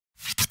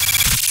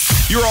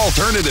Your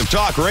alternative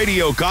talk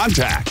radio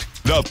contact.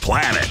 The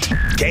Planet.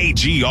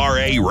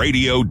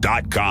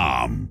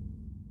 KGRAradio.com.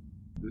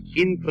 With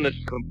infinite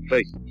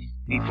complacency,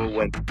 people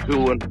went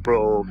to and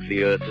fro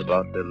the earth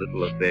about their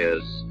little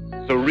affairs,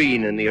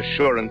 serene in the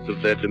assurance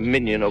of their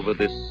dominion over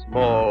this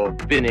small,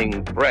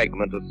 spinning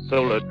fragment of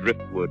solar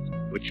driftwood,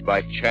 which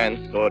by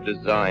chance or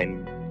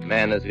design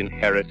man has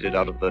inherited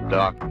out of the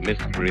dark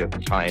mystery of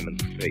time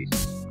and space.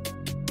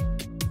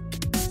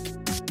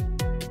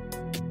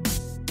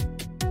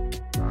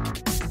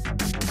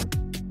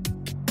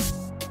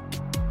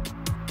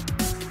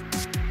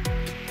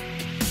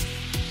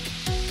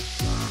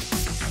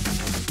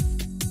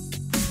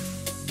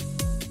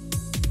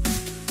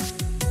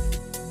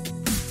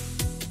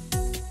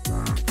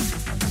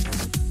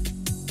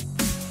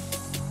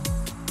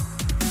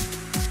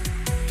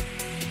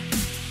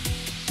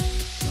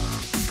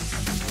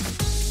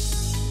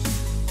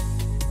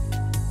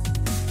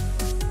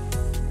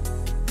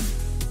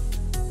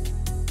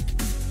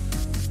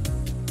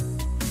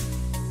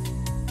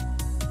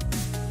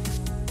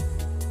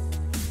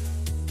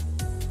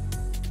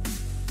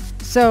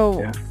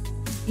 So, Yeah.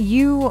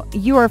 you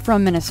are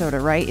from Minnesota,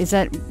 right? Is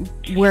that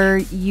where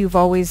you've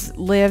always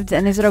lived?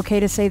 And is it okay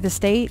to say the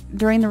state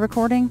during the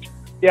recording?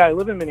 Yeah, I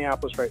live in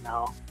Minneapolis right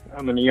now.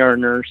 I'm an ER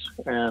nurse,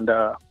 and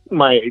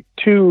my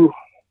two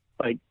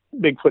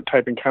Bigfoot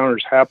type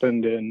encounters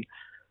happened in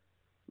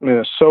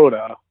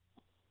Minnesota.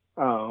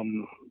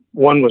 One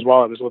was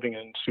while I was living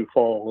in Sioux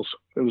Falls.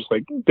 It was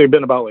they've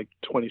been about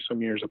 20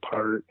 some years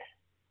apart.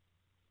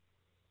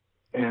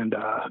 And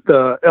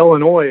the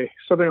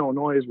Southern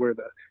Illinois is where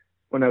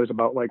when I was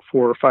about 4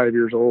 or 5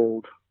 years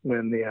old,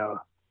 when the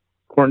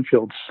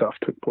cornfield stuff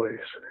took place.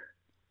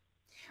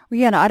 Well,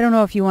 yeah, I don't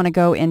know if you want to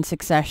go in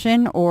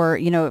succession or,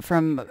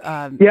 from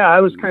I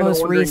was kind of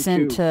most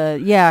recent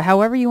too. to,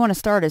 however you want to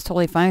start is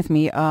totally fine with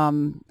me. I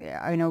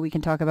know we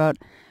can talk about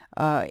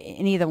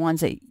any of the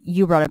ones that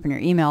you brought up in your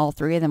email. All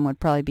three of them would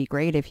probably be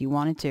great if you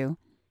wanted to.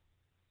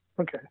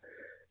 Okay.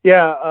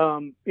 Yeah,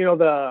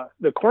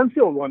 the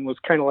cornfield one was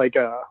kind of like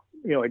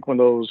one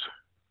of those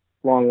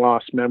long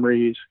lost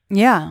memories.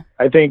 Yeah.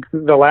 I think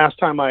the last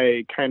time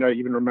I kind of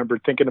even remember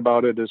thinking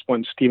about it is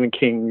when Stephen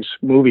King's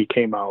movie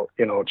came out,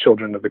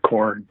 Children of the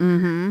Corn.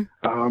 Mm-hmm.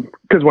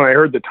 Because when I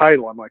heard the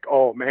title, I'm like,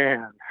 oh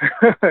man,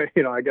 I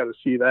got to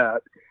see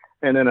that.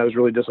 And then I was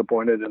really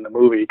disappointed in the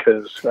movie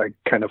because I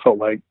kind of felt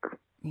like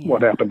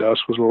what happened to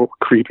us was a little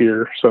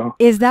creepier. So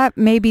is that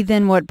maybe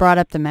then what brought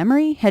up the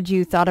memory? Had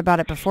you thought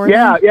about it before?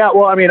 Yeah, then? yeah.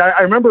 Well, I mean,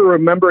 I remember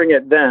remembering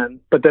it then,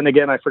 but then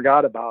again, I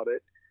forgot about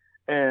it.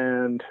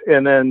 And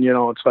then,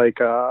 it's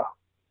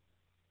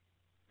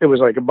it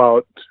was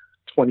about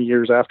 20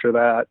 years after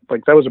that.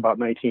 That was about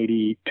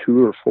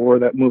 1982 or 4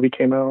 that movie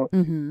came out.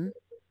 Mm-hmm.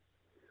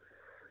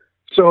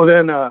 So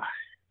then,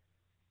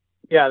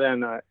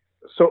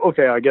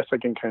 okay, I guess I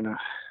can kind of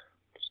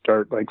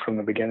start from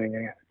the beginning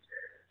again.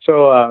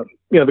 So,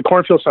 the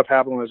cornfield stuff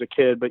happened when I was a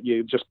kid, but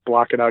you just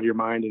block it out of your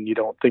mind and you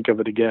don't think of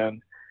it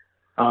again.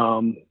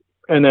 And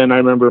then I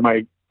remember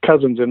my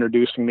cousins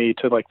introducing me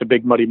to the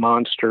big muddy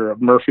monster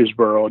of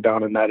Murfreesboro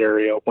down in that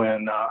area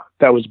when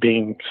that was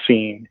being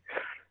seen.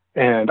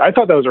 And I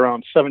thought that was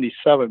around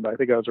 77, but I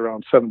think I was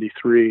around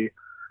 73.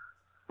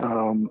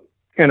 And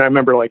I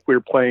remember we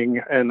were playing,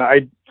 and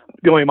the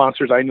only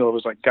monsters I knew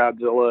was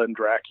Godzilla and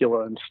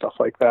Dracula and stuff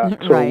like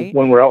that. So right.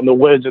 When we're out in the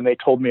woods and they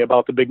told me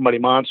about the big muddy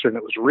monster and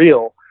it was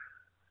real,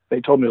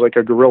 they told me it was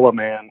a gorilla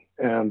man.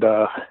 And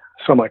so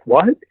I'm like,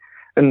 what?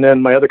 And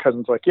then my other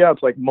cousin's like, yeah,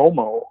 it's like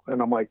Momo.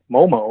 And I'm like,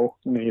 Momo?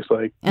 And he's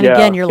like, and yeah.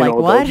 again, you're like,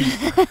 what?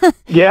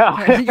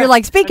 Yeah. You're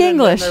like, speak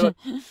English.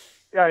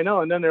 Yeah, I know.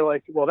 And then they're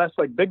like, well, that's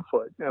like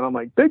Bigfoot. And I'm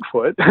like,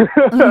 Bigfoot?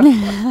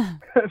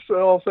 So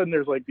all of a sudden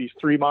there's these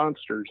 3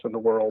 monsters in the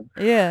world.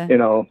 Yeah.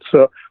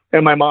 So,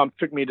 and my mom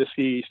took me to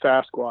see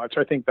Sasquatch.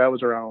 I think that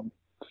was around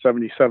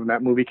 77.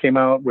 That movie came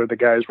out where the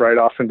guys ride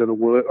off into the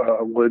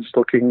woods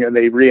looking, and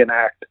they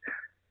reenact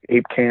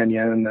Ape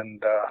Canyon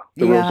and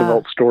the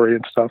Roosevelt story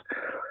and stuff.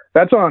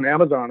 That's on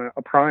Amazon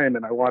Prime,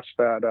 and I watched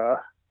that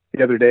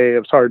the other day. It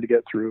was hard to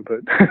get through,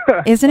 but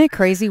isn't it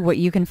crazy what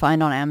you can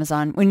find on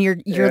Amazon when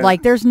you're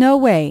like, there's no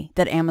way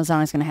that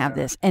Amazon is going to have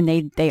this, and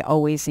they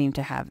always seem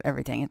to have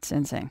everything. It's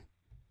insane.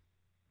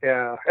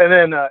 Yeah, and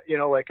then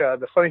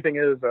the funny thing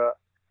is,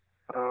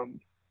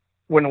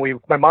 when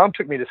my mom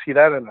took me to see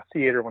that in the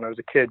theater when I was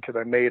a kid because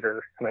I made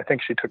her, and I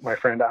think she took my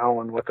friend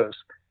Alan with us.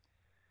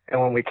 And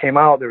when we came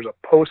out, there was a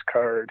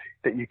postcard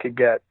that you could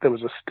get that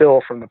was a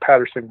still from the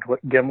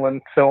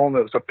Patterson-Gimlin film.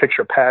 It was a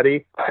picture of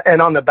Patty.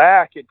 And on the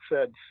back, it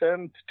said,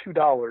 send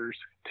 $2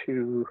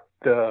 to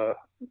the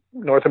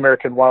North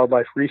American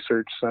Wildlife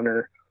Research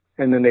Center,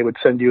 and then they would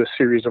send you a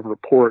series of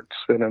reports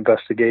and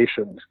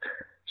investigations.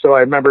 So I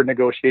remember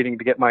negotiating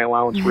to get my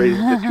allowance raised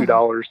to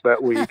 $2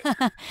 that week.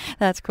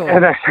 That's cool.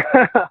 And, and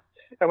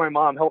my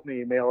mom helped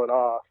me mail it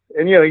off.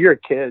 And, you're a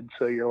kid,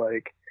 so you're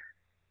like,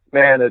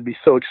 man, it'd be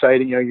so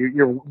exciting. You know,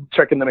 you're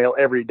checking the mail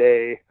every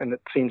day, and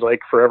it seems like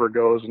forever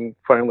goes, and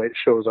finally it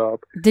shows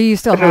up. Do you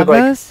still have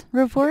those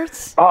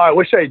reports? Oh, I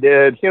wish I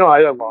did. You know,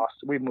 I lost.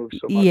 We moved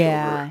so much.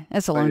 Yeah,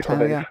 that's a long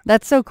time ago.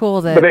 That's so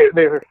cool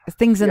that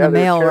things in the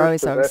mail are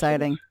always so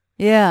exciting.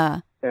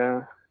 Yeah.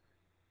 Yeah.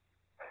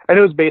 And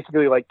it was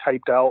basically like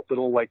typed out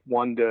little like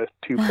 1 to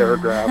 2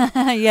 paragraphs.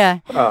 Yeah.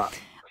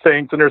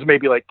 Things, and there's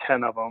maybe like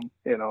 10 of them,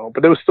 you know,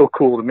 but it was still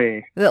cool to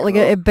me. Like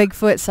a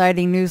Bigfoot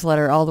sighting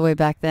newsletter all the way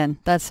back then.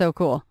 That's so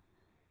cool.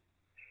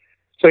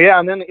 So yeah,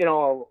 and then, you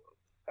know,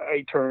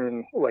 I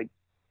turn like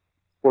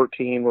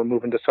 14, we're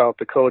moving to South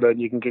Dakota, and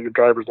you can get your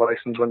driver's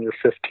license when you're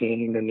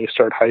 15 and you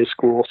start high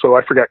school. So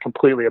I forgot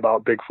completely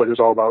about Bigfoot. It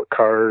was all about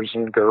cars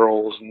and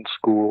girls and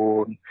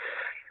school. And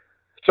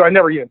so I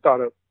never even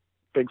thought of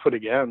Bigfoot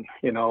again,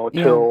 you know,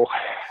 until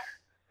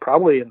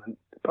probably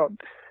about,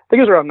 I think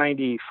it was around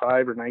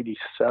 95 or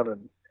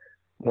 97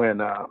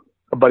 when a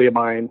buddy of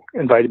mine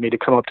invited me to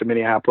come up to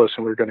Minneapolis,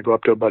 and we were going to go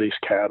up to a buddy's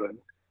cabin.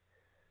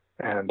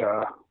 And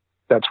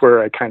that's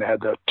where I kind of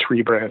had the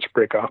tree branch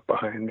break off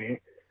behind me.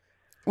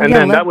 And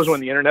then that was when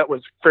the internet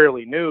was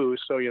fairly new.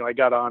 So, you know, I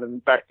got on,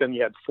 and back then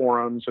you had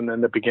forums, and then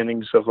the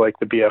beginnings of like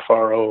the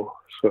BFRO.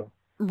 So.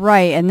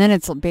 Right. And then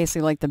it's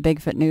basically like the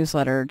Bigfoot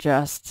newsletter,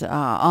 just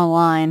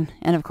online.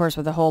 And of course,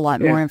 with a whole lot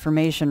more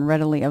information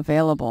readily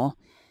available.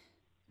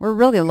 We're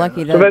really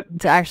lucky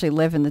to actually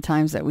live in the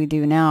times that we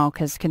do now,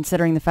 because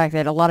considering the fact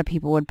that a lot of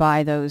people would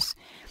buy those,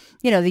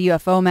 you know, the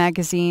UFO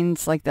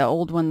magazines, like the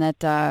old one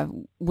that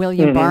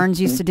William Barnes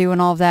used to do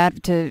and all of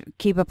that to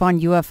keep up on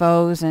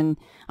UFOs. And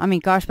I mean,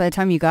 gosh, by the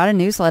time you got a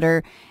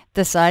newsletter,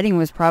 the sighting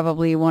was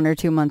probably 1 or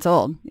 2 months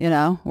old, you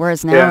know,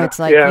 whereas now it's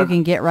like you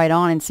can get right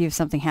on and see if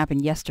something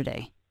happened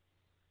yesterday.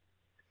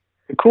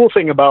 The cool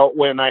thing about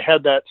when I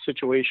had that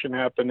situation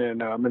happen in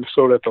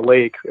Minnesota at the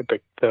lake, at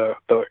the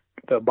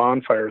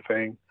bonfire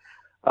thing,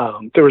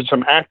 there was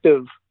some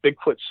active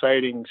Bigfoot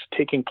sightings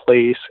taking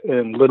place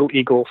in Little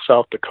Eagle,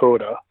 South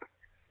Dakota.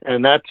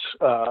 And that's,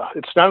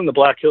 it's not in the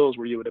Black Hills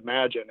where you would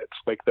imagine. It's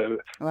like the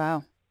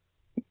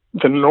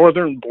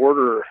northern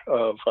border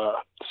of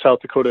South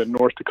Dakota and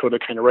North Dakota,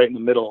 kind of right in the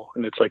middle.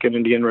 And it's like an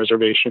Indian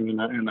reservation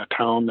in a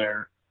town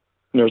there.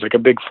 And there was like a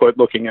Bigfoot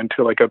looking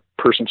into like a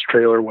person's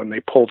trailer when they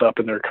pulled up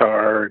in their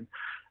car.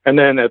 And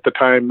then at the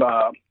time,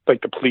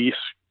 like the police,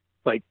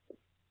 like,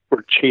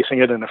 were chasing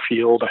it in a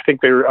field. I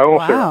think they were, I don't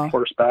know if they were on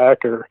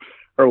horseback or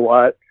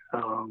what.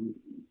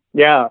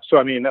 So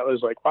I mean, that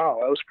was like, wow,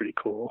 that was pretty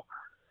cool.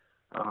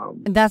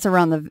 And that's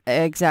around the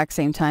exact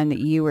same time that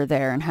you were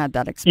there and had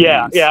that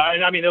experience. Yeah.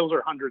 And I mean, those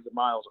are hundreds of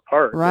miles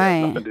apart. Right.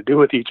 They had nothing to do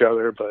with each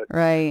other, but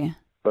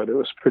but it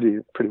was pretty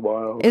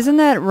wild. Isn't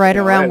that right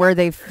around where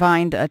they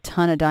find a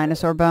ton of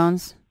dinosaur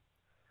bones?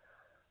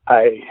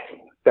 I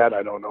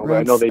don't know, but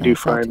I know they do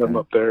find them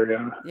up there.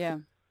 Yeah. Yeah.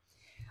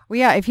 Well,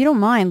 yeah, if you don't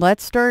mind,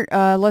 let's start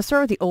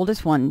with the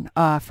oldest one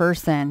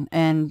first then,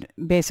 and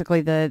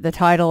basically the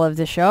title of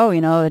the show, you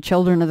know, The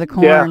Children of the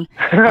Corn.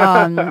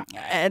 Yeah.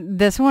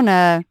 This one,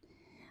 I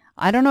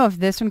don't know if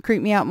this one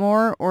creeped me out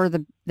more or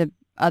the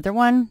other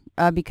one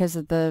because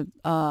of the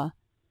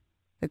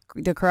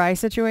cry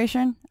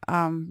situation,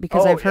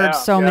 because I've heard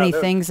so many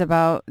things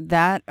about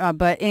that.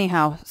 But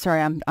anyhow,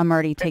 sorry, I'm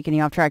already taking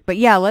you off track. But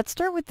yeah, let's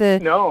start with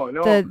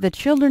the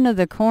Children of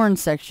the Corn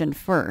section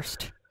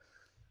first.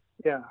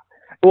 Yeah.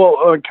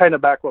 Well, kind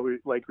of back what we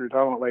were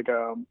talking about, like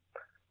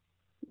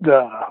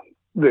the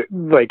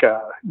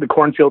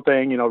cornfield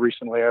thing. You know,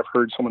 recently I've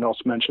heard someone else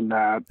mention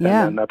that, and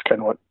then that's kind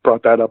of what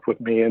brought that up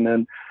with me. And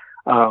then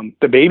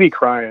the baby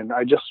crying.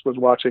 I just was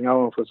watching. I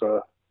don't know if it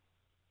was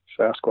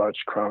a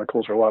Sasquatch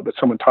Chronicles or what, but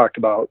someone talked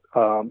about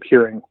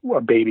hearing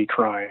a baby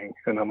crying,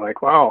 and I'm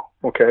like, wow,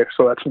 okay,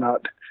 so that's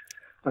not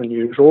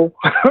unusual.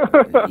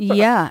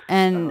 Yeah,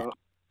 and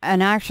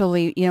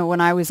actually, you know,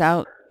 when I was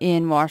out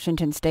in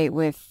Washington State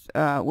with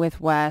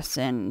Wes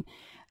and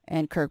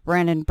Kirk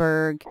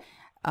Brandenburg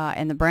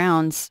and the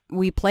Browns,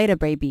 we played a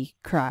baby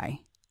cry.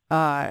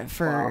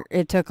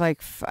 It took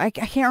like I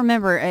can't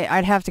remember.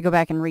 I'd have to go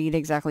back and read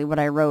exactly what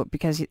I wrote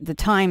because the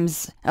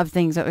times of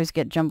things always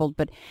get jumbled.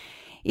 But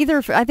I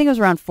think it was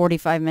around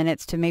 45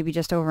 minutes to maybe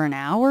just over an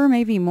hour,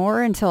 maybe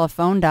more, until a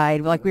phone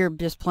died. Like we were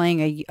just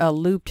playing a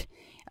looped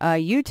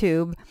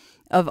YouTube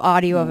of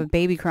audio of a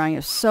baby crying. It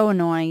was so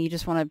annoying. You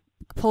just want to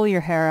pull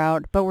your hair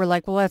out, but we're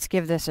like, well, let's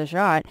give this a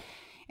shot.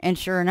 And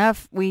sure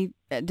enough, we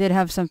did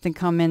have something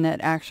come in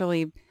that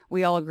actually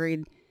we all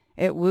agreed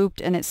it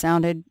whooped and it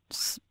sounded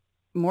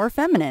more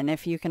feminine,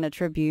 if you can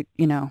attribute,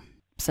 you know,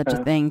 such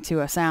a thing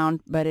to a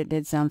sound, but it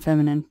did sound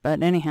feminine.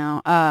 But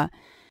anyhow,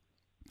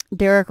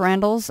 Derek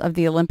Randalls of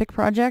the Olympic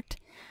Project,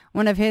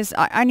 one of his,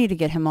 I need to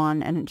get him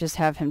on and just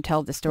have him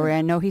tell the story.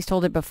 I know he's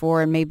told it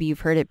before and maybe you've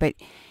heard it, but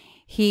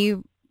he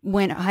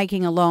went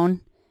hiking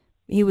alone.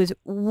 He was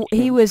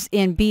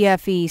in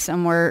BFE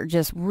somewhere,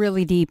 just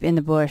really deep in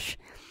the bush.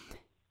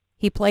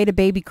 He played a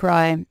baby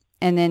cry,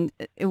 and then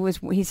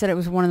he said it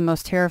was one of the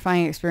most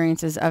terrifying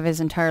experiences of his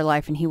entire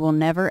life, and he will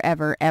never,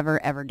 ever,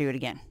 ever, ever do it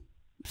again.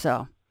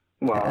 So,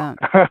 wow.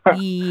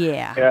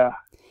 Yeah.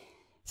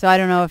 So I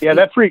don't know if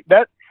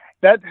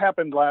that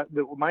happened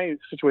my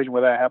situation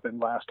with that happened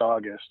last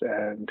August,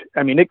 and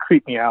I mean, it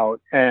creeped me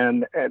out.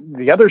 And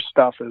the other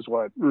stuff is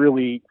what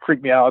really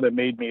freaked me out and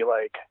made me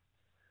like,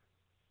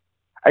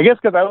 I guess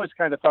because I always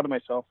kind of thought of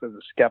myself as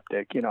a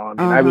skeptic, you know. I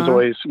mean, I was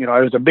always, you know,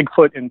 I was a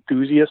Bigfoot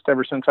enthusiast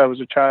ever since I was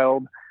a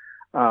child.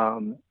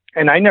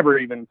 And I never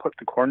even put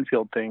the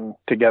cornfield thing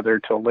together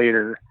till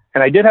later.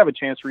 And I did have a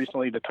chance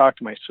recently to talk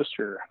to my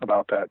sister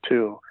about that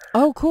too.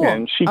 Oh, cool.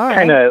 And she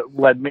kind of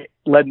led me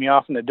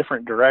off in a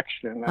different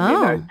direction.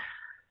 I mean,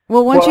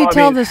 well, once you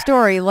tell the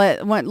story,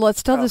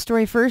 let's tell the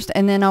story first,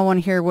 and then I want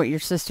to hear what your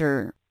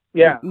sister,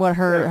 what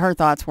her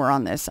thoughts were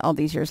on this all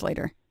these years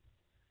later.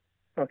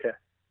 Okay.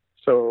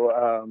 So,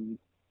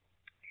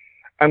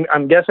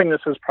 I'm guessing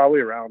this is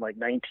probably around like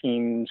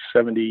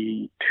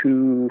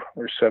 1972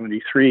 or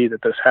 73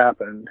 that this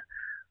happened.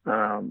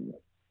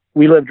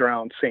 We lived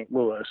around St.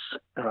 Louis,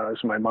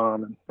 as my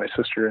mom and my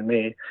sister and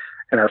me,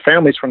 and our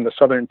family's from the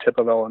southern tip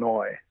of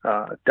Illinois,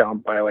 down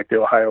by like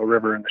the Ohio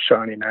River and the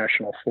Shawnee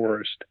National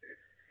Forest.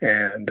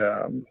 And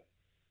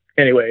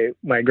anyway,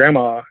 my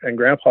grandma and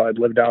grandpa had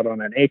lived out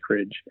on an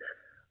acreage,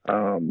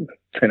 kind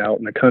of out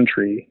in the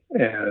country,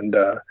 and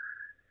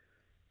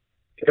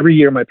every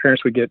year my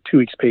parents would get 2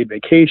 weeks paid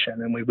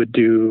vacation, and we would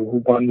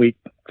do 1 week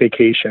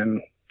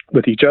vacation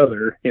with each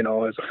other, you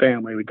know, as a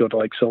family. We'd go to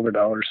like Silver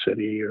Dollar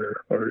City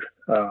or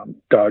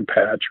Dog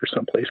Patch or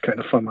someplace kind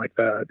of fun like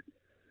that.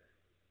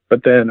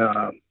 But then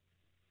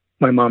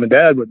my mom and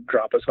dad would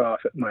drop us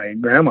off at my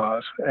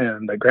grandma's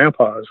and the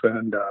grandpa's,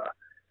 and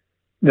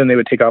then they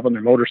would take off on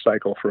their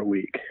motorcycle for a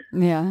week.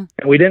 Yeah.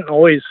 And we didn't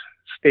always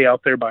stay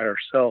out there by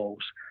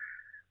ourselves.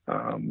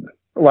 A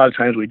lot of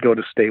times we'd go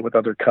to stay with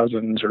other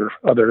cousins or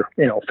other,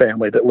 you know,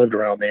 family that lived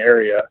around the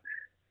area.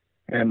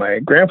 And my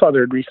grandfather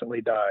had recently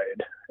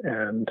died.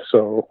 And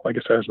so, like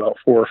I said, I was about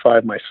 4 or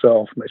 5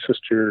 myself. My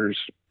sister's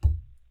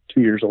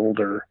 2 years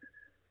older.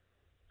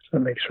 So that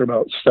makes her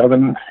about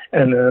 7.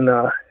 And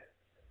then,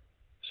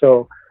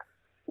 so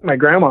my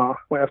grandma,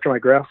 after my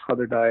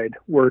grandfather died,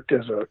 worked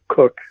as a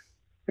cook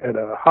at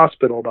a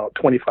hospital about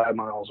 25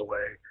 miles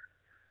away.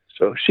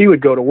 So she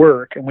would go to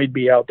work and we'd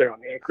be out there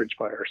on the acreage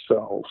by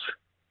ourselves.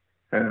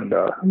 And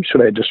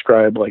should I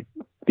describe like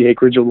the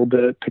acreage a little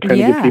bit to kind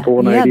of give people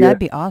an idea? Yeah, that'd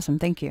be awesome.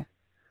 Thank you.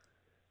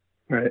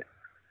 Right.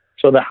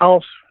 So the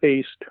house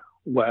faced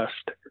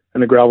west,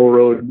 and the gravel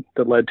road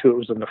that led to it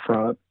was in the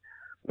front.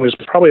 It was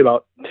probably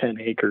about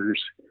 10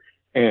 acres.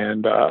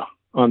 And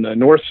on the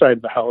north side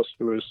of the house,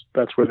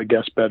 that's where the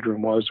guest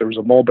bedroom was. There was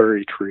a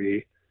mulberry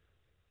tree.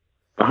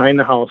 Behind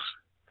the house,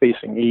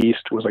 facing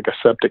east, was like a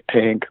septic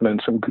tank, and then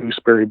some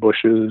gooseberry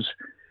bushes.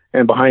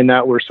 And behind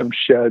that were some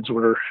sheds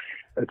where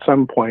at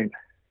some point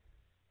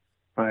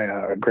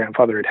my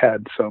grandfather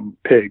had some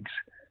pigs.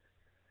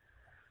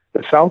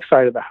 The south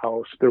side of the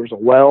house, there was a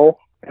well,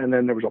 and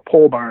then there was a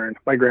pole barn.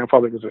 My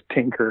grandfather was a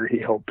tinker. He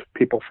helped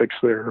people fix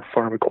their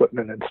farm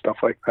equipment and stuff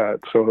like that.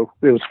 So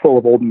it was full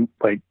of old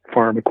like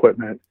farm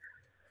equipment,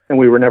 and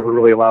we were never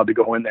really allowed to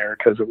go in there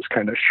because it was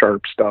kind of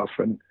sharp stuff.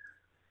 And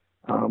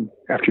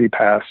after he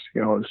passed,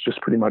 you know, it was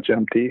just pretty much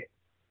empty.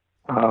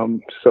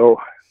 So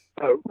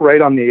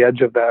right on the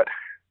edge of that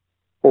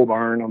pole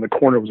barn on the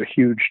corner was a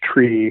huge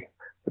tree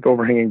with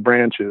overhanging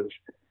branches.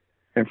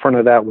 In front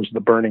of that was the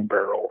burning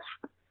barrels.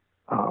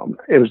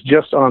 It was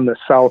just on the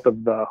south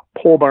of the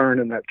pole barn,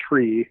 and that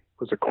tree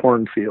was a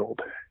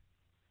cornfield.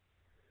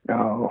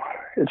 Now,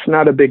 it's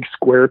not a big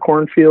square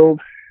cornfield.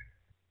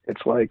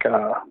 It's like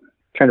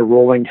kind of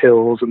rolling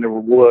hills, and there were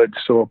woods.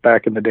 So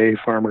back in the day,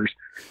 farmers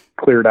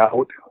cleared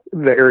out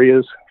the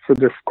areas for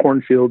their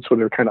cornfields, so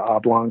they're kind of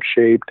oblong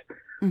shaped.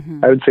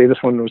 Mm-hmm. I would say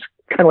this one was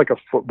kind of like a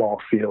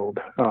football field.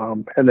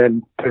 And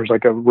then there's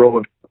like a row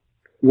of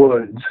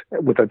woods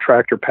with a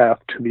tractor path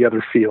to the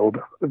other field,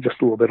 just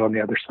a little bit on the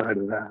other side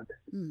of that.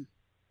 Mm.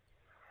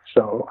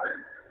 So.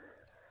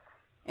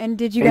 And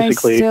did you guys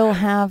still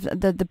have,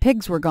 the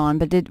pigs were gone,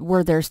 but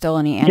were there still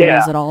any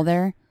animals at all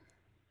there?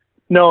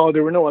 No,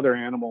 there were no other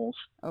animals.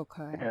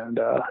 Okay. And,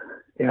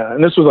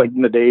 and this was like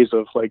in the days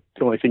of like,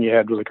 the only thing you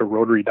had was like a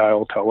rotary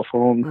dial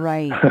telephone.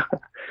 Right.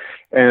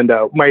 And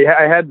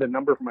I had the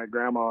number for my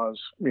grandma's,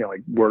 you know,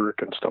 like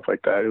work and stuff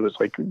like that. It was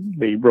like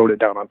they wrote it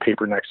down on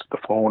paper next to the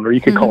phone, or you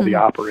could call the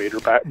operator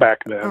back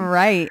then.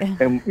 Right.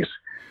 And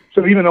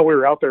so even though we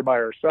were out there by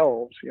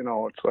ourselves, you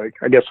know, it's like,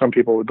 I guess some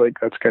people would like,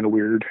 that's kind of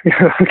weird.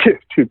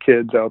 2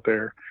 kids out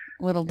there.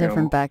 A little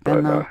different back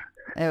then, though.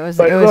 It was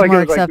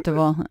more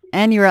acceptable. Like,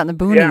 and you were out in the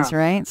boonies,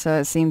 right? So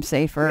it seemed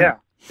safer.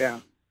 Yeah.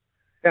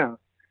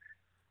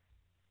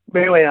 But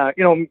anyway,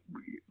 you know,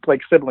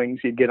 like siblings,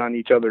 you'd get on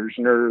each other's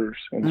nerves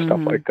and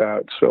stuff like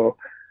that. So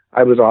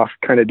I was off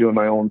kind of doing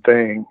my own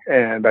thing,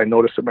 and I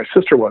noticed that my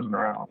sister wasn't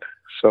around.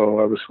 So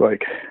I was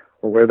like,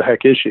 well, where the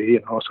heck is she?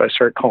 You know, so I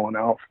started calling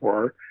out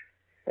for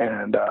her,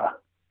 and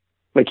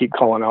I keep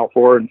calling out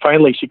for her. And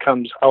finally she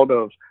comes out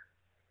of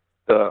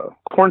the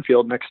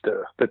cornfield next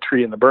to the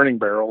tree and the burning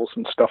barrels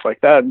and stuff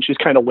like that. And she's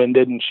kind of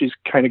winded, and she's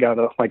kind of got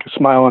a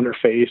smile on her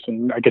face,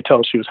 and I could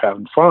tell she was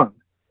having fun.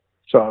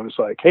 So I was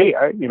like, hey,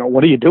 you know,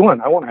 what are you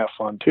doing? I want to have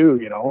fun too,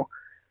 you know?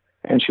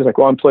 And she's like,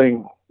 well, I'm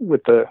playing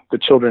with the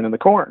children in the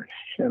corn.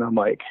 And I'm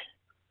like,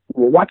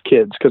 well, what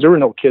kids? Because there were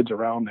no kids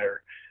around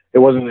there. It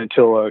wasn't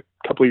until a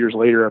couple of years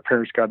later, our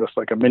parents got us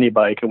like a mini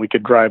bike and we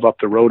could drive up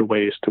the road a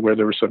ways to where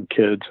there were some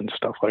kids and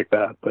stuff like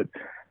that. But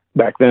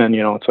back then,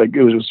 it's like,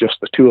 it was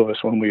just the two of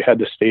us when we had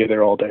to stay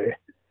there all day.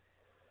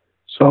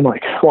 So I'm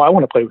like, well, I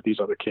want to play with these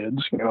other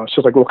kids.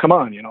 She's like, well, come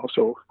on,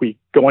 So we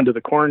go into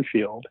the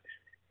cornfield,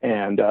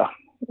 and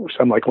so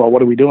I'm like, well,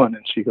 what are we doing?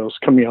 And she goes,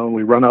 come, and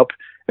we run up,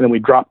 and then we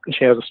drop, and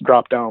she has us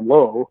drop down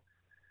low,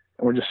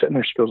 and we're just sitting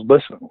there. She goes,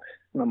 listen.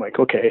 And I'm like,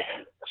 okay.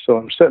 So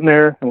I'm sitting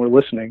there, and we're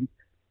listening,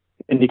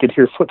 and you could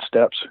hear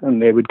footsteps,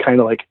 and they would kind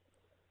of like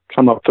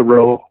come up the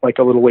row, like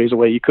a little ways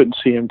away. You couldn't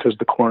see them because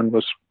the corn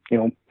was,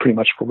 pretty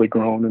much fully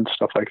grown and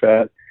stuff like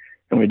that.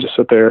 And we'd just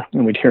sit there,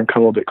 and we'd hear them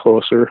come a little bit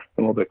closer, and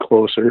a little bit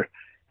closer.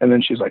 And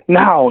then she's like,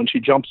 now, and she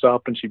jumps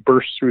up and she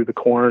bursts through the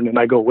corn, and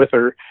I go with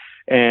her,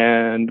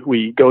 and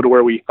we go to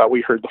where we thought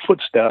we heard the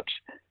footsteps,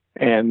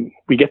 and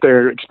we get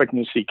there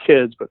expecting to see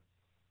kids, but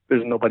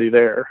there's nobody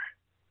there.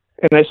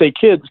 And I say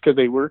kids because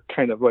they were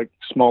kind of like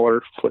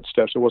smaller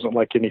footsteps. It wasn't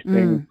like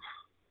anything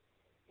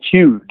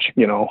huge,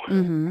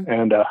 Mm-hmm.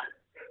 And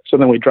so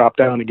then we drop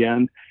down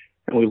again,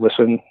 and we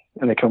listen,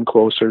 and they come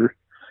closer.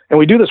 And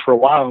we do this for a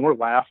while, and we're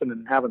laughing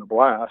and having a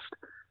blast.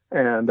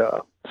 And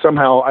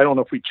somehow, I don't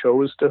know if we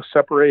chose to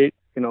separate,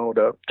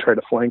 to try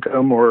to flank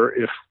them, or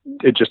if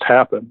it just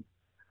happened.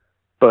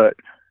 But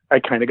I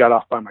kind of got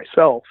off by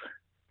myself,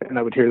 and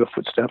I would hear the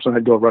footsteps, and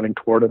I'd go running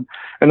toward them.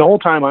 And the whole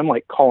time, I'm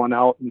like calling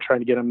out and trying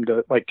to get them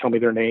to like tell me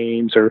their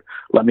names or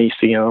let me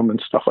see them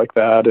and stuff like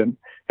that. And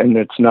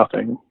it's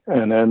nothing.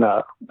 And then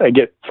I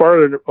get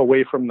farther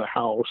away from the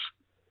house,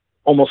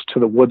 almost to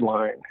the wood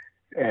line,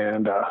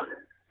 and I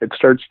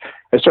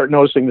start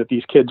noticing that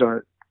these kids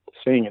aren't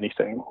saying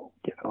anything,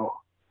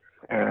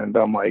 and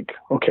I'm like,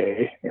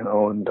 okay,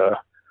 and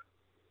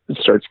it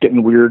starts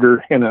getting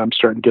weirder, and I'm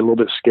starting to get a little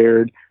bit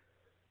scared.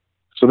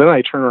 So then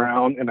I turn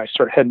around and I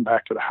start heading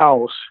back to the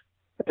house,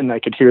 and I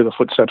could hear the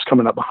footsteps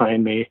coming up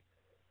behind me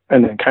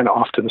and then kind of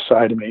off to the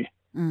side of me.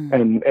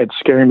 And it's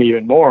scaring me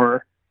even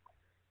more.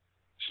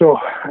 So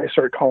I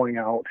start calling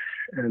out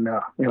and,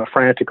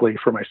 frantically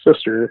for my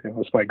sister. It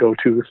was my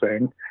go-to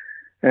thing.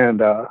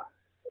 And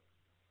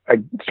I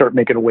start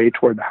making a way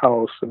toward the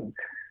house, and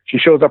she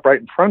shows up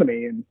right in front of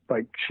me, and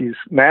like, she's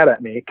mad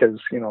at me because,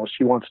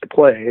 she wants to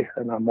play,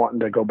 and I'm wanting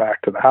to go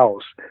back to the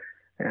house.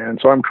 And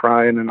so I'm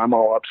crying, and I'm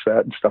all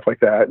upset and stuff like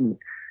that. And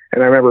I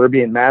remember her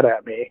being mad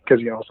at me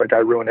because, it's like I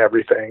ruined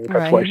everything.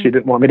 That's why she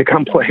didn't want me to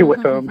come play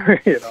with them,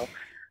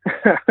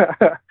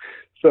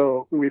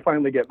 So we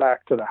finally get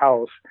back to the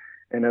house,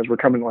 and as we're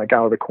coming like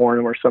out of the corn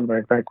or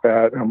something like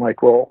that, I'm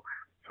like, well,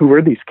 who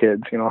are these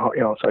kids?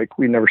 It's like,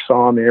 we never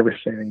saw them. They never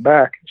say anything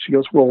back. She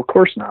goes, well, of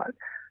course not,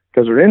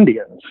 because they're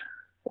Indians.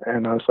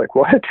 And I was like,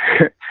 what?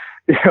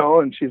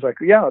 And she's like,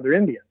 yeah, they're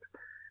Indians.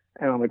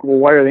 And I'm like, well,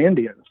 why are they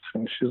Indians?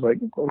 And she's like,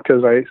 well,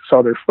 because I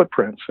saw their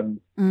footprints, and,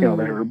 they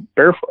were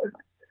barefoot.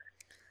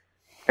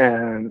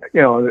 And,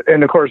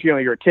 and of course,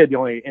 you're a kid, the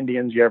only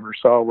Indians you ever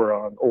saw were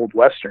on old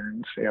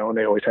Westerns, and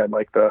they always had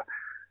like the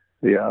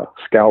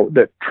scout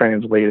that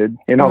translated,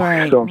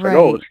 Right, so I'm like,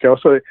 oh, the scout.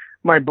 So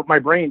my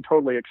brain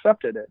totally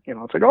accepted it.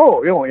 It's like,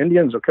 oh,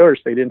 Indians, of course,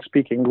 they didn't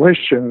speak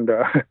English, and,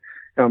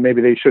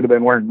 maybe they should have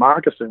been wearing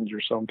moccasins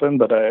or something.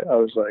 But I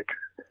was like,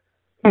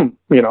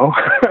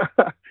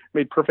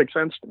 made perfect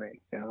sense to me,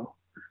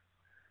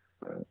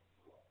 That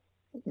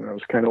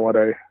was kind of what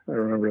I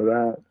remember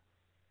that.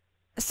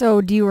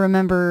 So do you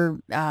remember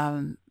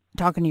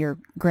talking to your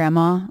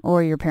grandma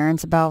or your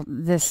parents about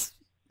this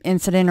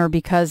incident, or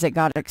because it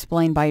got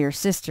explained by your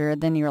sister,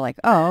 then you were like,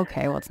 oh,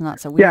 okay, well, it's not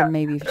so weird. Yeah,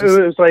 maybe it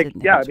was like,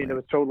 it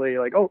was totally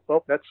like, oh,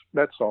 that's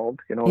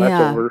solved, that's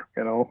over,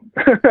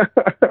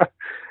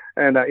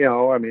 And,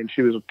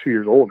 she was 2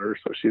 years older,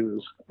 so she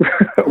was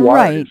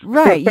wise.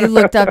 Right. You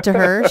looked up to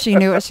her. She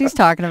knew what she's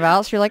talking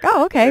about. So you're like,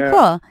 oh, okay,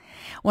 cool.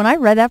 When I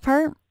read that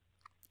part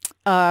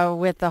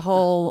with the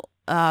whole,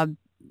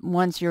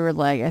 once you were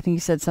like, I think you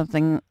said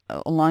something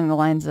along the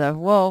lines of,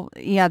 well,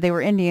 yeah, they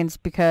were Indians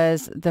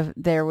because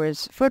there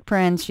was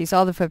footprints. She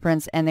saw the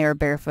footprints, and they were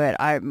barefoot.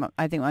 I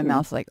think my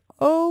mouth's like,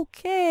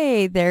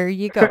 okay, there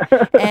you go.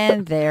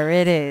 And there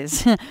it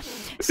is.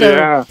 So,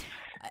 yeah.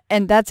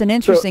 And that's an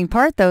interesting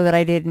part, though, that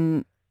I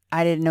didn't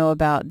know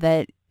about,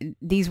 that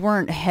these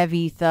weren't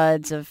heavy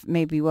thuds of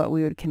maybe what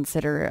we would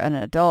consider an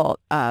adult,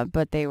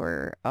 but they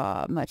were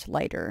much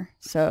lighter.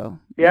 So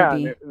yeah,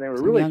 they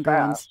were really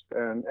fast,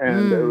 and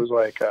it was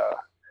like,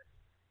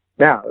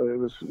 it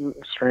was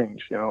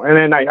strange, And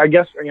then I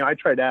guess I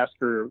tried to ask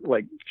her,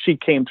 like, she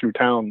came through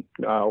town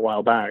a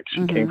while back.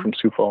 She came from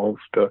Sioux Falls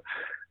to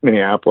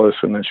Minneapolis,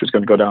 and then she was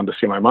going to go down to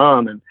see my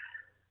mom, and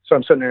so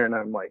I'm sitting there, and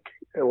I'm like,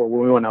 well,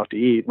 when we went out to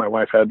eat, my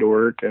wife had to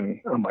work,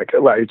 and I'm like,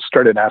 I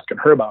started asking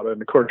her about it,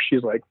 and of course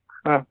she's like,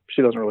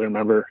 she doesn't really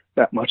remember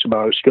that much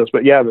about it. She goes,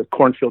 but yeah, the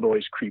cornfield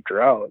always creeped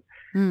her out.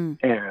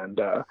 And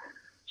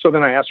so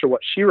then I asked her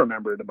what she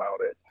remembered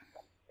about it,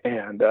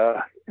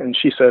 and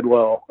she said,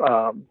 well,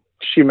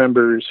 she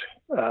remembers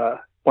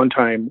one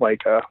time,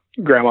 like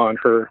Grandma and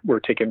her were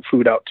taking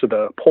food out to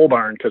the pole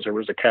barn because there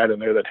was a cat in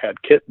there that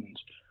had kittens.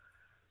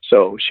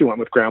 So she went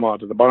with Grandma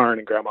to the barn,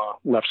 and Grandma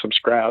left some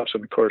scraps.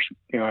 And of course,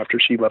 after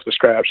she left the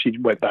scraps, she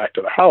went back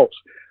to the house.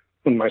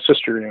 And my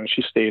sister,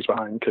 she stays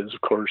behind because,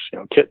 of course,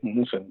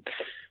 kittens, and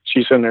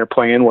she's in there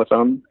playing with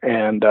them.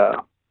 And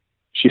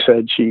she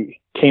said she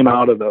came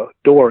out of the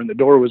door, and the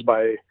door was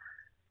by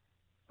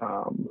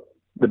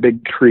the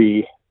big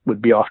tree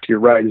would be off to your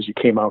right as you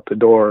came out the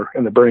door,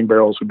 and the burning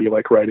barrels would be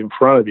like right in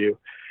front of you.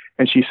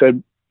 And she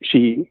said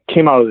she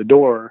came out of the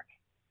door,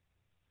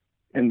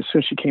 and as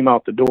soon as she came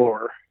out the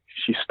door,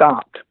 she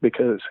stopped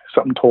because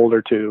something told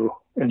her to,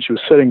 and she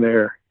was sitting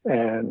there,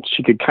 and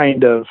she could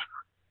kind of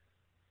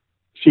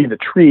see the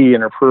tree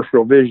in her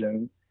peripheral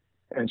vision.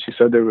 And she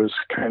said there was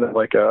kind of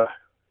like a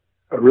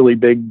really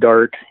big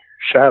dark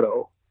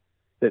shadow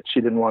that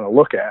she didn't want to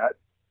look at.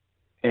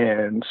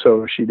 And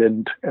so she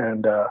didn't.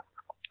 And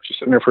she's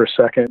sitting there for a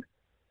second.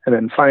 And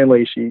then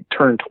finally she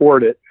turned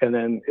toward it, and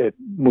then it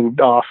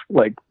moved off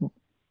like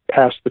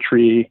past the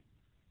tree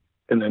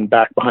and then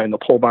back behind the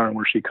pole barn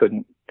where she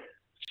couldn't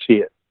see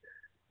it.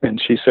 And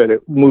she said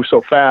it moved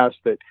so fast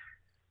that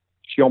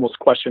she almost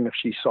questioned if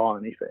she saw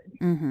anything.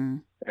 Mm-hmm.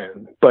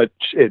 But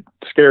it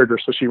scared her,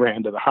 so she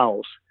ran to the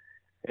house.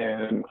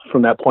 And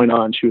from that point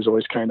on, she was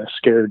always kind of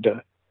scared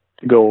to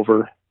go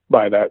over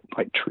by that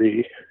like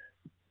tree.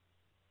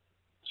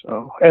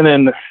 So, and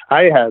then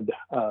I had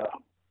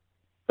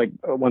like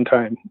one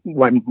time,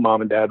 my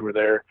mom and dad were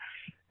there,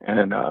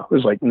 and it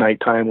was like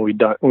nighttime when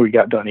we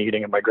got done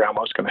eating, and my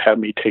grandma was going to have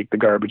me take the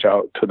garbage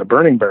out to the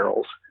burning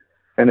barrels,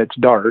 and it's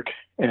dark,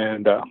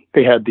 and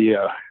they had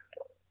the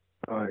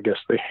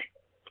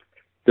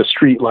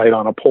street light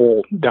on a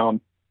pole down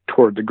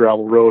toward the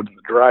gravel road in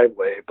the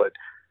driveway, but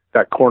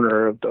that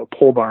corner of the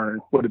pole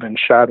barn would have been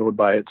shadowed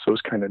by it, so it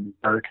was kind of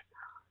dark.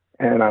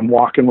 And I'm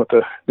walking with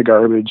the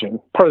garbage, and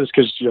part of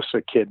this is just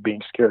a kid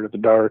being scared of the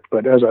dark.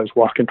 But as I was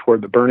walking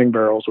toward the burning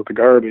barrels with the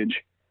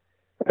garbage,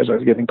 as I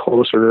was getting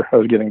closer, I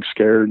was getting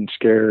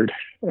scared,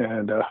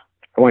 and I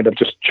wind up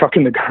just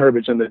chucking the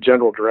garbage in the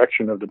general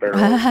direction of the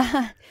barrels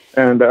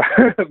and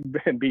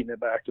beating it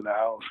back to the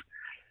house.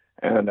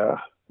 And the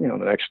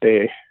next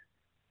day,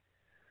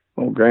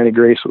 Granny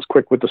Grace was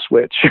quick with the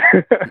switch.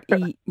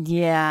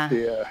 Yeah.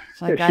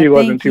 Like, she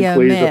wasn't too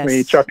pleased with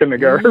me chucking the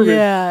garbage.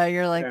 Yeah,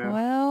 you're like,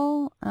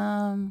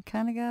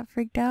 kind of got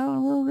freaked out a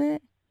little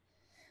bit.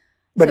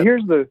 But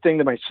here's the thing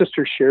that my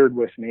sister shared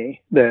with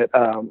me that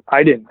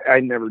I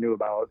never knew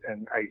about,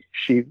 and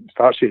she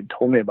thought she had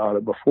told me about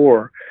it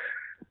before.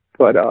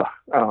 But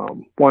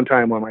one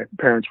time when my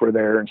parents were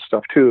there and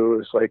stuff too, it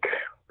was like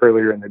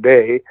earlier in the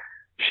day,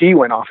 she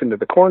went off into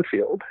the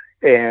cornfield.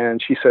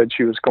 And she said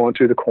she was going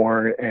through the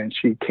corn, and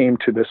she came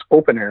to this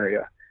open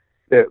area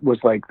that was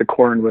like the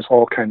corn was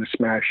all kind of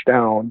smashed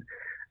down.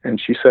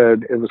 And she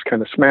said it was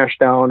kind of smashed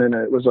down, and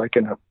it was like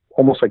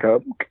almost like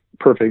a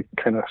perfect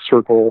kind of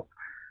circle.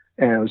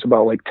 And it was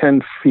about like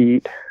 10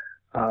 feet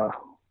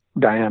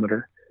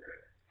diameter.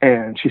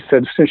 And she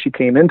said as soon as she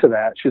came into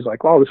that, she's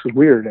like, "Wow, this is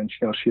weird." And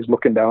she's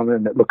looking down,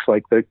 and it looks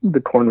like the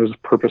corn was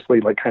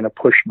purposely like kind of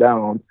pushed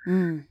down.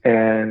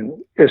 And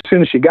as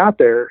soon as she got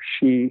there,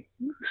 she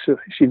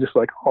just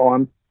like, "Oh,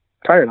 I'm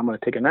tired. I'm going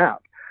to take a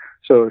nap."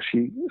 So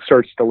she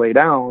starts to lay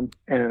down,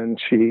 and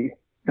she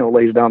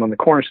lays down on the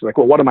corn. She's like,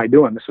 "Well, what am I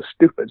doing? This is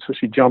stupid." So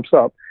she jumps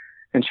up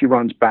and she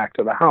runs back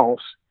to the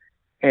house.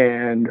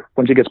 And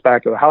when she gets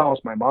back to the house,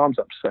 my mom's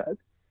upset.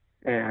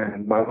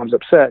 And my mom's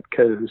upset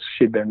because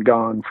she'd been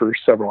gone for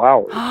several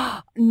hours.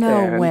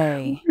 No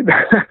way.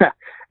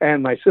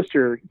 And my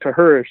sister, to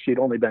her, she'd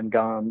only been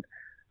gone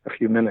a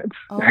few minutes.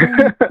 What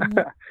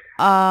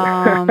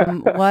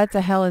the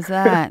hell is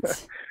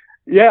that?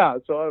 Yeah,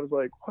 so I was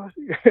like, what?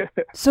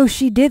 So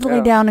she did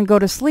lay down and go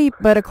to sleep,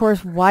 but of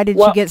course, why did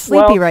she get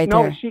sleepy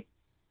there?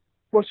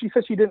 She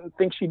said she didn't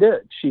think she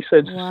did. She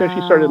said as soon as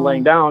she started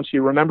laying down, she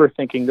remembered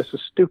thinking, "This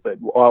is stupid.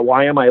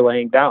 Why am I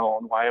laying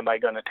down? Why am I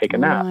going to take a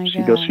nap?"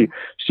 She goes,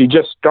 she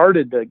just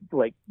started to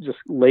just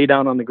lay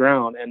down on the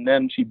ground, and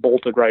then she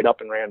bolted right up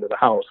and ran to the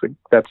house. Like,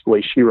 that's the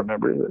way she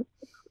remembers it.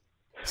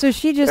 So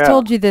she just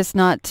told you this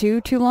not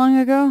too long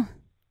ago?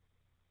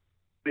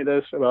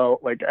 This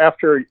about like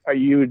after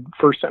you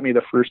first sent me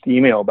the first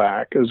email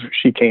back, as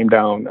she came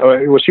down.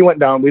 Well, she went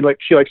down.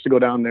 She likes to go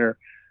down there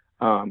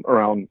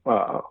around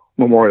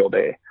Memorial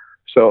Day,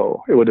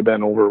 so it would have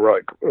been over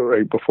right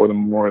before the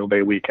Memorial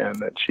Day weekend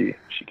that she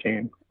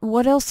came.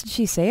 What else did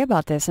she say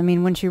about this? I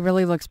mean, when she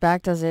really looks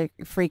back, does it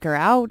freak her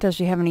out? Does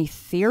she have any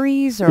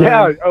theories? Or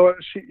and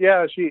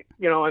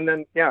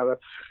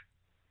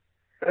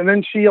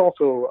then she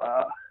also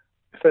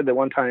said that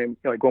one time,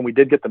 like when we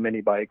did get the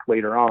mini bike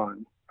later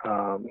on,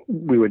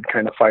 we would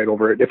kind of fight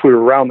over it. If we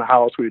were around the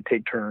house, we would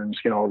take turns,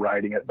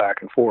 riding it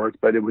back and forth,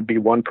 but it would be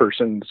one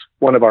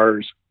of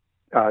ours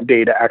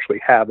day to actually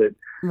have it.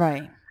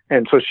 Right.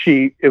 And so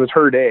it was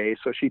her day.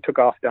 So she took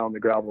off down the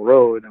gravel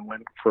road and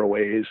went for a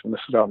ways. And this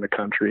is out in the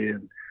country.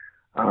 And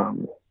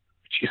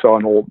she saw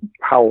an old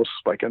house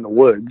like in the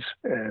woods.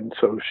 And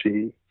so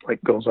she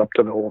like goes up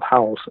to the old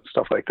house and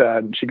stuff like that.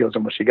 And she goes,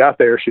 and when she got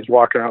there, she's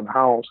walking around the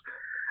house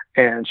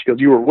and she goes,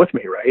 "You were with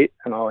me, right?"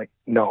 And I'm like,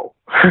 "No."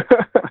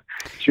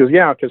 She goes,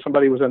 "Yeah, because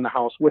somebody was in the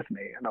house with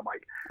me." And I'm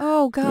like,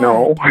 "Oh God,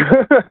 no."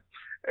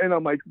 And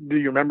I'm like, "Do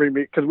you remember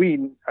me?" Because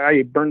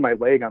I burned my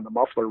leg on the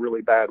muffler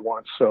really bad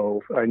once,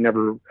 so I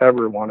never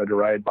ever wanted to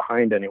ride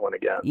behind anyone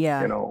again.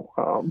 Yeah. You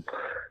know.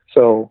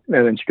 So,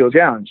 and then she goes,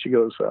 "Yeah," and she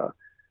goes,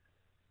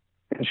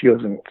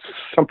 and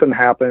something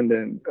happened,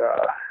 and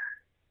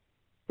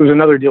it was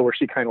another deal where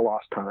she kind of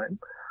lost time.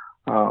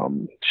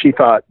 She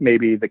thought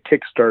maybe the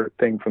kickstart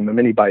thing from the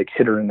mini bike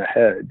hit her in the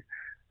head,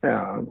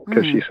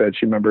 because she said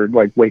she remembered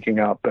like waking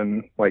up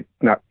and like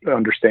not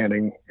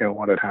understanding, you know,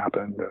 what had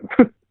happened,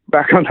 and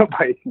back on the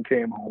bike and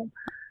came home.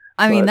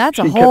 I mean, But that's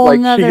a she whole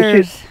kept, like,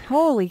 nother,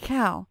 holy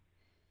cow.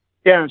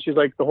 Yeah, and she's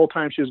like, the whole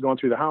time she was going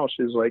through the house,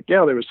 she was like,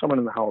 "Yeah, there was someone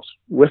in the house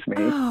with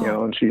me," you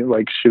know, and she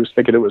was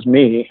thinking it was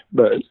me,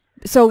 but.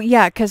 So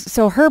yeah,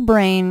 so her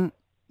brain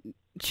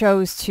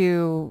chose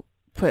to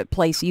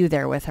place you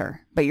there with her,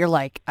 but you're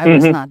like, I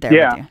was not there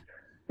with you.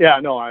 Yeah,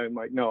 no, I'm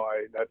like, no,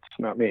 that's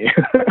not me.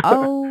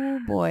 Oh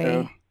boy.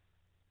 Yeah.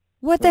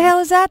 What the hell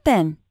is that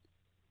then?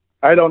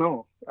 I don't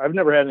know. I've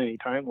never had any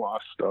time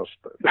loss stuff,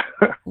 but.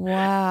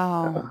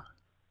 Wow.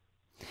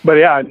 But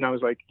yeah, and I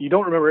was like, "You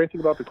don't remember anything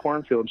about the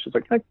cornfield?" And she's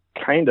like,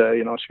 "Kinda,"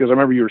 you know. She goes, "I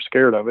remember you were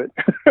scared of it."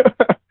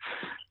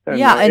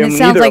 And it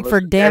sounds like for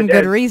damn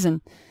good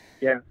reason.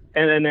 Yeah,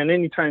 and then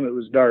anytime it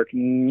was dark,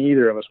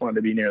 neither of us wanted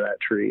to be near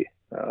that tree,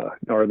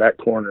 or that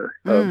corner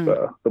of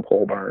the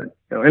pole barn.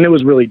 You know, and it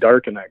was really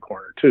dark in that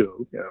corner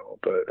too, you know.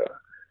 But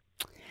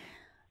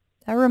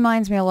that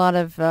reminds me a lot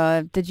of.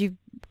 Did you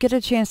get a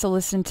chance to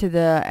listen to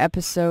the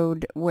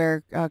episode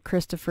where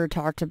Christopher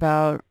talked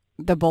about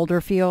the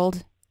boulder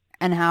field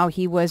and how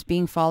he was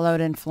being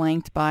followed and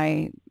flanked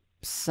by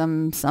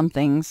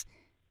somethings,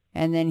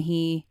 and then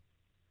he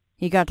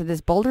got to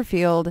this boulder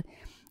field,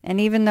 and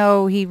even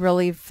though he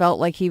really felt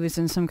like he was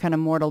in some kind of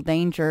mortal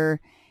danger,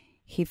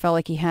 he felt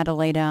like he had to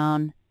lay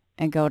down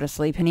and go to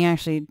sleep, and he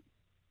actually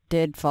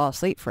did fall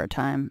asleep for a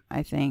time,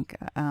 I think.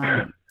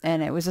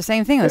 And it was the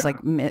same thing. It was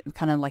like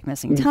kind of like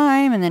missing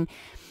time, and then,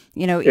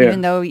 you know,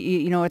 even though,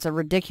 you know, it's a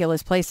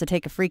ridiculous place to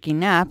take a freaking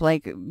nap,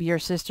 like your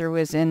sister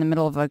was in the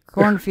middle of a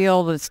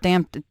cornfield with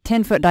stamped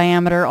 10-foot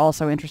diameter,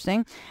 also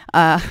interesting.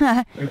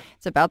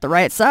 It's about the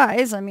right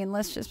size. I mean,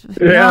 let's just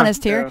be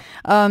honest here.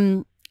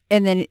 And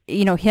then,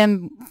 you know,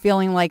 him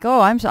feeling like, "Oh,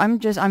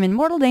 I'm in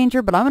mortal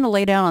danger, but I'm going to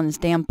lay down on this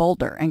damn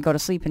boulder and go to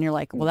sleep." And you're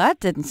like, well, that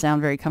didn't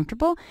sound very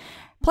comfortable.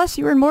 Plus,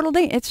 you were in mortal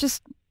danger. It's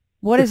just,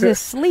 what is this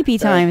sleepy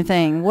time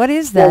thing? What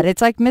is that? Well,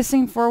 it's like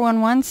missing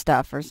 411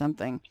 stuff or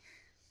something.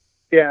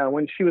 Yeah,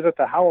 when she was at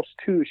the house,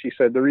 too, she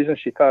said the reason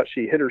she thought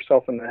she hit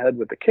herself in the head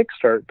with the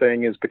kickstart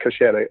thing is because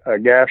she had a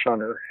gash on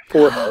her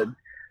forehead.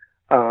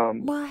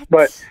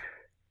 What?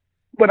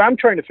 But I'm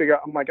trying to figure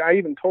out, I'm like, I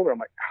even told her, I'm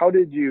like, how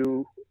did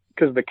you,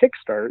 because the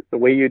kickstart, the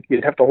way you'd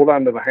have to hold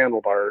on to the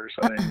handlebars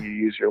and then you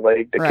use your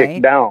leg to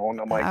kick down.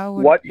 I'm like,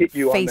 what hit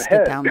you on the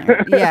head? Down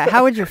there? Yeah,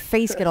 how would your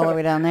face get all the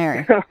way down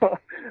there?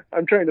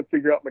 I'm trying to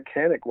figure out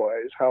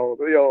mechanic-wise how,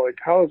 you know, like,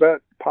 how is that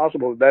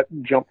possible that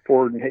jump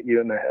forward and hit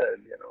you in the head,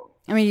 you know?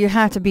 I mean, you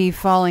have to be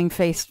falling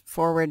face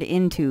forward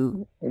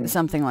into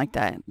something like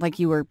that, like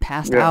you were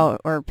passed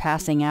out or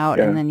passing out,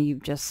 and then you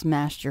just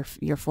smashed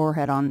your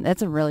forehead on.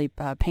 That's a really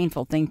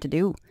painful thing to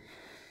do.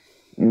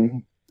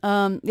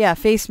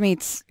 Face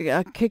meets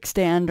a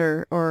kickstand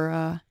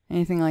or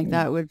anything like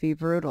that would be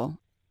brutal.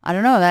 I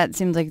don't know. That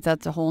seems like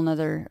that's a whole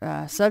nother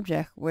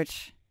subject,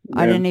 which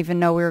I didn't even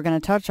know we were going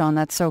to touch on.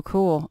 That's so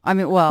cool. I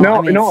mean, well,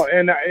 no,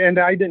 and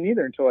I didn't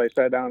either until I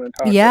sat down and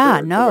talked. Yeah, to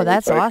her, no,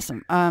 that's like,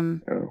 awesome.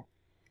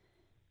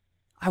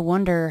 I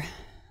wonder.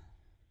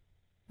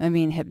 I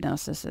mean,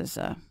 hypnosis is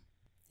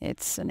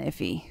it's an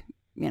iffy,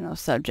 you know,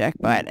 subject,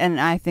 but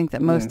and I think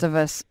that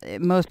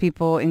most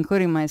people,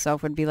 including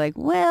myself, would be like,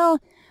 well,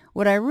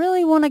 would I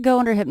really want to go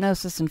under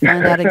hypnosis and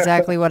find out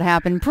exactly what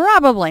happened?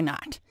 Probably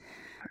not.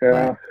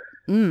 Yeah.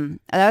 But,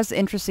 that was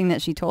interesting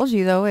that she told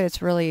you, though.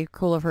 It's really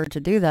cool of her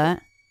to do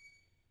that.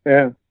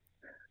 Yeah.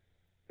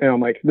 And I'm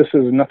like, this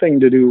has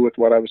nothing to do with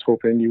what I was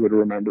hoping you would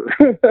remember.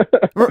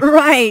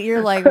 Right.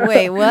 You're like,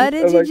 wait, what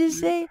did you just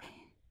say?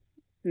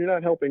 You're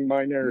not helping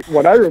my narrative.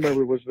 What I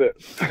remember was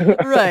this.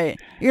 Right.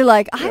 You're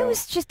like, I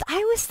was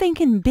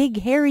thinking big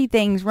hairy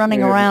things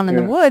running around in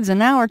the woods, and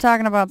now we're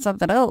talking about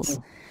something else.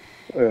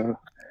 Yeah.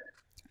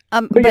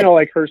 But you know,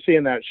 like her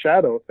seeing that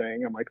shadow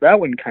thing, I'm like, that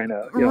one kind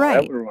of, you know,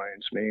 that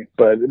reminds me.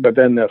 But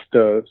then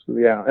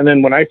and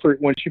then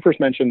when she first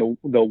mentioned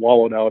the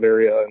wallowed out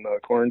area in the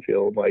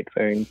cornfield like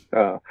thing,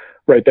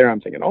 right there, I'm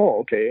thinking,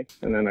 oh, okay.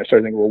 And then I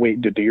started thinking, well, wait,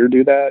 did deer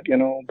do that? You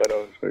know, but I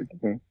was like,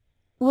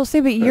 well,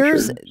 see, but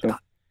yours,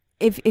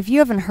 if you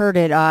haven't heard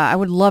it, I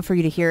would love for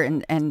you to hear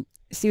it and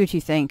see what you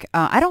think.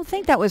 I don't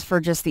think that was for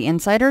just the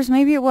insiders.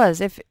 Maybe it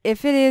was. If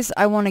it is,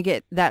 I want to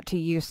get that to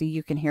you so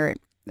you can hear it.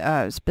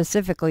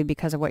 specifically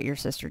because of what your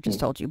sister just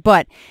told you.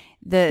 But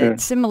the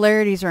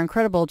similarities are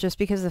incredible just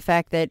because of the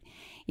fact that,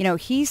 you know,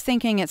 he's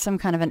thinking it's some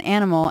kind of an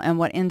animal, and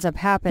what ends up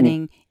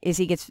happening is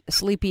he gets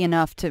sleepy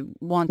enough to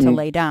want to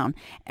lay down.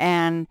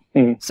 And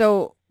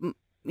so,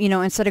 you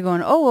know, instead of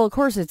going, oh, well, of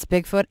course it's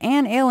Bigfoot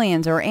and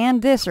aliens or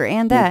and this or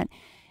and that,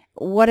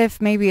 what if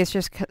maybe it's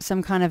just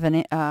some kind of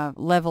an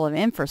level of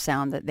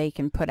infrasound that they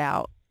can put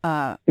out?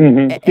 Maybe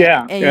and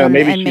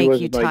she make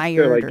was you like,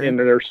 tired, like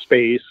into their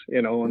space,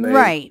 you know, and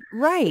right.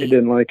 They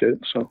didn't like it.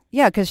 So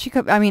yeah, because she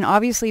could. I mean,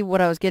 obviously, what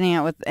I was getting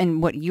at with,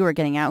 and what you were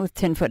getting at with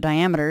 10-foot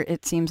diameter,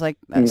 it seems like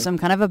some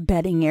kind of a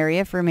bedding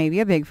area for maybe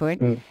a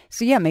Bigfoot.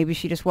 So yeah, maybe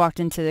she just walked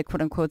into the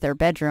quote unquote their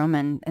bedroom,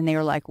 and they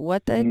were like,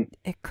 "What the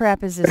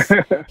crap is this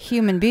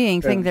human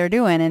being thing they're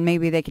doing?" And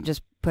maybe they could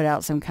just put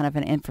out some kind of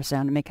an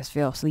infrasound to make us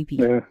feel sleepy.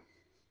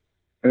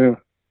 Yeah.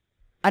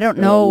 I don't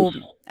know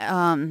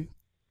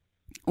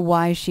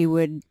why she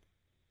would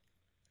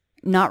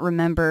not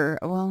remember.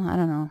 Well, I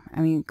don't know.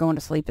 I mean, going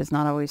to sleep is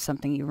not always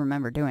something you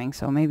remember doing.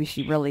 So maybe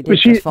she really did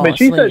just fall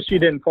asleep. But she said she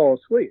didn't fall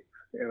asleep.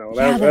 You know,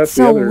 that's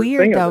so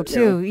weird though too.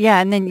 You know?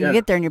 Yeah, and then you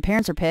get there and your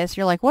parents are pissed.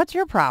 You're like, "What's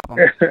your problem?"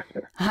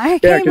 I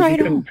came right you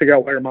couldn't figure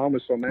out why her mom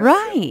was so mad.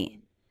 Right.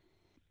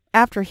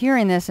 After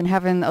hearing this and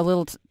having a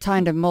little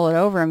time to mull it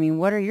over, I mean,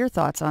 what are your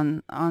thoughts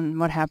on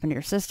what happened to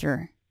your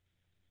sister?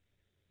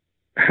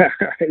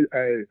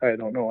 I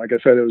don't know. Like I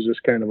said, it was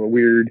just kind of a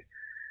weird,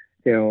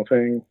 you know,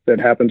 thing that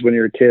happens when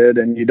you're a kid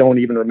and you don't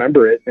even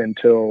remember it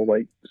until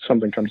like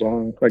something comes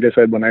along. Like I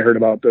said, when I heard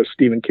about the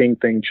Stephen King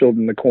thing,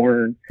 Children of the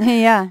Corn,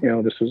 yeah, you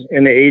know, this was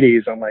in the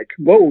 80s. I'm like,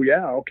 whoa,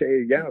 yeah,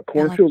 okay, yeah,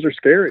 cornfields are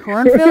scary.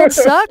 Cornfields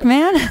suck,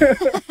 man.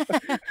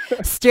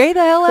 Stay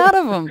the hell out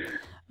of them.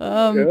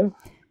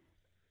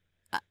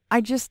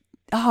 I'm just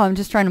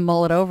trying to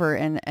mull it over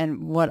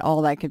and what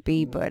all that could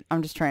be, but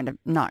I'm just trying to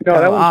not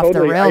go off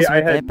the rails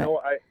with it.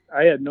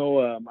 I had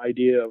no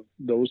idea of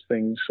those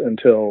things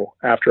until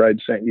after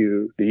I'd sent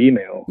you the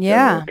email.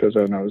 Yeah. Because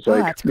then I was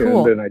like, that's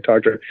cool. And then I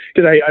talked to her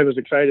because I was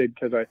excited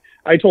because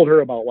I told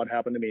her about what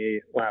happened to me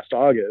last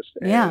August.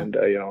 And,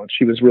 you know,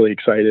 she was really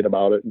excited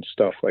about it and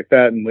stuff like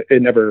that. And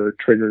it never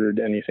triggered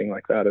anything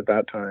like that at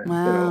that time.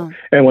 Wow. You know?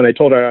 And when I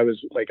told her, I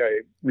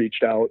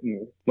reached out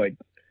and like,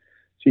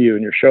 to you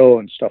and your show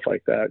and stuff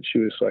like that. She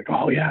was like,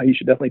 "Oh yeah, you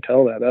should definitely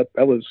tell that.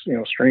 That was, you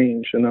know,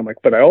 strange." And I'm like,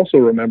 "But I also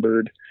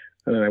remembered,"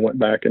 and then I went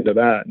back into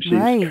that. And she's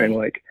kind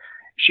of like,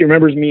 she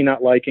remembers me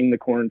not liking the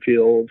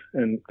cornfield,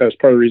 and that's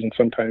part of the reason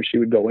sometimes she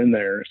would go in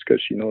there is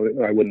because she knew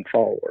that I wouldn't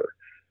follow her.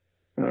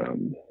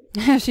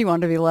 She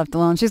wanted to be left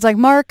alone. She's like,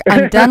 "Mark,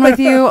 I'm done with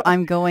you.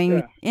 I'm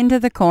going into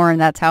the corn.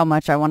 That's how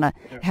much I want to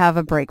have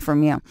a break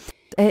from you."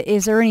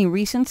 Is there any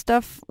recent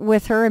stuff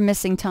with her and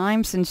missing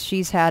time since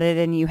she's had it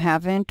and you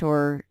haven't,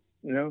 or?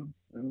 No.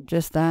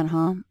 Just that,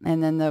 huh?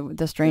 And then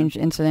the strange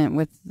incident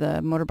with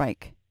the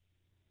motorbike.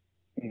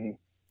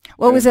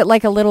 What was it,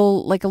 like a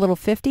little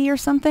 50 or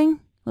something?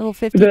 Little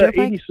 50 dirt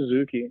bike? 80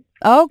 Suzuki.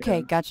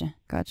 Okay, gotcha.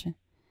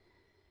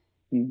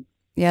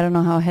 Yeah, I don't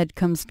know how a head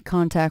comes to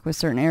contact with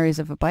certain areas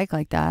of a bike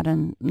like that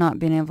and not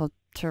being able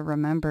to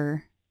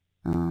remember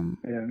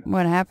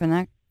what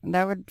happened.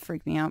 That would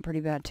freak me out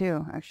pretty bad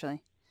too,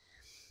 actually.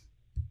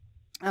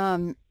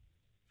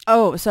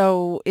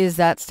 So is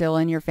that still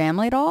in your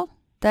family at all?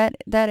 That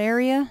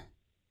area?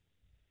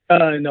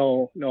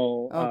 No.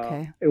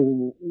 Okay. It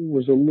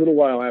was a little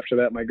while after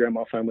that. My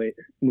grandma finally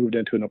moved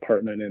into an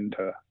apartment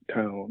into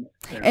town.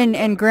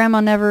 And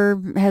grandma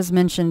never has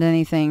mentioned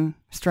anything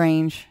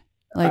strange?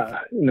 Like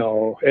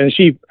no. And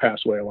she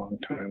passed away a long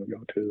time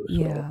ago too. So.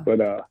 Yeah. But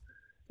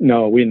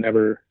no, we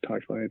never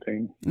talked about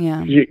anything.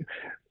 Yeah. We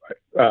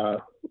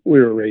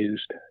were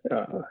raised,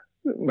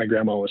 my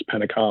grandma was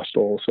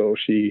Pentecostal, so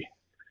she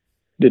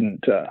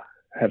didn't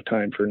have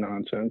time for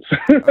nonsense.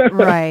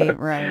 Right.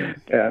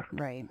 Yeah.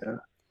 Right.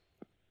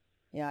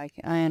 Yeah,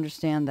 I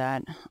understand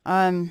that.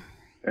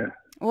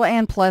 Well,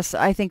 and plus,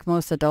 I think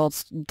most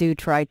adults do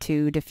try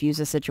to diffuse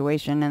a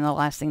situation, and the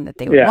last thing that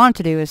they would want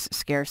to do is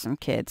scare some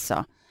kids.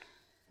 So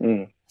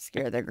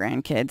scare their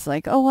grandkids,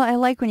 like, "Oh, well, I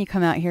like when you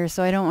come out here,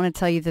 so I don't want to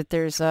tell you that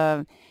there's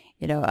aliens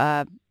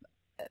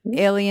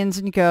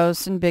and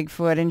ghosts and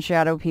Bigfoot and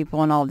shadow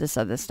people and all this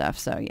other stuff."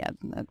 So yeah,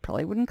 that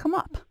probably wouldn't come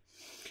up.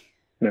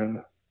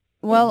 No.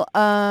 Well,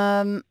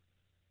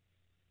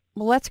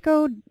 let's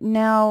go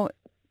now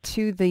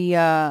to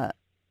the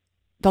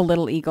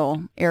Little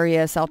Eagle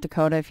area, South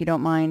Dakota, if you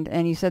don't mind.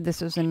 And you said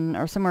this was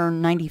somewhere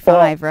in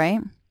 95,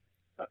 right?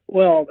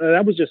 Well,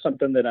 that was just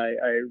something that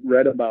I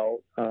read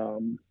about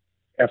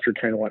after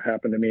kind of what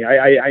happened to me.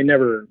 I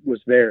never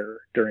was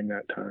there during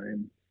that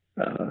time.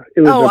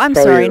 I'm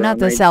sorry, not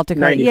the South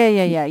Dakota.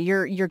 Yeah.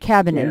 Your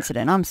cabin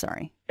incident. I'm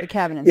sorry, the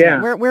cabin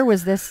incident. Yeah. Where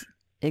was this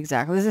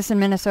exactly? Was this in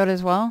Minnesota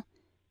as well?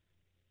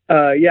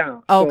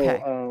 Yeah.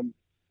 Okay. So,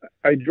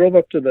 I drove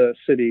up to the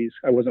cities.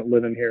 I wasn't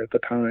living here at the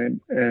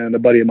time, and a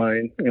buddy of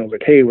mine, was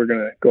like, "Hey, we're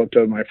gonna go up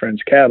to my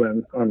friend's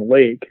cabin on the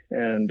lake."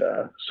 And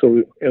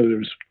so there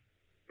was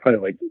probably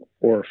like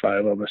 4 or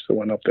 5 of us that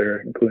went up there,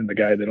 including the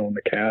guy that owned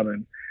the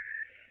cabin.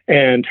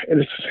 And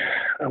there's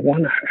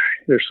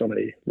so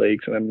many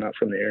lakes, and I'm not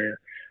from the area.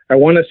 I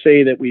want to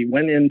say that we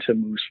went into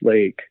Moose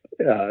Lake,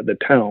 the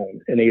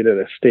town, and ate at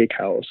a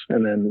steakhouse,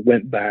 and then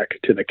went back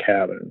to the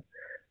cabin.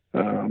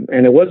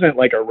 And it wasn't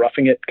like a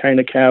roughing it kind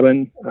of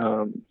cabin.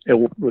 It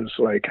was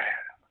like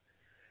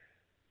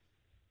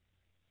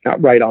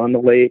not right on the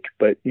lake,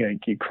 but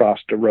you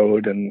crossed the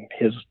road, and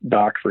his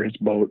dock for his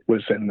boat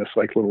was in this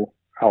like little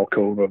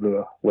alcove of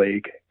the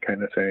lake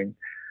kind of thing.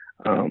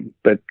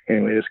 But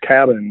anyway, his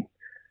cabin,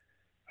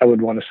 I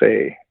would want to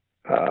say,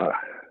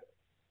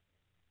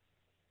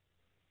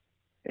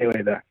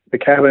 anyway, the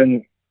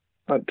cabin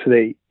to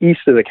the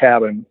east of the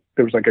cabin,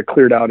 there was like a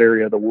cleared out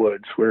area of the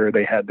woods where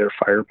they had their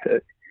fire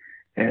pit.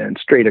 And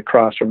straight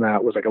across from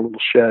that was like a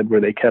little shed where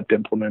they kept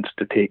implements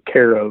to take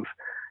care of,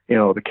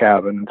 the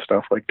cabin and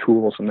stuff like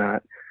tools and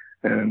that.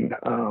 And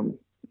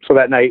so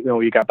that night,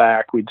 we got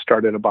back, we'd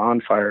started a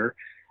bonfire,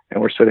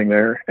 and we're sitting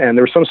there, and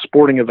there was some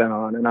sporting event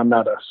on, and I'm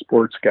not a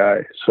sports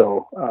guy.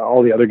 So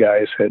all the other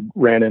guys had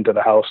ran into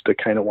the house to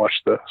kind of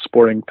watch the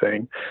sporting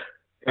thing.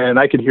 And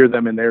I could hear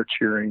them in there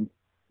cheering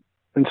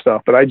and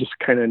stuff, but I just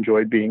kind of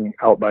enjoyed being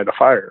out by the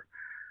fire.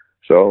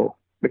 So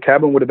the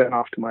cabin would have been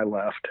off to my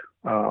left.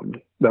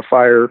 The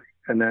fire,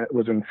 and that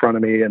was in front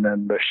of me, and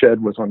then the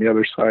shed was on the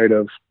other side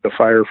of the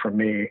fire from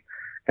me,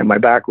 and my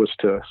back was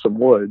to some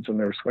woods, and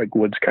there's like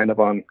woods kind of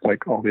on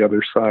like all the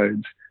other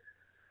sides.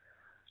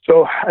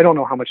 So I don't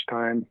know how much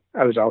time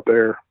I was out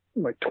there,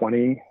 like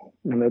 20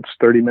 minutes,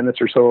 30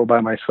 minutes or so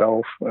by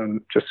myself,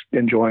 and just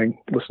enjoying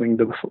listening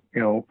to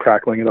the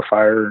crackling of the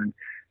fire and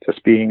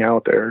just being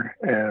out there.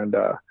 And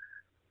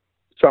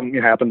something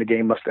happened, the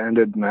game must have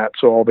ended and that,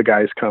 so all the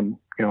guys come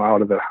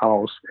out of the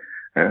house,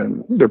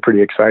 and they're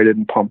pretty excited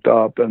and pumped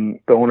up. And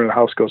the owner of the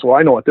house goes, well,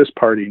 I know what this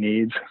party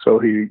needs. So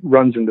he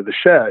runs into the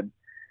shed,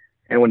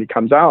 and when he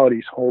comes out,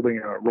 he's holding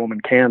a Roman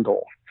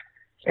candle.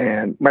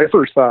 And my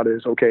first thought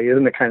is, okay,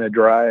 isn't it kind of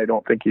dry? I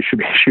don't think you should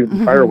be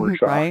shooting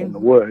fireworks right. off in the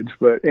woods.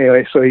 But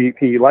anyway, so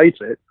he lights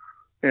it,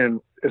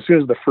 and as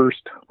soon as the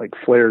first like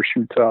flare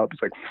shoots up,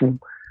 it's like, phew.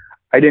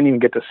 I didn't even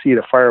get to see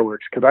the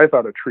fireworks because I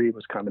thought a tree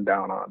was coming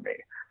down on me.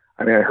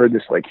 I mean, I heard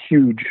this like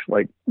huge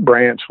like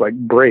branch like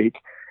break,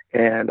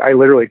 and I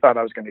literally thought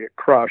I was going to get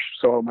crushed.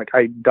 So I'm like,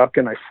 I duck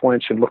and I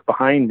flinch and look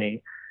behind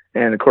me.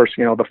 And of course,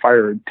 the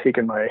fire had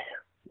taken my,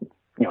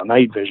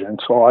 night vision.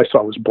 So all I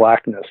saw was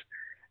blackness,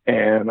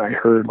 and I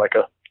heard like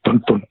a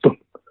thump, thump, thump.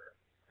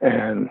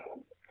 And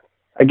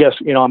I guess,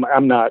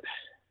 I'm not,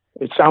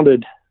 it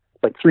sounded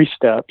like 3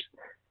 steps,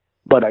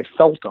 but I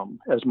felt them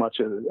as much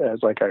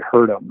as like I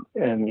heard them.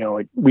 And,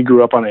 like we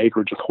grew up on an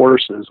acreage with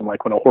horses, and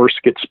like when a horse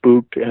gets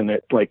spooked and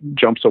it like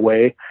jumps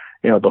away,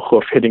 the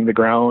hoof hitting the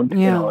ground,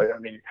 yeah. I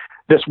mean,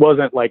 this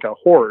wasn't like a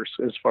horse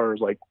as far as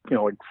like,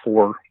 like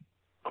 4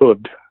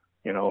 hooved,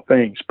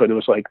 things, but it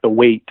was like the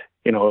weight,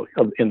 in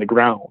the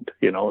ground,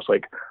 it's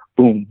like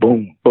boom,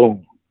 boom,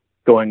 boom,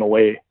 going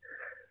away.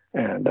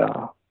 And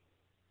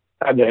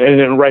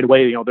then right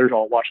away, they're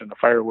all watching the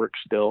fireworks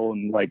still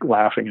and like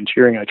laughing and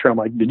cheering. I'm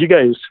like, did you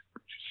guys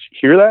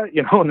hear that?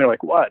 And they're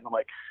like, what? And I'm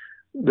like,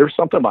 there's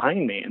something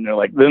behind me. And they're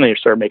like, then they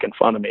start making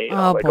fun of me.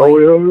 Like,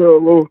 boy.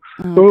 oh,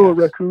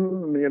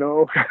 raccoon,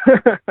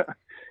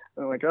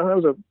 I'm like, oh, that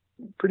was a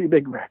pretty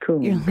big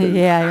raccoon.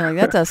 Yeah, you're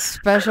like, that's a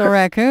special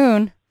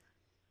raccoon.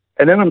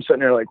 And then I'm sitting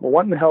there like, well,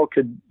 what in the hell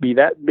could be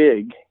that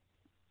big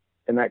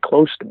and that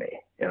close to me?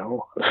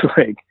 It's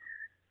like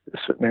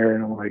sitting there,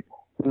 and I'm like,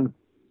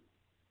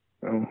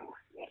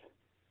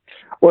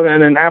 Well,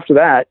 and then after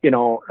that, you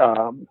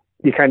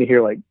kind of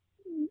hear like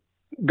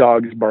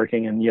dogs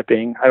barking and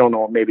yipping. I don't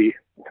know, maybe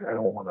I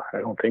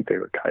don't think they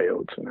were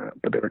coyotes and that,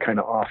 but they were kind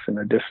of off in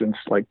the distance,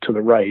 like to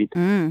the right.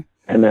 Mm.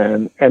 And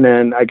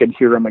then I could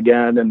hear them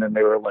again, and then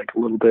they were like a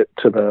little bit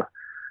to the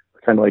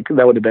kind of like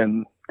that would have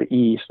been the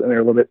east, and they're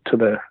a little bit to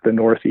the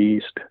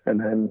northeast, and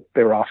then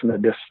they were off in the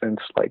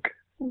distance, like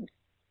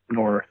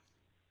north.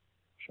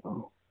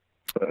 So,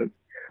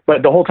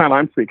 but the whole time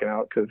I'm freaking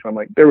out because I'm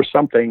like, there was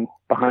something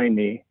behind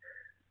me,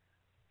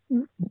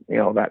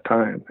 that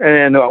time.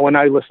 And when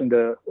I listened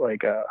to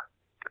like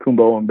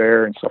Kumbo and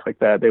Bear and stuff like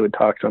that, they would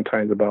talk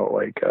sometimes about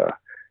like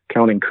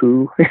counting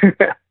coup.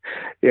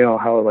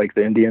 How like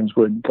the Indians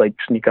would like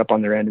sneak up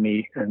on their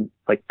enemy and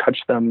like touch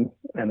them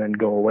and then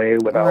go away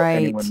without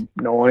anyone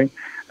knowing.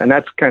 And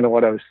that's kind of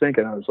what I was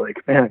thinking. I was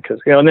like, man, because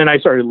and then I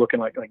started looking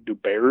like do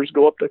bears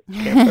go up to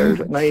campfires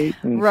at night?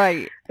 And,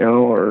 right.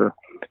 Or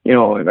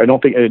I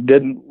don't think it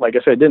didn't. Like I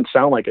said, it didn't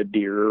sound like a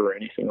deer or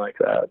anything like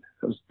that.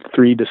 It was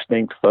 3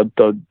 distinct thud,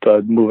 thud,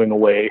 thud moving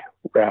away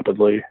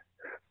rapidly.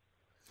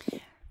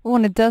 Well,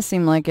 and it does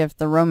seem like if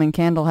the Roman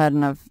candle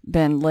hadn't have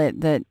been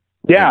lit, that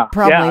yeah, it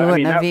probably yeah,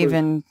 wouldn't have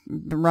even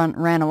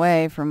ran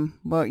away from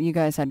what you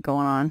guys had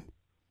going on.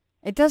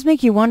 It does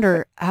make you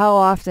wonder how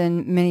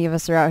often many of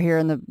us are out here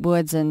in the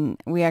woods and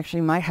we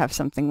actually might have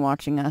something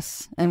watching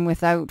us, and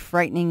without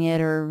frightening it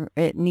or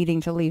it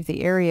needing to leave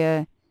the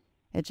area,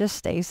 it just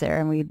stays there,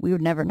 and we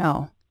would never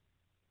know.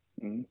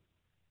 Mm-hmm.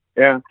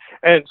 Yeah,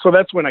 and so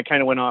that's when I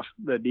kind of went off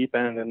the deep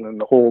end, and then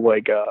the whole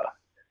like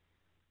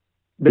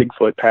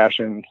Bigfoot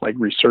passion like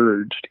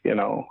resurged,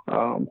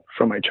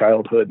 from my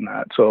childhood and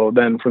that. So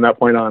then from that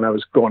point on, I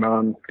was going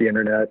on the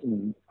internet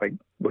and like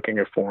looking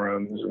at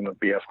forums and the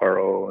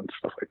BFRO and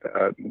stuff like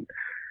that. And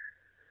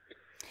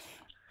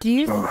do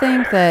you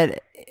think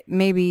that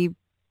maybe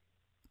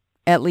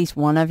at least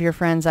one of your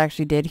friends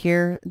actually did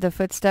hear the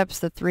footsteps,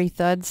 the 3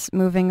 thuds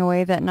moving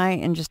away that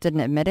night, and just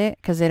didn't admit it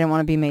because they didn't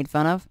want to be made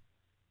fun of?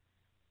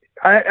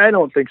 I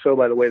don't think so,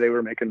 by the way they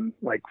were making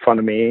like fun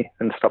of me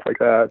and stuff like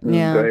that. And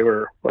yeah. They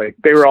were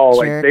all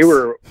like,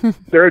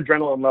 their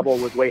adrenaline level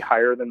was way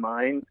higher than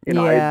mine.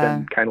 Yeah. I'd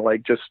been kind of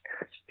like just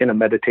in a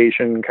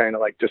meditation, kind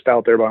of like just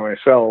out there by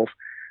myself.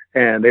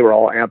 And they were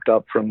all amped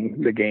up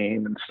from the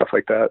game and stuff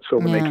like that. So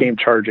when they came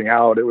charging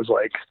out, it was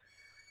like,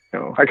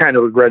 I kind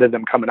of regretted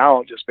them coming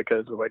out just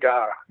because of like,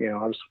 I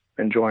was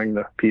enjoying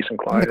the peace and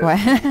quiet.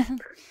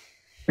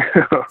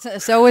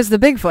 So was the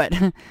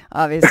Bigfoot,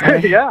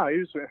 obviously. Yeah.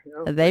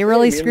 They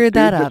really screwed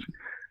that up.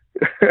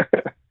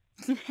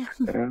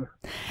 Yeah.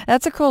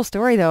 That's a cool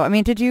story, though. I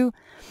mean, did you,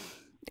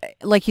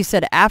 like you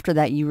said, after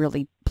that, you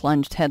really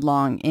plunged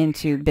headlong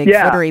into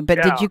Bigfootery,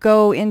 but did you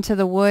go into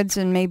the woods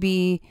and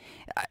maybe,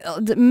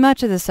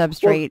 much of the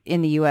substrate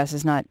in the U.S.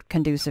 is not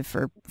conducive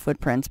for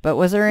footprints, but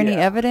was there any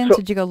evidence?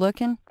 Did you go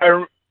looking?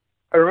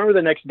 I remember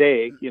the next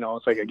day,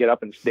 it's like I get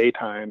up and it's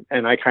daytime,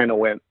 and I kind of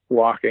went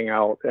walking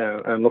out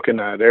and looking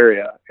at that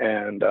area,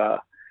 and,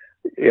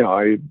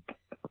 I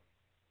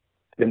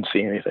didn't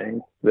see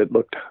anything that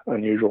looked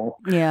unusual.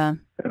 Yeah.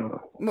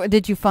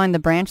 Did you find the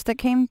branch that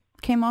came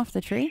off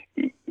the tree?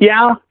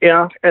 Yeah.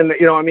 And,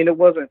 it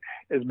wasn't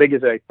as big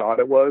as I thought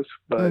it was,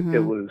 but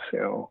it was,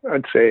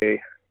 I'd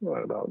say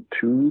about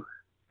 2,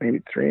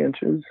 maybe 3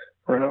 inches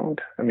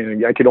around. I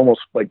mean, I could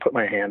almost like put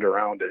my hand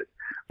around it.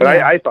 But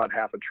I thought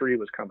half a tree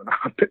was coming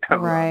off it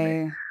down.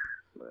 Right.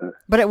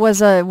 But was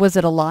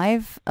it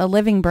alive, a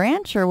living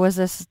branch, or was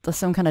this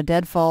some kind of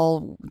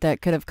deadfall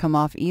that could have come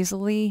off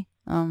easily?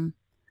 Yeah,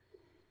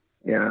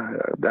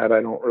 that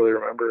I don't really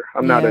remember.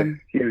 I'm not a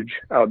huge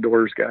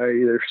outdoors guy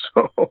either,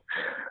 so.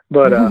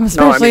 But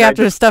especially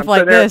after stuff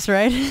like this,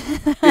 right?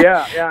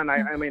 yeah, and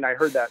I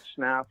heard that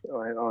snap, and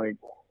I'm like,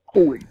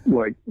 holy,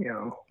 like,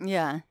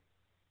 Yeah.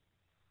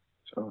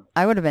 So.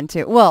 I would have been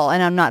too. Well,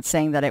 and I'm not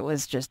saying that it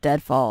was just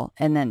deadfall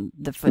and then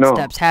the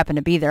footsteps happened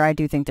to be there. I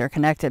do think they're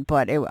connected,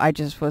 but I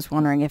just was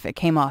wondering if it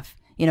came off,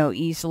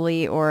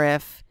 easily, or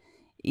if,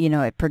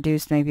 it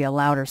produced maybe a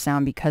louder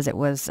sound because it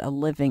was a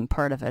living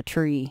part of a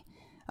tree.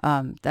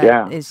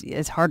 That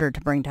is harder to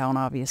bring down,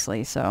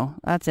 obviously. So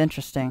that's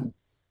interesting.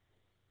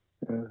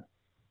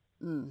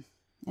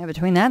 Yeah,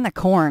 between that and the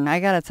corn, I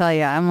got to tell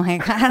you, I'm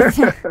like...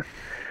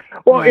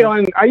 Well,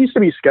 and I used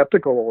to be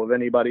skeptical of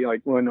anybody,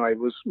 like when I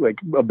was like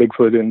a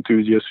Bigfoot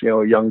enthusiast,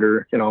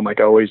 younger, I'm like,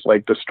 I always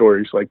liked the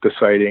stories, like the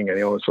sighting, and,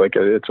 it's like,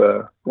 it's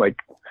like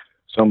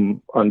some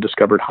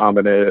undiscovered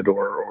hominid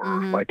or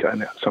like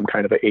some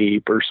kind of an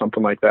ape or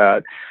something like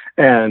that.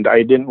 And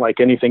I didn't like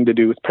anything to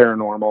do with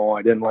paranormal.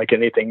 I didn't like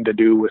anything to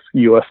do with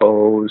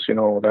UFOs,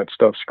 that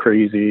stuff's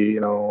crazy,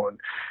 and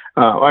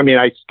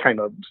I kind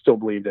of still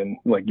believed in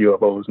like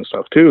UFOs and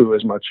stuff too,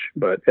 as much,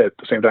 but at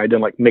the same time, I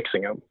didn't like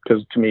mixing them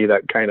because to me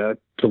that kind of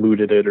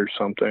diluted it or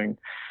something.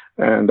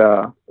 And,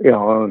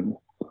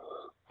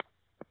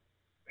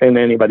 and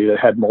anybody that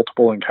had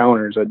multiple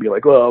encounters, I'd be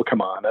like, well,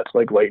 come on, that's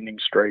like lightning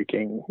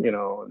striking,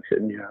 and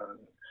hitting you.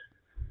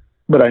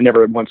 But I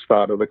never once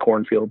thought of the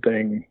cornfield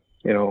thing,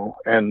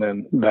 and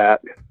then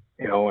that,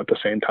 at the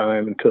same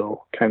time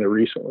until kind of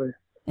recently.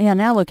 Yeah.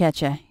 Now look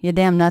at you. You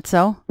damn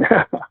nutso.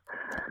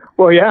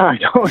 Well, yeah, I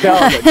know.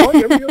 Yeah,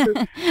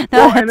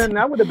 well, and then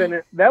that would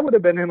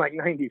have been in like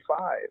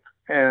 95,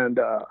 and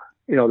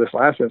this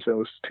last incident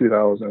was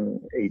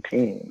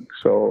 2018.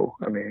 So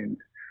I mean,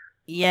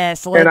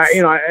 yes, and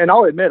and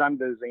I'll admit I'm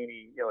the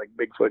zany, like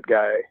Bigfoot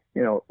guy,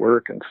 at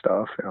work and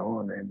stuff,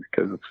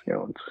 because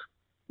it's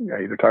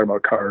I either talk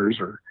about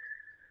cars or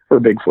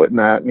Bigfoot and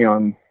that,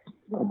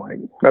 I'm like,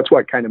 that's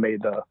what kind of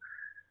made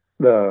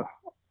the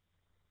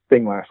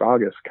thing last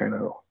August kind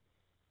of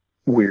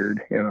weird,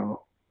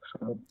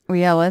 So. Well,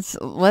 yeah,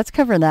 let's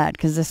cover that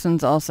because this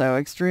one's also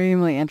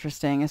extremely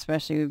interesting,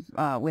 especially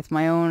with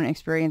my own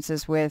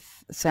experiences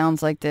with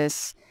sounds like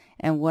this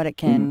and what it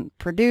can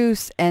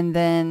produce. And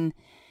then,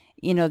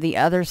 the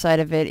other side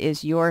of it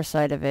is your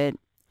side of it.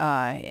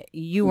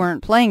 You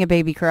weren't playing a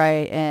baby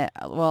cry.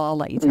 Well, I'll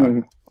let you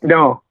talk.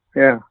 No,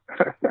 yeah.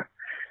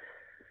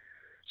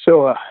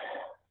 So,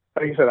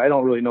 like I said, I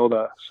don't really know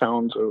the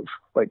sounds of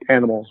like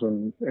animals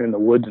in the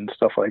woods and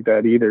stuff like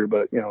that either.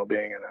 But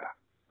being in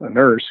a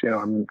nurse,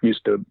 I'm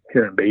used to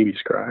hearing babies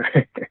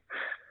cry.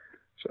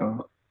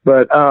 So,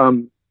 but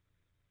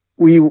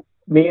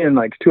me and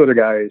like 2 other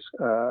guys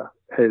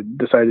had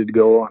decided to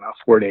go on a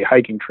 4-day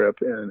hiking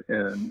trip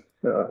in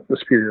the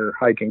Superior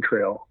Hiking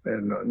Trail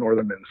in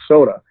northern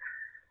Minnesota,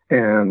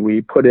 and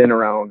we put in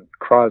around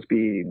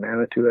Crosby,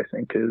 Manitou, I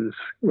think is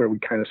where we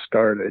kind of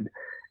started.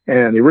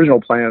 And the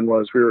original plan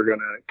was we were going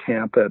to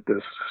camp at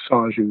this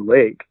Sanju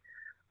Lake.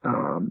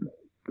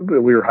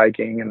 We were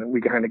hiking and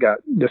we kind of got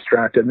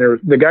distracted. And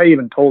the guy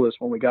even told us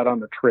when we got on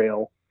the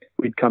trail,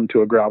 we'd come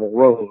to a gravel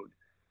road.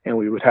 and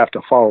we would have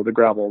to follow the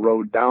gravel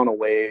road down a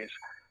ways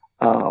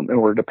in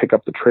order to pick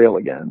up the trail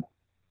again.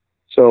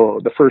 So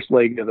the first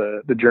leg of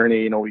the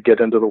journey, we get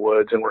into the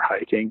woods and we're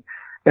hiking,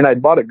 and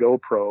I'd bought a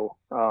GoPro,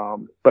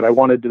 but I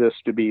wanted this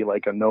to be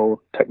like a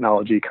no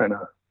technology kind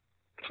of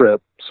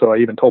trip. So I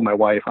even told my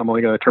wife, I'm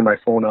only going to turn my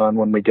phone on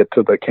when we get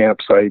to the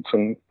campsites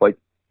and like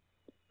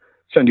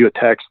send you a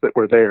text that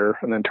we're there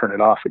and then turn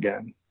it off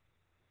again.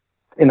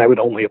 And I would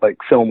only like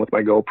film with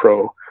my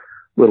GoPro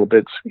little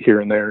bits here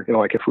and there,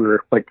 like if we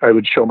were like, I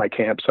would show my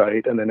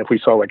campsite, and then if we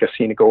saw like a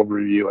scenic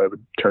overview, I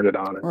would turn it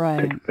on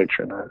and take a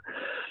picture of that.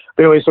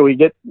 But anyway, so we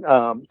get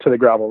to the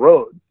gravel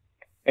road,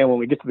 and when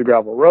we get to the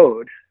gravel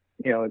road,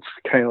 it's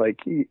kind of like,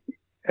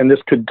 and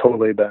this could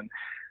totally have been,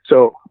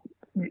 so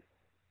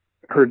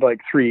heard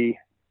like 3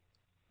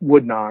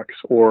 wood knocks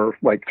or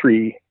like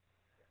 3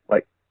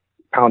 like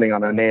pounding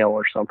on a nail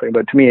or something,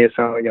 but to me it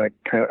sounded like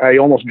I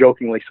almost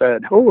jokingly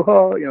said,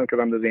 oh, because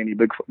I'm the zany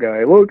Bigfoot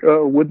guy, look,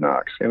 wood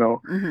knocks,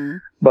 Mm-hmm.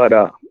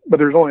 But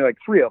there's only like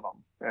 3 of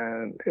them,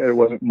 and it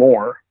wasn't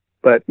more.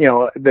 But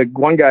the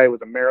one guy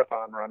was a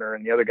marathon runner,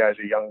 and the other guy's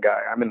a young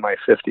guy. I'm in my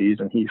 50s,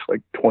 and he's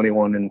like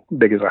 21 and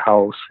big as a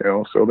house,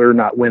 so they're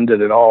not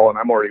winded at all, and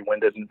I'm already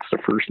winded, and it's the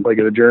first leg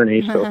of the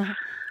journey. So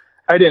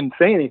I didn't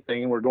say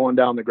anything, and we're going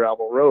down the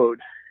gravel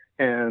road,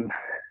 and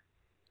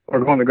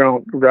we're going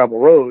the gravel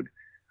road.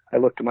 I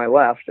look to my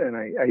left, and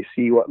I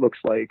see what looks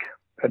like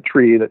a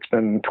tree that's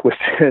been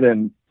twisted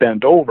and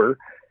bent over,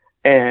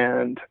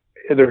 and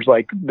there's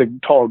like the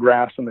tall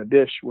grass in the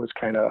ditch was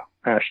kind of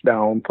mashed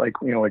down, like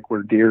like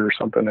where deer or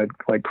something had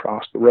like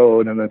crossed the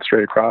road, and then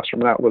straight across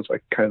from that was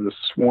like kind of this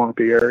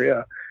swampy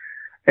area.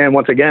 And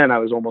once again, I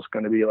was almost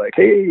going to be like,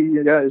 hey,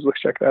 you guys, let's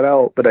check that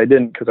out, but I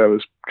didn't, because I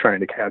was trying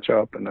to catch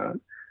up and that.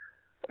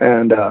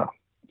 And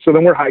so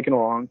then we're hiking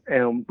along,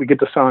 and we get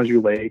to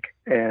Sanju Lake,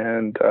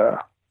 and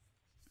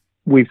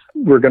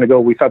we're going to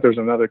go. We thought there was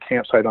another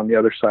campsite on the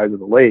other side of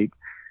the lake,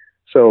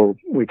 so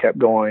we kept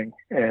going,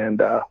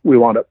 and we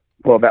wound up.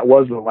 Well, that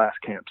was the last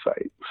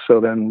campsite. So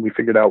then we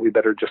figured out we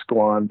better just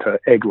go on to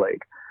Egg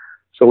Lake.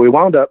 So we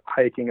wound up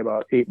hiking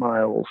about 8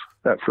 miles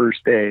that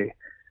first day,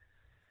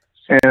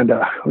 and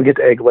we get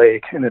to Egg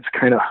Lake, and it's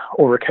kind of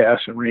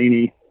overcast and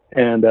rainy,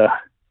 and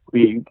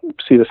we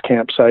see this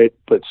campsite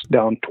that's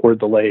down toward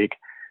the lake,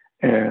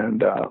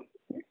 and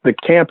the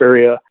camp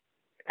area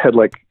had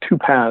like 2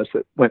 paths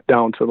that went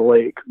down to the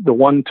lake. The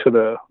one to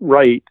the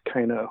right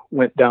kind of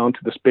went down to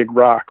this big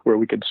rock where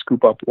we could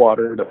scoop up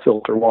water to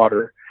filter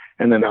water,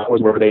 and then that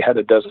was where they had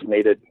a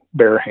designated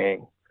bear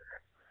hang.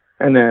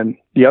 And then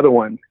the other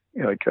one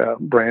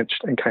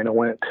branched and kind of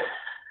went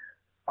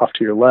off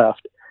to your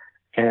left,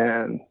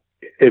 and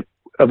it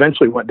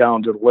eventually went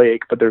down to the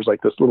lake, but there's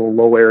like this little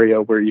low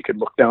area where you could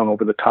look down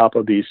over the top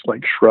of these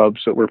like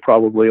shrubs that were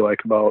probably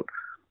like about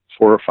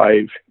 4 or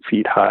 5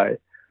 feet high.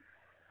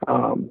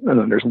 And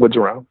then there's woods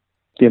around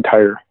the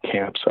entire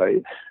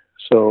campsite.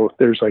 So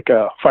there's like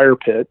a fire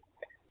pit.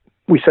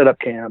 We set up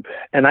camp,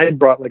 and I had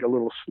brought like a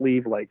little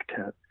sleeve-like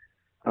tent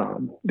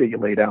that you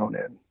lay down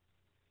in,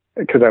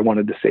 because I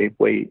wanted to save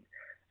weight,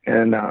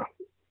 and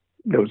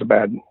it was a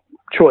bad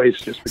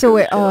choice. Just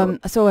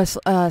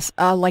because,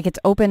 like it's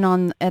open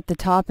on at the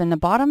top and the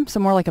bottom, so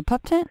more like a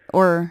pup tent,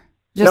 or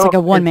just like a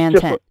one-man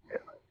tent?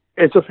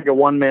 It's just like a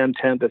one-man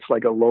tent that's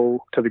like a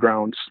low to the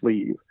ground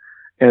sleeve,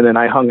 and then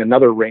I hung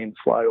another rain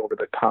fly over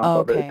the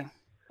top of it.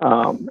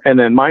 And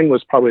then mine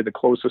was probably the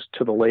closest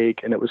to the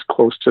lake, and it was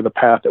close to the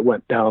path that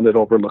went down that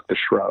overlooked the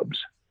shrubs.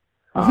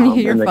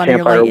 You're and the funny.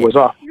 campfire was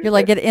off. You're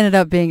like, it ended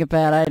up being a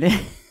bad idea.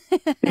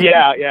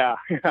 yeah.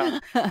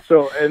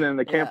 So, and then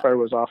the campfire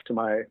was off to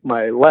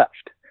my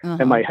left,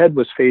 and my head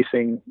was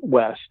facing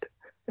west,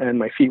 and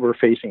my feet were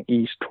facing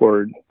east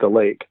toward the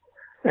lake.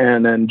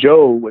 And then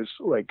Joe was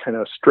like kind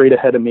of straight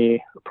ahead of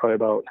me, probably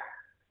about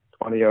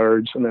 20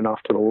 yards, and then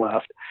off to the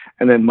left.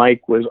 And then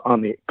Mike was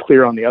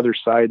clear on the other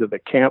side of the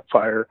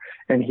campfire,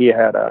 and he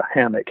had a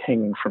hammock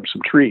hanging from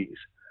some trees.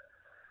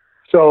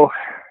 So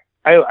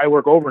I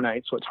work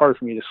overnight, so it's hard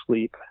for me to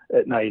sleep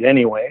at night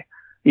anyway,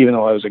 even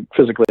though I was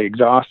physically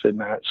exhausted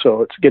and that.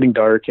 So it's getting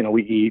dark,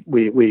 we eat,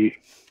 we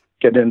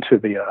get into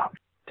the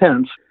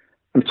tents.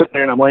 I'm sitting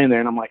there and I'm laying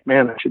there and I'm like,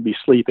 man, I should be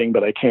sleeping,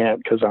 but I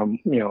can't, because I'm,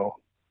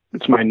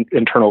 it's my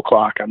internal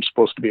clock. I'm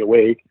supposed to be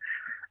awake.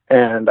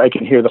 And I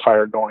can hear the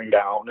fire going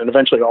down, and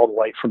eventually all the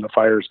light from the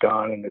fire is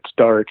gone, and it's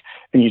dark,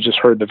 and you just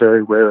heard the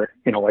very rare,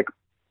 like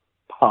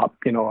pop,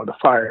 of the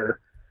fire.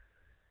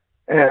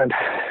 And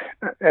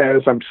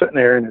as I'm sitting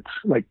there, and it's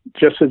like,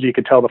 just as you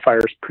could tell, the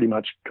fire's pretty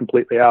much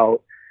completely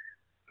out,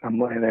 I'm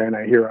laying there and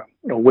I hear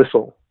a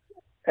whistle,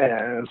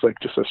 and it's like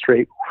just a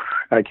straight,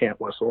 I can't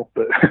whistle,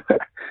 but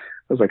it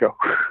was like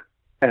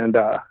and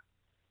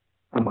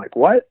I'm like,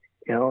 what?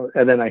 And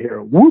then I hear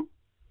a whoop.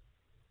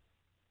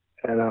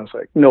 And I was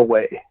like, no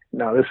way.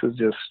 No, this is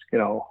just,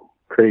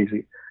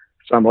 crazy.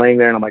 So I'm laying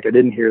there and I'm like, I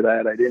didn't hear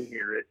that. I didn't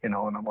hear it, and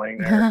I'm laying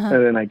there.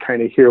 And then I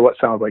kind of hear what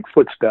sounds like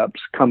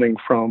footsteps coming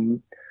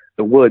from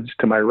the woods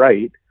to my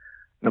right,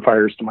 and the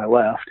fire's to my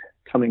left,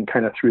 coming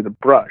kind of through the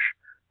brush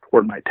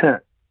toward my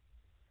tent.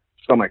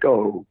 So I'm like,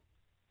 oh,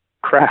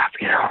 crap,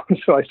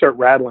 So I start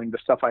rattling the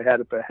stuff I had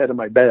at the head of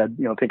my bed,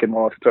 thinking,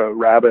 well, if it's a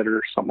rabbit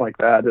or something like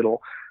that,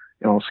 it'll,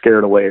 scare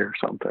it away or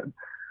something.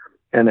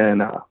 And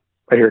then I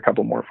hear a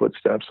couple more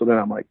footsteps. So then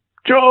I'm like,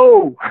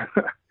 Joe!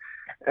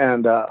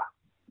 And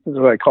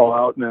so I call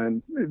out,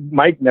 and then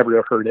Mike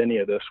never heard any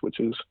of this, which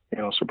is,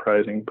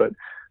 surprising. But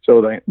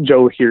so then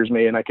Joe hears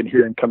me, and I can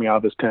hear him coming out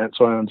of his tent.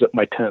 So I unzip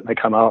my tent, and I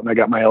come out, and I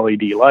got my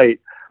LED light.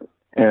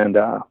 And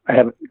I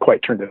haven't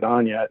quite turned it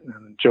on yet.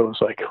 And Joe's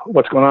like,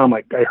 what's going on? I'm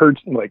like, I heard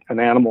like an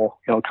animal,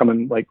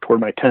 coming like toward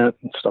my tent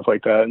and stuff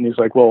like that. And he's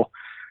like, well,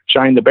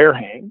 shine the bear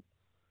hang.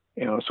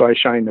 So I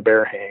shine the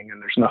bear hang,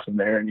 and there's nothing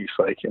there. And he's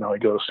like, he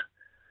goes,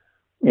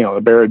 the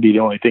bear would be the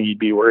only thing he'd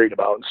be worried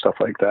about and stuff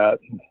like that.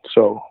 And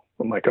so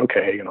I'm like,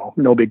 okay,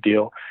 no big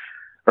deal.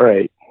 All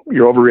right,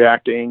 you're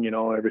overreacting,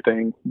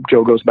 everything.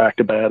 Joe goes back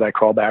to bed. I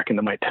crawl back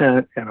into my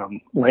tent, and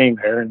I'm laying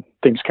there, and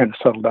things kind of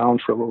settle down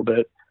for a little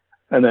bit.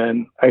 And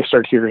then I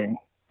start hearing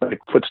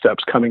like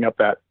footsteps coming up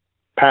that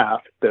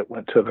path that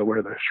went to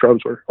where the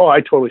shrubs were. Oh,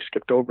 I totally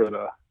skipped over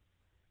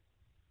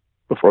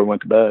before we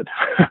went to bed.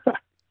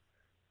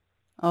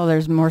 Oh,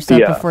 there's more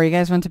stuff before you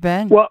guys went to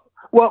bed?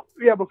 Well,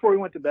 yeah, before we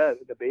went to bed,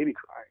 the baby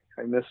crying.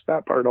 I missed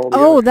that part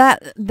altogether. Oh,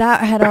 that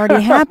had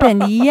already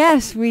happened.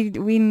 Yes, we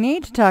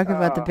need to talk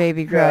about the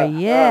baby cry.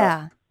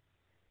 Yeah.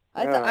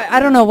 I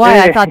don't know why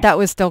I thought that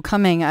was still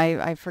coming.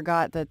 I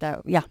forgot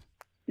that. Yeah.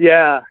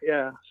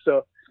 Yeah.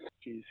 So,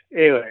 geez.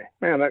 Anyway,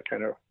 man,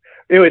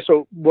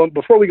 so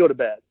before we go to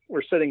bed,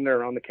 we're sitting there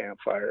around the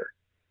campfire,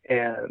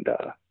 and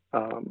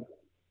so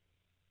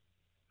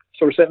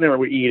we're sitting there,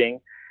 we're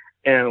eating,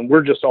 and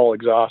we're just all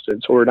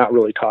exhausted, so we're not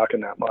really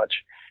talking that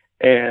much.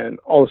 And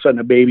all of a sudden,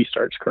 a baby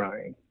starts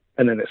crying,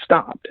 and then it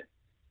stopped.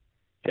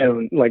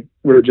 And like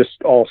we're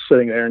just all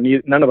sitting there,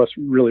 and none of us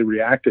really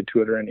reacted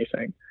to it or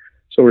anything.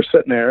 So we're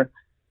sitting there,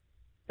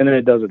 and then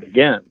it does it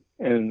again,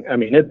 and I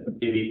mean, it's a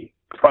baby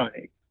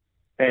crying.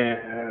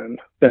 And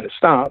then it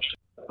stops.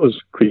 It was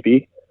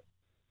creepy.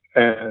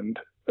 And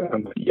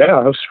yeah,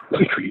 it was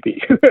really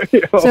creepy.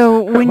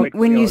 So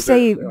when you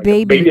say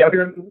baby,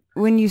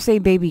 when you say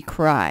baby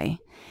cry,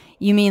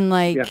 you mean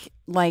like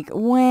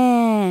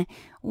wah,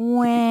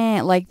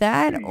 wah, like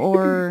that,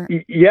 or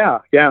yeah.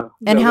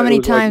 And how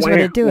many times would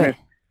it do it?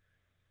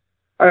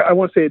 I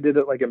want to say it did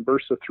it like in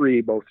bursts of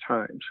 3 both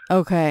times.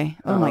 Okay.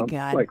 Oh my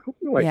God.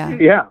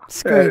 Yeah.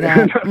 Screw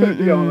that.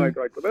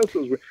 This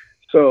was.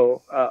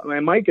 So,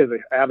 Mike is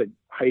an avid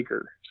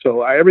hiker.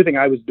 So everything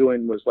I was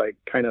doing was like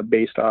kind of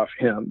based off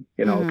him,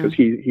 because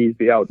he's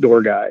the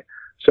outdoor guy.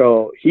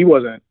 So he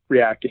wasn't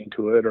reacting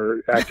to it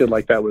or acted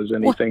like that was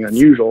anything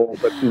unusual.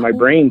 But my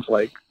brain's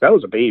like, that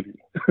was a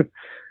baby.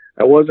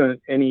 That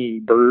wasn't any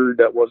bird.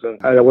 That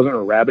wasn't a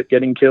rabbit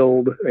getting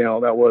killed.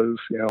 That was,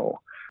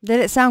 Did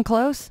it sound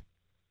close?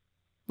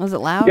 Was it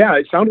loud? Yeah,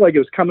 it sounded like it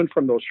was coming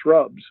from those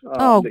shrubs.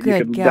 That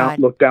good you could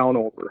look down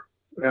over.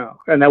 Yeah,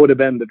 and that would have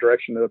been the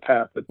direction of the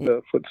path that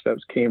the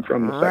footsteps came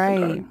from the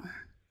second time.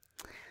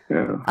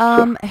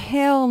 Yeah.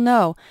 Hell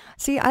no.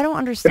 See, I don't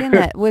understand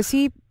that. Was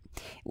he,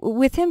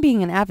 with him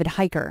being an avid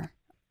hiker,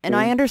 and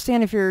I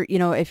understand if you're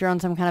on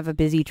some kind of a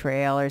busy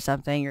trail or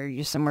something, or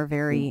you're somewhere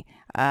very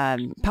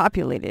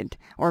populated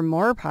or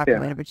more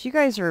populated, but you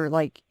guys are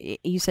like,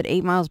 you said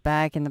 8 miles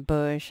back in the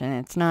bush, and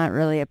it's not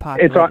really a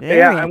populated area.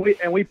 Yeah,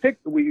 and we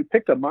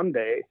picked a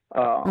Monday,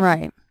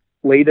 right,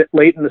 late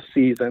in the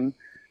season,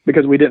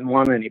 because we didn't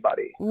want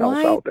anybody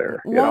else out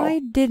there. Why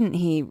didn't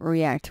he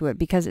react to it?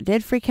 Because it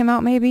did freak him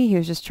out, maybe? He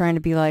was just trying to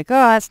be like, oh,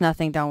 that's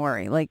nothing, don't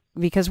worry. Like,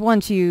 because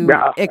once you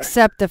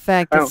accept the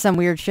fact that some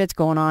weird shit's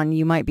going on,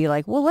 you might be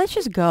like, well, let's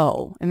just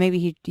go. And maybe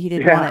he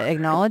didn't want to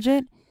acknowledge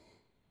it?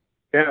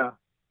 Yeah.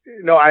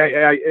 No,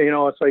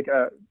 it's like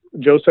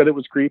Joe said it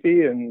was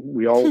creepy, and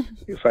we all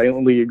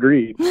silently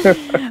agreed.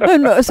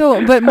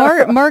 But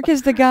Mark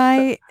is the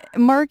guy.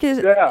 Mark is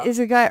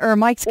a guy, or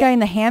Mike's guy in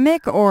the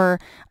hammock, or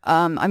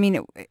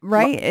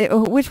right?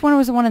 Which one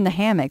was the one in the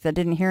hammock that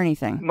didn't hear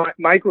anything?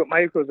 Mike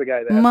was the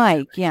guy that.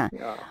 Mike, yeah.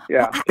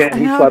 He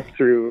slept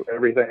through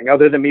everything.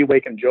 Other than me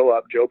waking Joe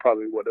up, Joe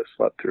probably would have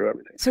slept through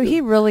everything. So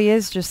he really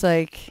is just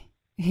like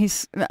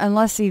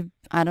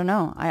I don't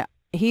know.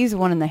 He's the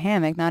one in the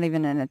hammock, not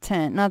even in a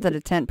tent. Not that a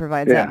tent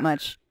provides that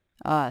much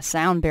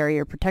sound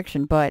barrier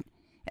protection, but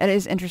it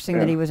is interesting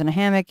that he was in a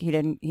hammock. He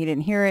didn't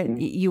hear it.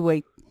 You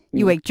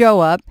wake Joe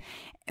up,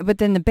 but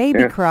then the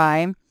baby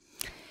cry.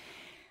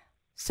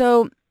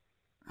 So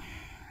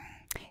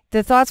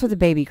the thoughts with the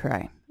baby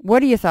cry.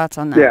 What are your thoughts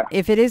on that? Yeah.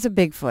 If it is a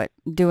Bigfoot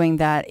doing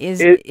that, is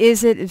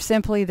it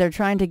simply they're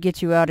trying to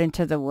get you out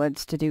into the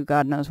woods to do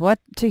God knows what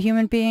to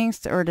human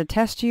beings, or to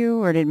test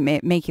you, or to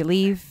make you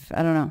leave?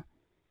 I don't know.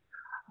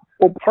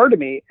 Well, part of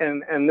me,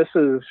 and this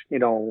is,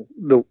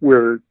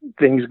 where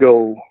things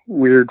go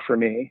weird for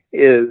me,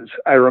 is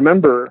I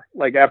remember,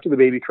 like, after the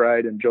baby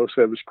cried and Joe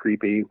said it was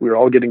creepy, we were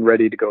all getting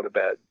ready to go to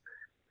bed.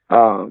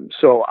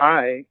 So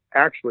I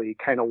actually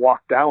kind of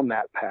walked down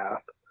that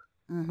path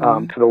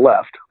to the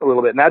left a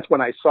little bit. And that's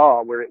when I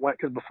saw where it went,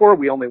 because before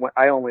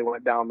I only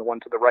went down the one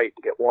to the right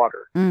to get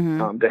water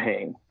to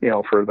hang,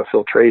 for the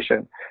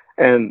filtration.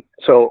 And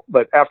so,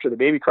 but after the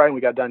baby cried and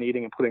we got done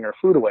eating and putting our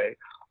food away,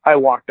 I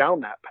walked down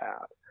that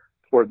path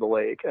toward the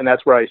lake. And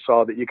that's where I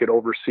saw that you could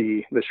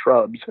oversee the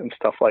shrubs and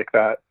stuff like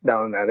that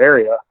down in that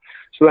area.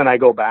 So then I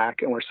go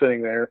back and we're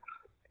sitting there,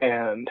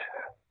 and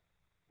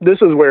this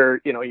is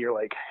where, you know, you're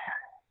like,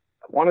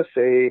 I want to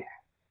say,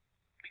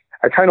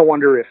 I kind of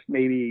wonder if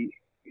maybe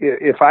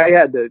if I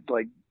had to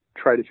like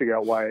try to figure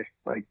out why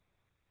like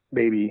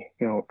baby,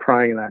 you know,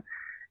 crying and that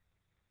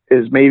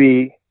is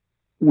maybe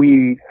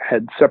we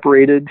had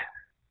separated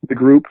the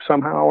group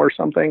somehow or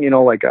something, you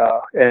know, like,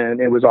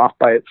 and it was off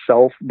by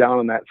itself down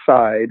on that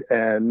side,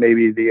 and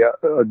maybe the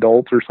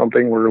adults or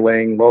something were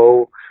laying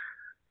low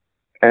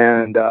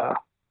and,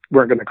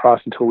 weren't going to cross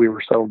until we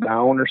were settled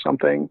down or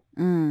something.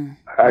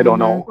 I don't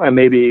know. And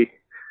maybe,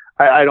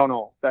 I don't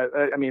know that.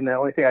 I mean, the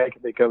only thing I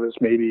can think of is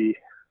maybe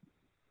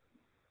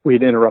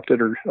we'd interrupted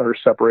or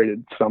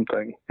separated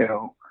something, you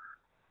know.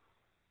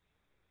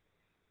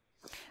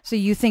 So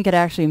you think it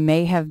actually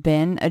may have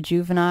been a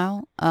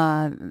juvenile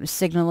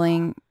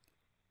signaling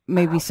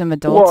maybe some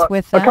adults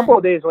with that? A couple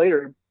of days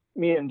later,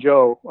 me and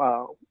Joe,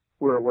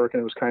 we were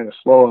working. It was kind of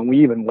slow, and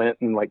we even went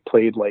and like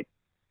played like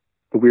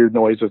the weird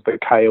noises that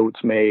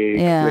coyotes make,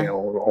 you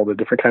know, all the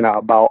different kind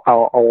of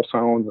owl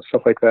sounds and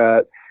stuff like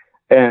that.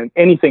 And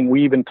anything,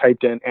 we even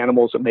typed in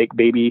animals that make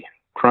baby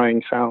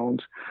crying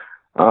sounds.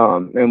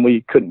 And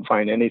we couldn't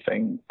find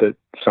anything that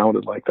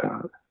sounded like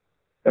that.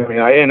 I mean,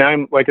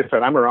 I'm, like I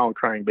said, I'm around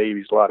crying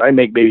babies a lot. I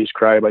make babies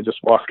cry by just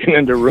walking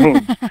into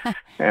rooms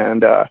and,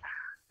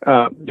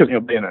 because, you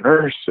know, being a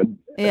nurse and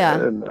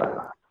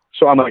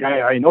so I'm like,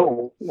 I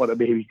know what a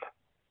baby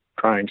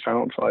crying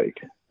sounds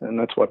like. And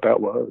that's what that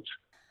was.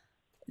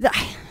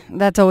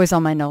 That's always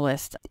on my no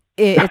list.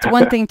 It's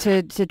one thing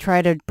to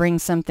try to bring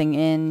something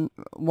in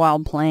while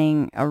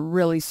playing a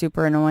really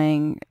super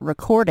annoying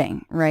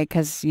recording, right?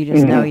 Because you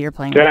just know you're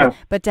playing. Yeah.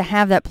 But to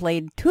have that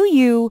played to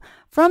you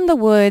from the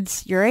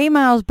woods, you're 8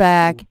 miles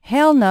back.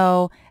 Hell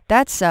no,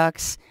 that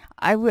sucks.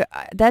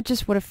 That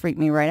just would have freaked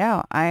me right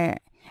out.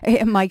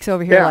 Mike's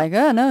over here like,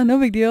 oh no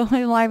big deal.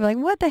 I'm like,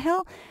 what the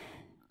hell?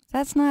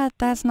 That's not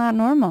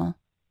normal.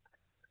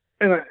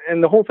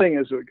 And the whole thing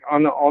is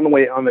on the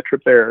way on the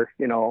trip there,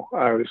 you know,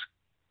 I was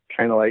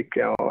kind of like,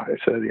 you know, I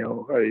said, you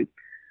know,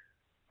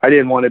 I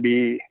didn't want to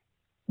be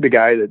the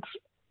guy that's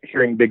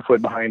hearing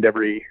Bigfoot behind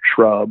every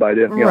shrub. I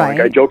didn't, you know, like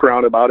I joke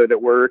around about it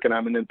at work and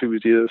I'm an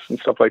enthusiast and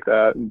stuff like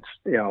that. And,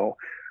 you know,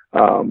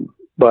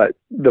 but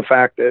the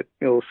fact that,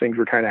 you know, those things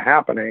were kind of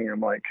happening, I'm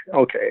like,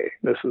 okay,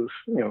 this is,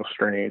 you know,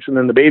 strange. And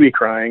then the baby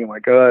crying, I'm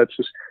like, oh, it's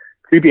just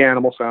creepy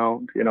animal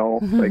sound, you know,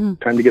 like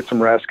time to get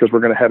some rest because we're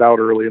going to head out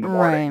early in the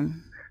morning. Right.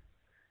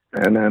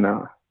 And then,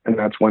 and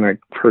that's when I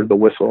heard the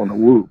whistle and the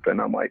whoop,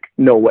 and I'm like,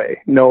 no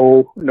way,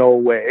 no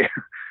way,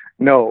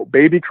 no,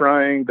 baby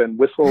crying, then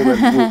whistle,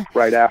 then whoop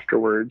right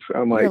afterwards.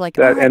 I'm like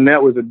that, and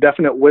that was a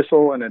definite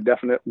whistle and a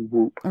definite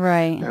whoop.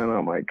 Right. And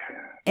I'm like,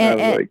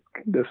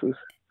 this is.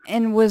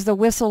 And was the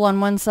whistle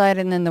on one side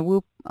and then the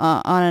whoop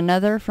on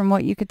another, from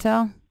what you could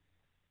tell?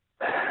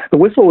 The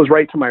whistle was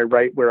right to my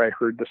right where I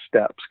heard the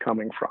steps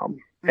coming from.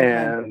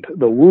 And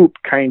the whoop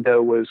kind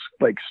of was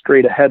like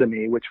straight ahead of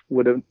me, which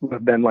would have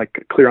been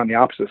like clear on the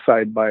opposite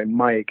side by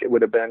Mike. It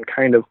would have been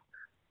kind of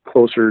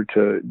closer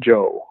to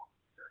Joe,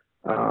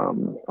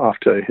 off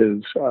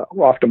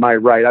to my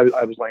right.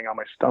 I was laying on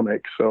my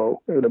stomach,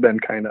 so it would have been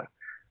kind of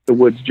the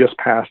woods just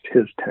past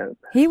his tent.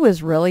 He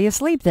was really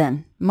asleep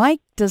then.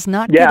 Mike does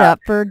not get up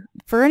for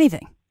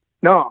anything.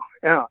 No,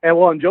 yeah.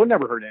 And Joe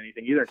never heard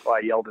anything either until I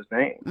yelled his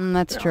name.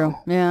 That's true.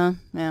 Yeah.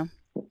 Yeah.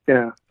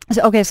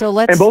 So, okay, so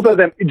let's. And both of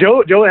them,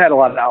 Joe had a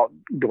lot of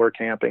outdoor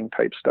camping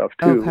type stuff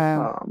too. Okay.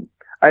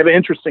 I have an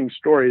interesting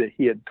story that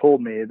he had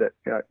told me that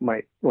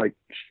might like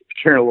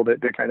share a little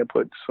bit to kind of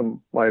put some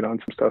light on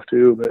some stuff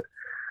too. But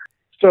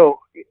so,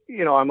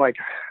 you know, I'm like,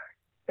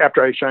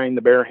 after I shine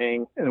the bear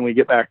hang and we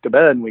get back to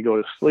bed and we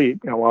go to sleep,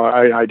 you know, well,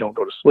 I don't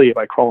go to sleep.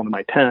 I crawl into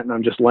my tent and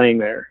I'm just laying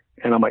there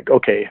and I'm like,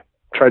 okay,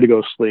 try to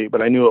go to sleep,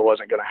 but I knew it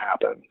wasn't going to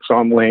happen. So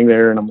I'm laying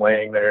there and I'm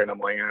laying there and I'm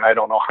laying there. I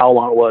don't know how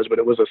long it was, but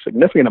it was a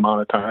significant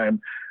amount of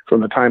time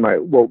from the time I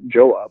woke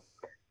Joe up.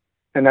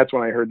 And that's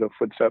when I heard the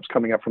footsteps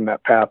coming up from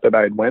that path that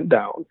I had went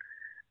down.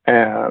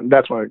 And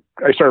that's when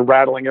I started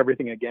rattling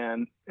everything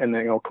again. And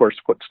then, of course,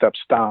 footsteps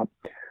stopped.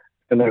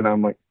 And then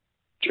I'm like,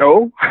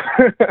 Joe?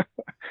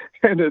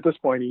 And at this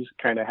point, he's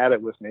kind of had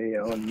it with me, you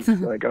know, and he's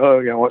like, oh,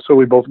 you know what? So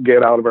we both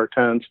get out of our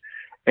tents.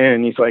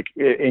 And he's like,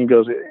 and he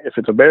goes, if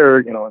it's a bear,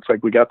 you know, it's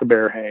like, we got the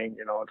bear hang,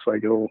 you know, it's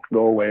like, it'll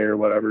go away or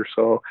whatever.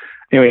 So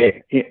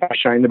anyway, I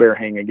shine the bear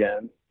hang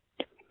again.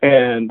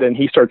 And then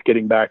he starts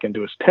getting back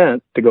into his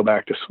tent to go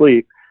back to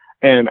sleep.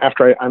 And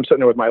after I'm sitting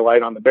there with my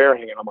light on the bear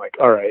hang, and I'm like,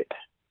 all right.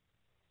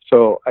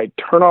 So I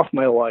turn off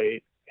my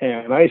light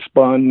and I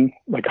spun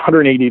like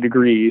 180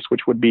 degrees,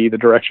 which would be the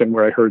direction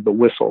where I heard the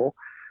whistle.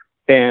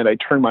 And I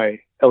turn my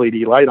LED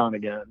light on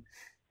again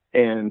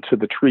and to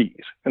the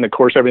trees. And of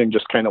course, everything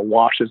just kind of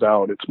washes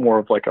out. It's more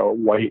of like a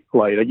white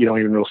light. You don't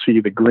even really see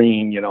the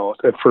green, you know,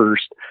 at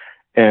first.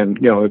 And,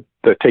 you know,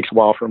 it takes a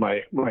while for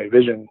my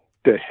vision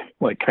to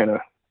like kind of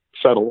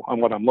settle on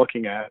what I'm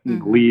looking at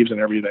and leaves and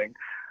everything.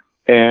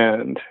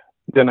 And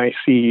then I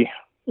see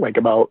like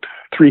about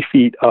 3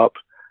 feet up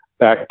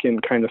back in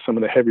kind of some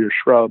of the heavier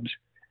shrubs.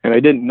 And I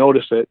didn't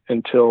notice it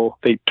until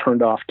they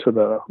turned off to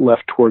the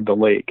left toward the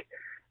lake.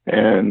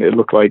 And it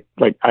looked like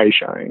eye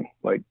shine,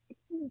 like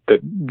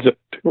that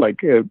zipped,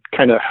 like it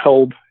kind of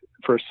held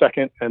for a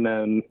second. And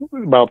then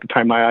about the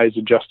time my eyes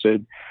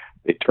adjusted,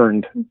 it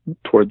turned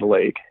toward the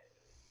lake.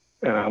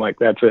 And I'm like,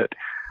 that's it.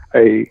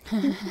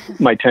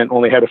 My tent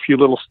only had a few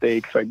little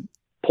stakes. I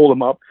pulled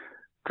them up,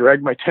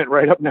 dragged my tent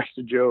right up next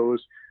to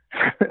Joe's,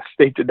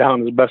 staked it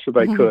down as best as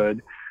I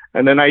could.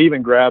 And then I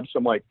even grabbed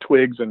some like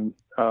twigs and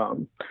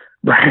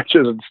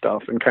branches and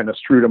stuff and kind of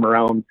strewed them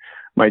around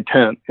my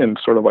tent in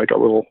sort of like a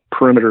little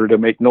perimeter to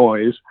make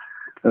noise.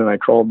 And then I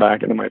crawled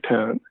back into my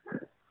tent.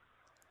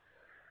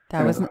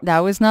 That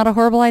was not a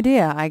horrible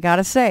idea, I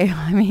gotta say.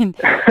 I mean,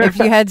 if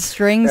you had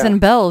strings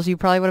and bells, you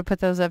probably would have put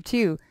those up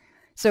too.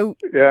 So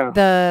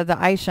the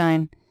eye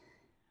shine,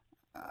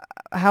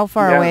 how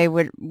far away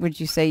would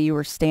you say you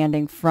were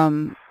standing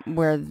from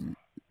where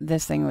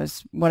this thing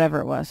was, whatever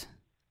it was?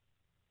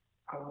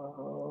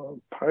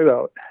 Probably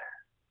about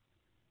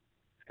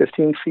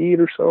 15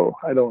 feet or so.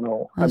 I don't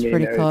know. That's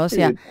pretty close.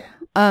 The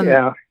shining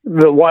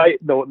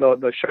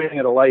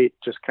of the light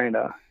just kind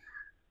of,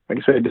 like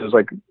I said, it was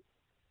like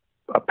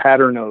a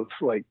pattern of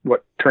like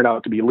what turned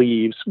out to be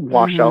leaves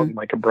washed out in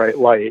like a bright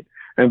light.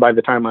 And by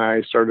the time my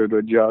eyes started to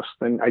adjust,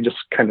 then I just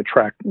kind of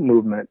tracked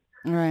movement,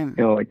 right? You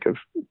know, like of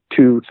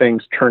two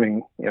things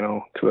turning, you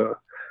know, to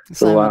the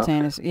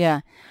simultaneous.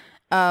 Yeah.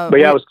 But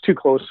yeah, I was too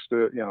close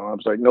to, you know, I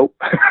was like, nope.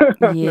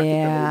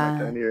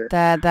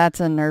 Yeah, that's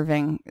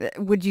unnerving.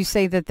 Would you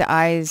say that the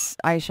eye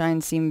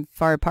shine seemed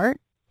far apart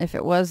if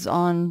it was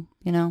on,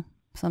 you know,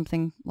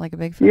 something like a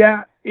Bigfoot?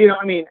 Yeah, you know,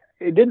 I mean,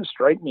 it didn't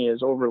strike me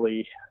as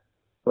overly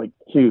like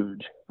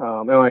huge.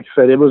 And like I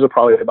said, it was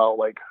probably about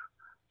like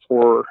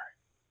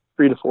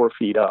 3 to 4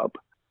 feet up.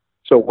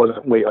 So it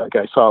wasn't way, like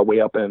I saw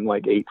way up in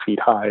like 8 feet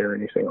high or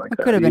anything like that.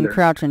 It could have been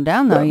crouching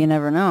down though. You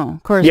never know.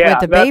 Of course, with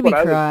the baby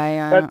cry,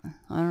 I don't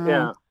know.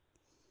 Yeah.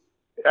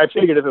 I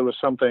figured if it was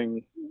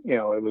something, you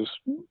know, it was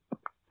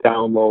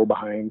down low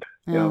behind,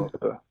 you know,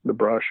 the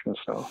brush and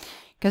stuff.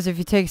 Because if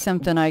you take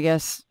something, I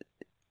guess,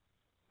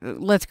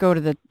 let's go to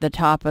the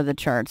top of the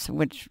charts,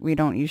 which we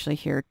don't usually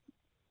hear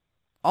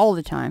all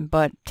the time,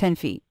 but 10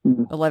 feet,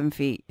 11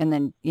 feet, and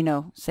then, you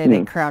know, say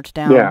they crouch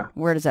down. Yeah.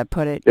 Where does that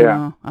put it? You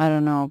know, I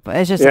don't know, but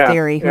it's just a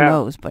theory. Who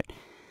knows? But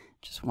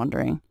just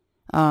wondering,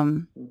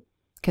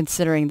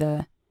 considering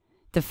the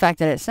fact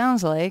that it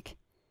sounds like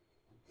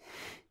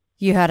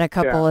you had a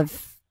couple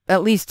of,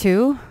 at least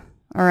two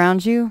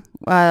around you.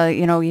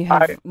 You know, you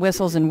have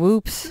whistles and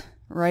whoops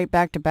right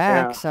back to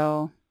back.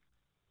 So.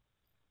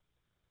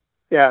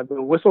 Yeah,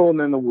 the whistle and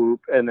then the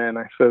whoop, and then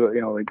I said,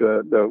 you know, like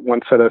the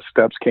one set of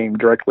steps came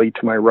directly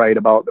to my right,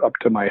 about up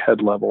to my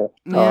head level.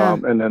 Yeah.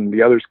 And then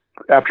the others,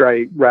 after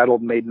I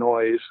rattled, made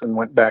noise, and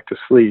went back to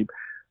sleep,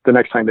 the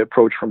next time it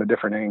approached from a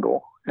different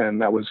angle,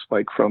 and that was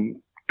like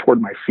from toward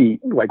my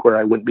feet, like where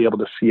I wouldn't be able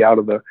to see out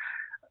of the.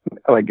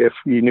 Like if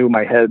you knew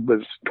my head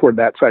was toward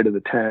that side of the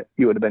tent,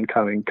 you would have been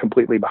coming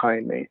completely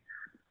behind me.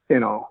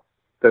 You know,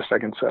 the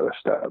second set of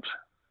steps,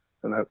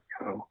 and that,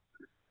 you know.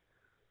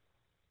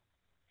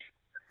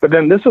 But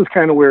then this is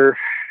kind of where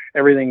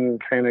everything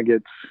kind of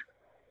gets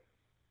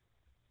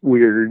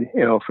weird,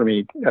 you know, for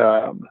me.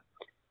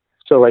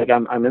 So like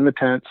I'm in the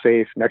tent,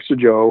 safe next to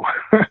Joe,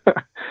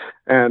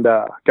 and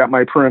got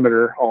my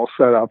perimeter all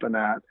set up and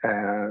that.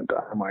 And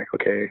I'm like,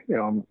 okay, you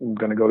know, I'm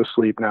going to go to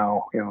sleep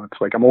now. You know,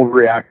 it's like I'm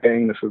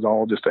overreacting. This is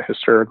all just a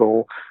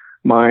hysterical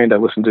mind. I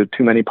listen to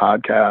too many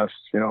podcasts.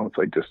 You know, it's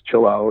like just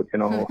chill out. You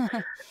know,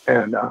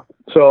 and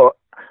so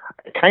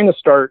I kind of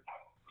start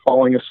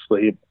falling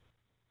asleep.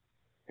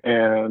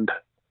 And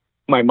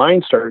my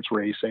mind starts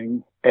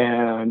racing,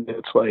 and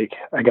it's like,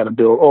 I got to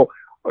build. Oh,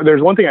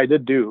 there's one thing I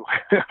did do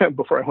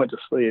before I went to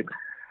sleep,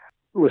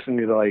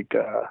 listening to like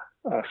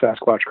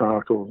Sasquatch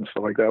Chronicles and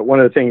stuff like that. One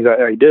of the things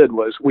I did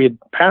was, we had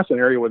passed an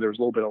area where there was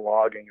a little bit of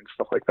logging and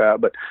stuff like that.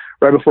 But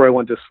right before I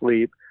went to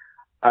sleep,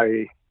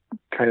 I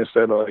kind of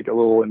said like a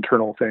little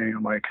internal thing.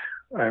 I'm like,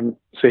 I'm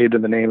saved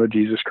in the name of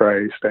Jesus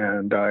Christ,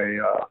 and I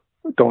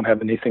don't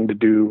have anything to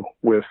do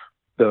with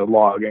the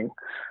logging.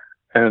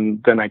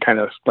 And then I kind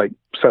of like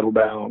settled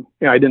down.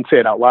 You know, I didn't say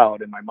it out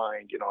loud in my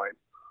mind. You know, I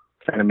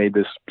kind of made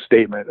this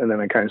statement, and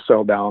then I kind of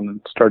settled down and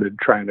started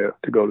trying to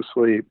go to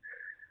sleep.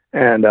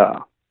 And I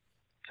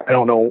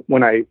don't know,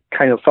 when I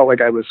kind of felt like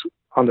I was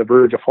on the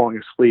verge of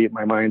falling asleep,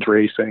 my mind's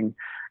racing.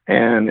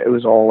 And it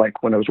was all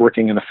like when I was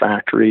working in a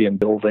factory and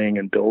building.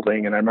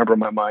 And I remember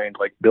my mind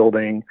like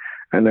building.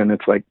 And then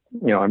it's like,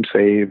 you know, I'm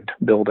saved,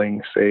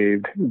 building.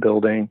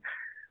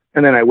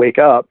 And then I wake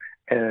up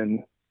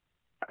and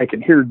I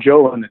can hear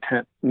Joe in the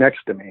tent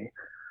next to me.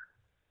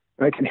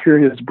 And I can hear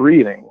his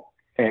breathing,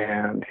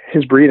 and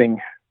his breathing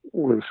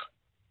was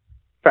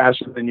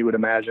faster than you would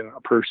imagine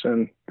a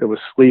person that was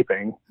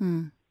sleeping.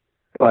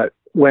 But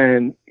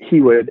when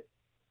he would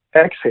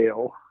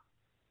exhale,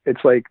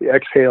 it's like the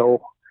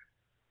exhale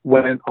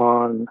went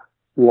on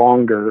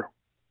longer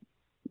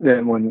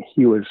than when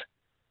he was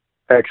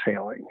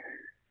exhaling.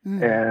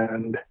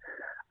 And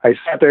I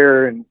sat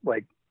there and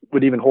like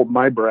would even hold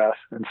my breath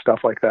and stuff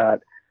like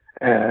that.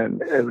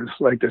 And it was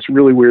like this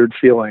really weird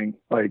feeling,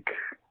 like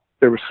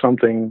there was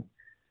something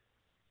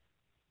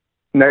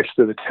next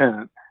to the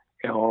tent,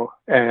 you know,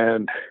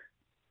 and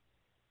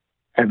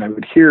I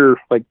would hear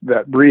like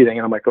that breathing,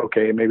 and I'm like,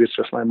 okay, maybe it's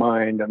just my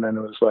mind. And then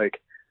it was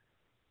like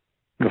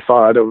the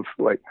thought of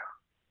like,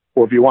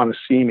 well, if you want to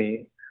see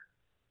me,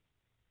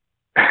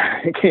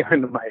 it came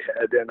into my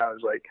head, and I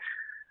was like,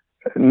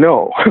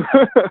 no,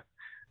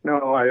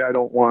 no, I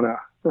don't want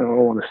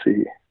to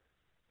see.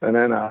 And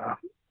then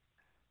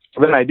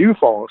I do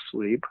fall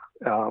asleep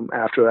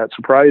after that,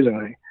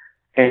 surprisingly.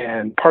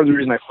 And part of the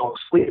reason I fall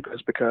asleep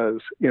is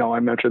because, you know, I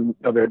mentioned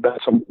there had been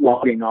some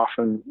logging off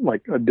in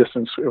like a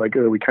distance, like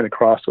we kind of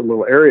crossed a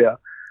little area.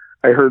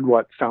 I heard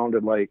what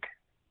sounded like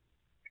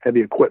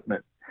heavy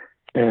equipment.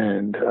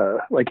 And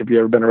like if you've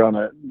ever been around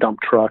a dump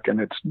truck and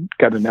it's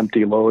got an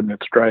empty load and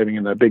it's driving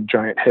in a big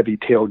giant heavy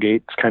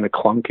tailgate, it's kind of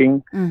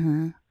clunking.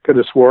 Could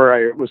have swore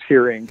I was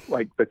hearing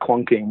like the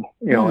clunking,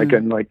 you know, like,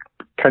 and like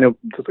kind of,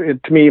 to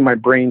me, my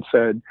brain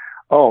said,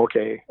 oh,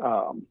 okay,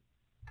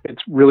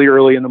 it's really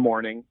early in the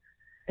morning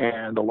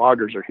and the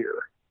loggers are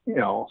here, you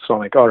know. So I'm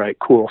like, all right,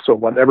 cool. So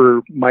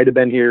whatever might have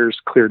been here is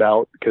cleared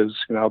out because,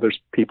 you know, there's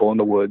people in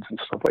the woods and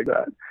stuff like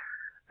that.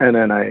 And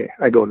then I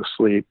go to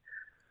sleep.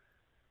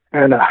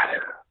 And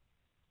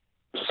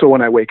so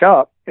when I wake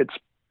up, it's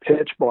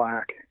pitch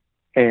black,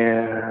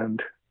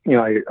 and, you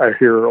know, I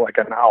hear like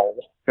an owl,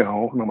 you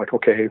know, and I'm like,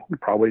 okay,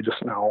 probably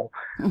just an owl,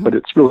 but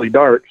it's really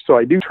dark. So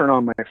I do turn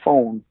on my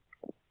phone,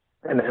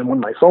 and then when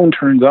my phone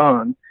turns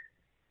on,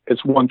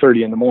 it's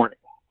 1:30 in the morning.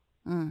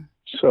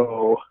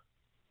 So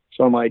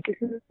I'm like,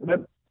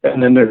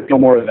 and then there's no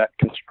more of that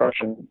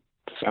construction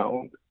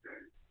sound.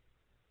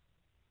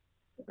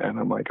 And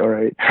I'm like, all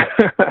right.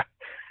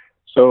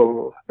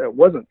 So that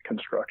wasn't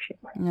construction.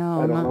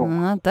 No,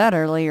 not that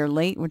early or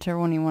late, whichever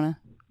one you want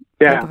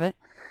to think of it.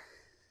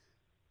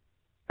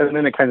 And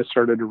then it kind of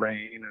started to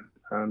rain,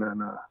 and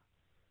then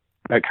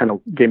that kind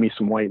of gave me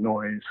some white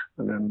noise,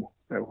 and then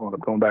I wound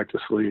up going back to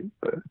sleep.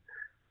 But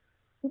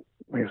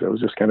I guess it was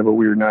just kind of a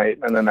weird night.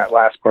 And then that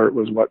last part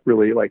was what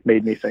really like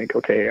made me think,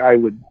 okay, I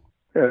would,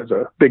 as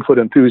a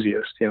Bigfoot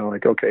enthusiast, you know,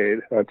 like, okay,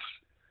 that's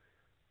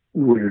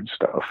weird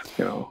stuff,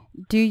 you know.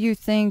 Do you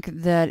think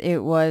that it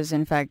was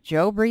in fact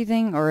Joe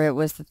breathing, or it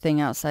was the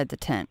thing outside the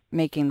tent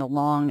making the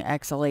long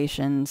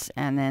exhalations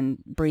and then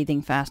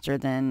breathing faster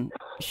than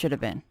should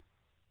have been?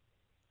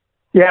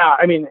 Yeah,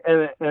 I mean,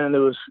 and it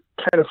was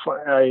kind of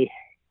fun.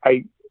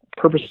 I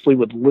purposely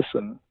would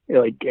listen,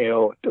 like, you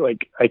know,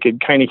 like I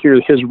could kind of hear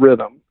his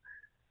rhythm,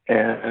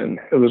 and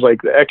it was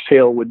like the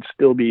exhale would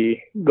still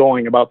be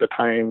going about the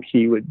time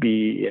he would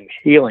be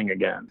inhaling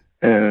again,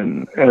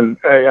 and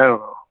I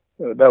don't know.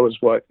 That was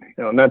what, you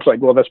know, and that's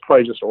like, well, that's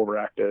probably just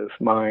overactive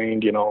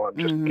mind, you know. I'm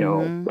just, you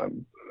know,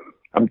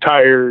 I'm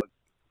tired.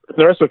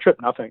 The rest of the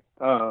trip, nothing.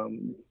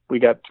 We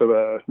got to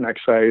the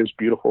next site, it was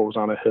beautiful. It was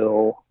on a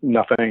hill,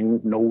 nothing,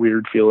 no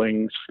weird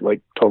feelings,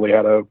 like totally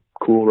had a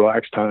cool,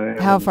 relaxed time.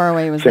 How far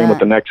away was Same that? with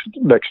the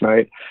next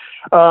night.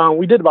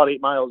 We did about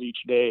 8 miles each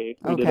day.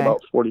 We did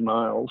about 40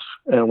 miles,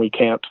 and we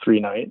camped 3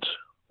 nights.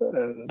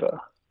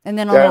 And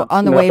then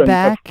on the way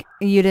back,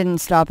 you didn't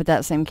stop at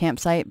that same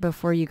campsite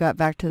before you got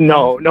back to the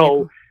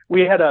No.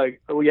 We had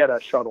a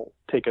shuttle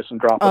take us and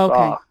drop us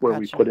off where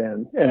we put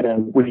in, and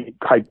then we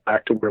hiked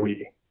back to where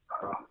we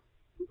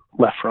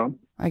left from.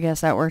 I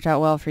guess that worked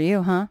out well for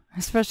you, huh?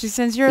 Especially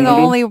since you're the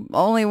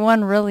only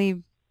one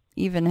really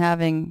even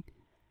having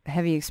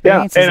heavy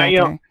experiences out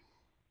there.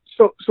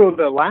 So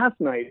the last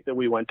night that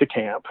we went to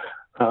camp,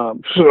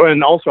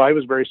 and also I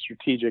was very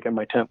strategic in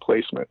my tent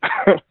placement.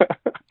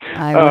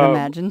 I would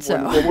imagine so.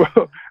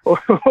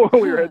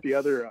 When we were at the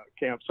other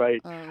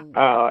campsite,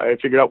 I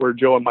figured out where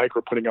Joe and Mike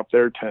were putting up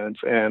their tents,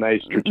 and I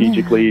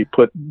strategically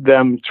put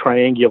them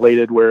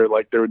triangulated where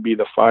like there would be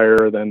the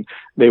fire, then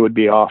they would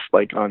be off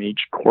like on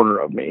each corner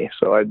of me,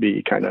 so I'd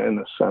be kind of in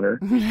the center.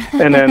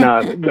 And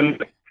then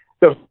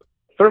the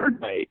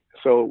third night,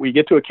 so we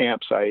get to a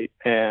campsite,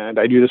 and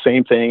I do the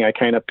same thing. I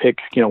kind of pick,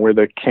 you know, where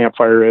the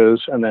campfire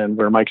is, and then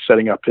where Mike's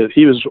setting up his.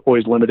 He was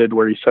always limited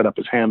where he set up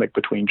his hammock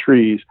between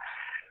trees.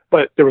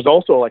 But there was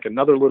also like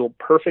another little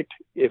perfect,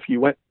 if you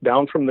went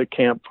down from the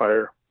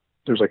campfire,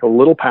 there's like a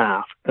little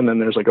path, and then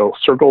there's like a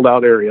circled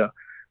out area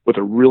with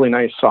a really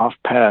nice soft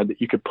pad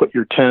that you could put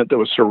your tent that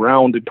was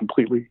surrounded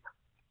completely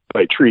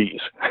by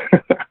trees.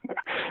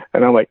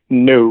 And I'm like,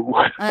 no,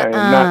 I am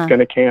not going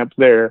to camp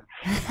there.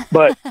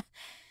 But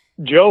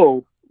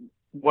Joe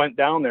went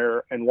down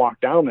there and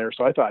walked down there,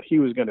 so I thought he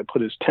was going to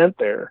put his tent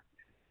there,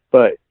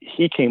 but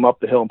he came up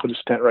the hill and put his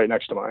tent right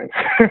next to mine.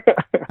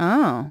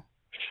 Oh.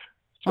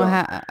 So,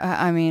 well,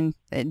 I mean,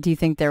 do you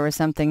think there was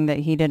something that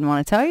he didn't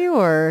want to tell you,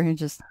 or he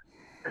just?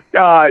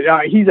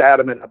 He's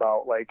adamant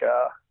about like,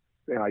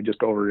 you know, I just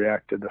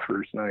overreacted the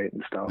first night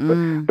and stuff.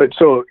 But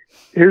so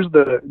here's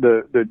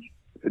the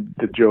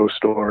Joe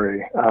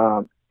story.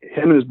 Him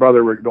and his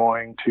brother were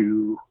going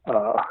to.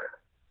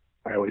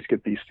 I always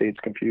get these states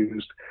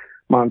confused.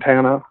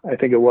 Montana, I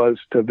think it was,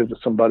 to visit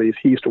some buddies.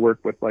 He used to work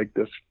with like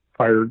this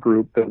fire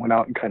group that went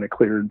out and kind of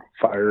cleared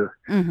fire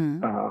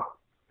Mm-hmm.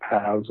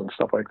 paths and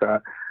stuff like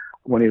that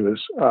when he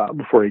was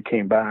before he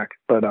came back.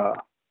 But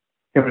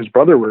him and his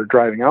brother were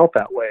driving out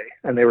that way,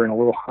 and they were in a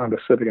little Honda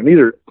Civic, and these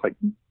are like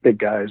big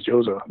guys.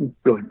 Joe's a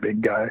really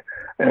big guy,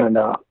 and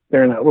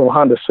they're in a little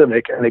Honda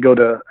Civic, and they go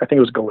to, I think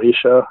it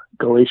was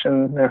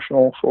Galatian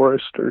National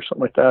Forest or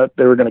something like that.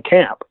 They were going to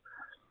camp.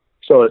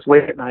 So it's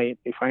late at night.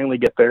 They finally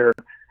get there,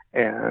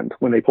 and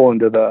when they pull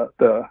into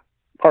the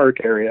park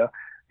area,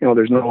 you know,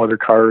 there's no other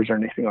cars or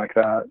anything like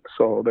that.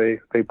 So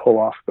they pull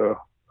off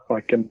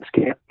like in this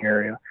camping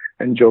area,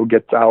 and Joe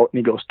gets out and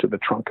he goes to the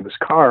trunk of his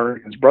car.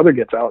 His brother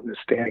gets out and is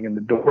standing in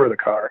the door of the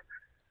car,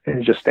 and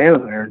he's just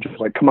standing there and just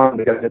like, come on,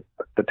 we got to get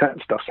the tent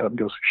and stuff set up. He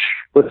goes,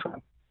 shh,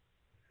 listen.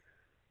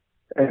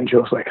 And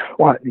Joe's like,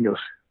 what? And he goes,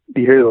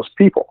 do you hear those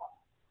people?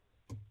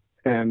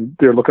 And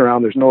they're looking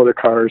around. There's no other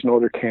cars, no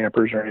other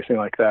campers or anything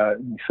like that.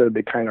 And he said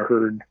they kind of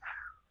heard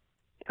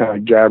kind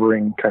of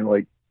jabbering, kind of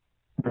like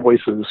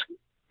voices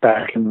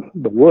back in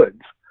the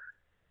woods.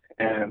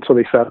 And so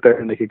they sat there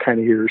and they could kind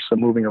of hear some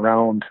moving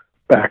around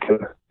back in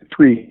the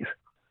trees.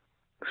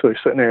 So they're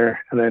sitting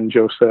there, and then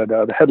Joe said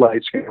the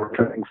headlights were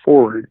turning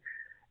forward,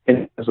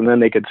 and then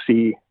they could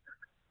see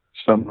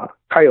some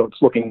coyotes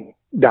looking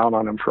down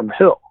on them from the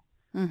hill.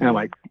 Mm-hmm. And I'm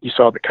like, you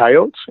saw the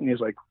coyotes? And he's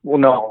like, well,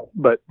 no,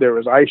 but there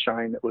was eye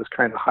shine that was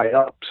kind of high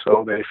up,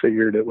 so they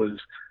figured it was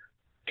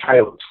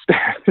coyotes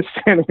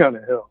standing on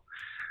the hill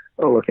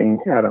looking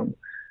at them.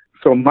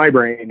 So in my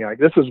brain, like,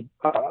 this is,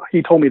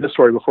 he told me this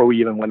story before we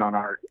even went on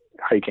our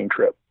hiking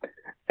trip.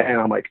 And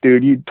I'm like,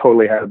 dude, you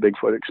totally had a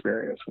Bigfoot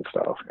experience and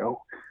stuff, you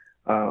know.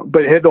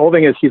 But the whole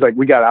thing is, he's like,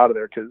 we got out of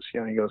there because,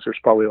 you know, he goes, there's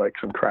probably like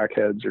some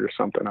crackheads or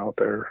something out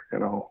there, you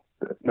know,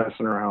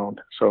 messing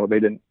around. So they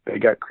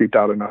got creeped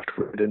out enough to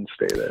where they didn't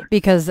stay there.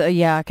 Because,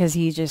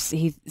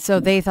 so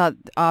they thought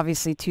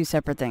obviously two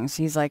separate things.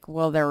 He's like,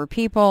 well, there were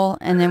people,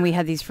 and then we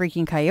had these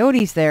freaking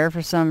coyotes there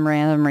for some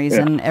random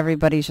reason. Yeah.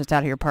 Everybody's just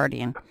out here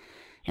partying.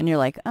 And you're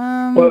like,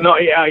 well, no,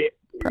 yeah.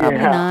 Probably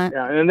not.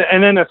 Yeah,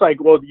 and then it's like,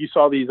 well, you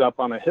saw these up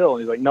on a hill. And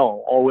he's like,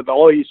 no,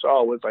 all he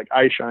saw was like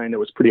eye shine that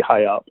was pretty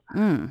high up.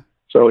 Mm.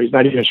 So he's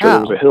not even sure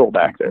there was a hill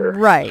back there.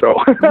 Right. So.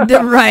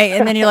 Right.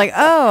 And then you're like,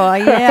 oh,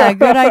 yeah,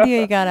 good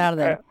idea you got out of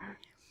there.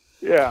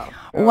 Yeah.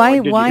 Why?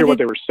 Did you hear what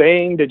they were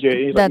saying? Did you?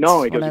 He's like,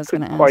 no, because you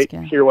couldn't quite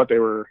hear what they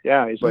were.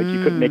 Yeah. He's like,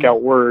 you couldn't make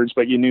out words,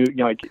 but you knew, you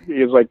know, like,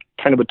 he was like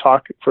kind of would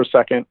talk for a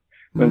second,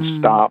 then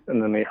stop,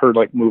 and then they heard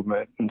like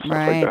movement and stuff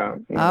like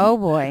that. You know? Oh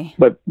boy.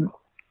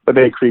 But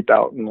they creeped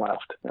out and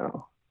left. You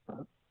know?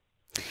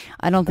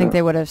 I don't think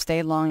they would have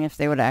stayed long if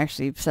they would have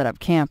actually set up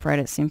camp, right?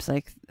 It seems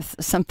like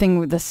something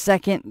with the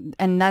second,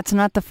 and that's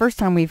not the first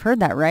time we've heard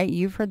that, right?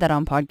 You've heard that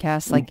on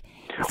podcasts, like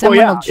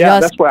someone will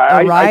just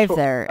arrive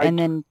there and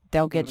then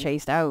they'll get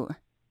chased out.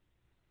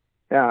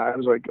 Yeah, I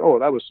was like, oh,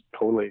 that was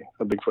totally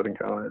a Bigfoot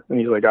encounter. And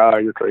he's like,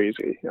 you're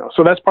crazy. You know,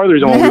 so that's part of the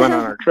reason why we went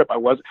on our trip. I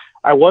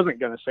wasn't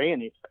going to say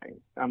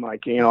anything. I'm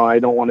like, you know, I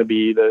don't want to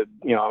be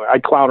I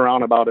clown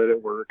around about it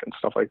at work and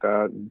stuff like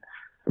that. And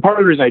part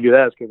of the reason I do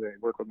that is because I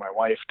work with my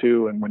wife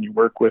too. And when you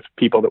work with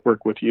people that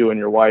work with you and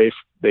your wife,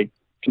 they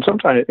can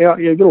sometimes,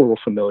 you get a little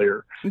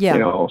familiar, you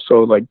know,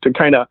 so like to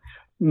kind of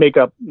make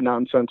up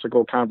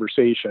nonsensical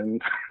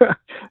conversation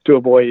to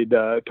avoid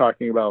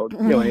talking about, you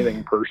know,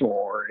 anything personal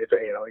or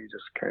anything, you know, you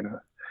just kind of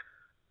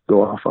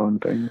go off on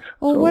things.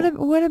 Well, so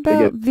what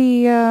about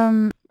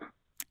the,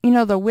 you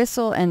know, the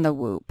whistle and the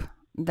whoop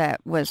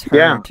that was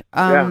heard?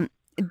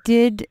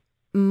 Did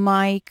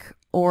Mike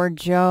or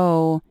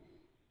Joe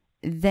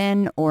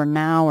then or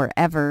now or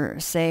ever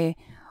say,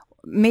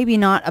 maybe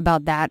not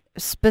about that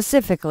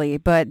specifically,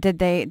 but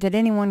did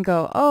anyone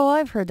go, oh,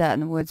 I've heard that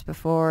in the woods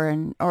before,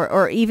 and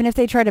or even if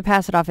they try to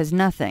pass it off as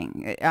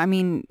nothing? I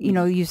mean, you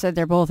know, you said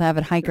they're both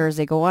avid hikers,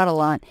 they go out a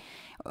lot.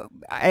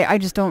 I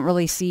just don't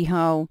really see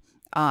how,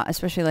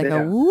 especially like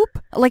a whoop,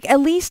 like at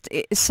least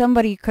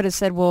somebody could have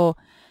said, well,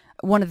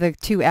 one of the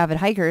two avid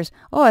hikers,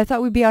 oh, I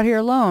thought we'd be out here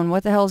alone.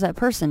 What the hell is that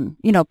person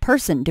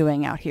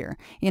doing out here?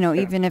 You know,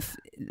 even if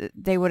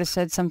they would have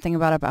said something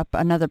about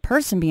another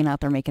person being out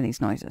there making these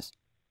noises.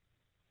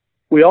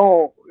 We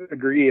all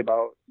agree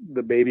about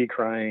the baby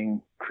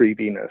crying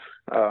creepiness.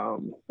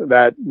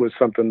 That was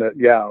something that,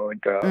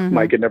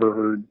 Mike had never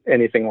heard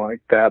anything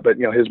like that, but,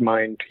 you know, his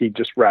mind, he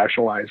just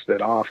rationalized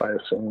it off, I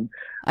assume.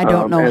 I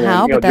don't know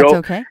how, but that's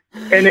okay.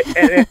 And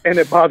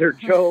it bothered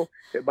Joe.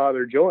 It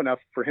bothered Joe enough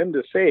for him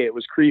to say it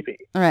was creepy.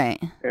 Right.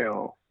 You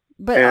know.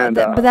 But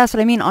that's what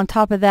I mean. On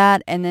top of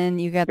that, and then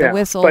you got the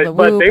whistle, the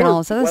whoop, and all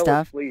this other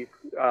stuff. Asleep.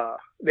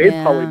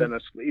 They'd probably been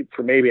asleep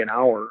for maybe an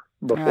hour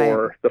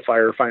before the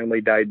fire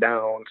finally died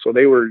down. So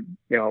they were,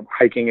 you know,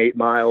 hiking 8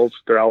 miles.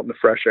 They're out in the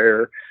fresh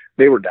air.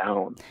 They were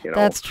down. You know,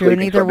 that's true.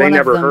 Neither one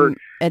of them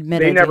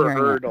admitted. They never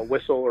heard a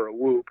whistle or a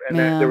whoop, and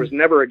there was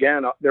never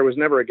again a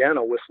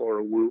whistle or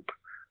a whoop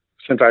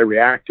since I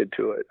reacted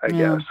to it, I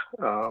guess.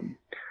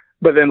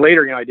 But then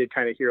later, you know, I did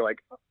kind of hear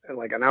like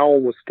an owl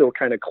was still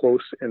kind of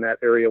close in that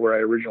area where I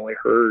originally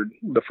heard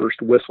the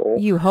first whistle.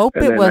 You hope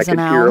it was an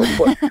owl.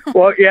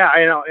 Well, yeah,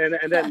 I know.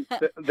 And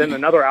then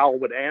another owl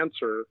would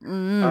answer.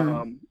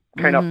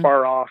 kind of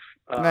far off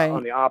Right.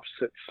 on the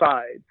opposite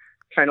side,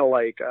 kind of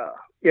like,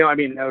 you know, I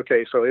mean,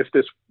 okay, so if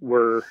this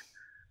were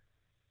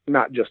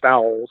not just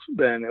owls,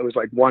 then it was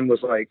like one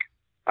was like,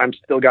 I'm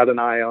still got an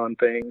eye on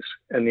things,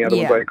 and the other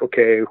one's like,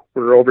 okay,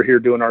 we're over here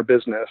doing our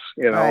business,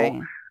 you know,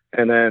 Right.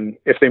 and then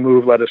if they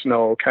move, let us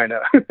know, kind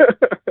of, you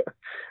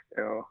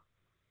know.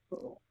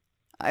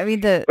 I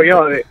mean, But you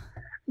know,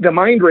 the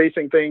mind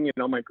racing thing, you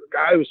know, I'm like,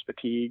 I was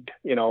fatigued,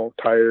 you know,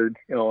 tired,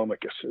 you know, I'm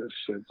like, it's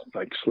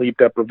like sleep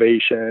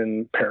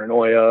deprivation,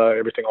 paranoia,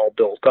 everything all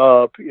built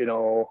up, you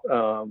know,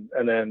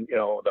 and then, you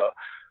know, the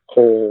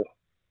whole,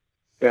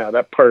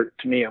 that part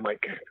to me, I'm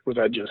like, was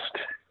that just,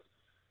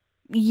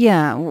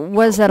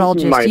 was that all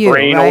just my you,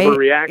 brain right?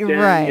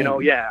 overreacting, Right. you know,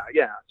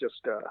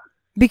 just,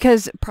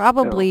 because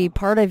probably you know.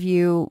 part of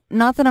you,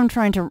 not that I'm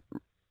trying to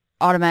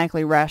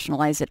automatically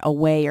rationalize it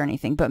away or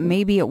anything, but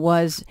maybe it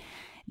was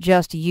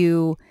just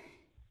you,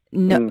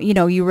 you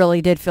know, you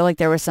really did feel like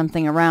there was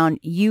something around.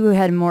 You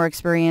had more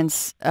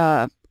experience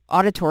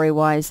auditory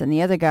wise than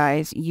the other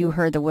guys. You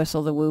heard the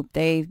whistle, the whoop.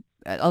 They,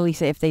 at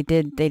least if they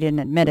did, they didn't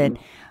admit it.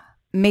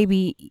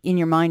 Maybe in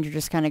your mind you're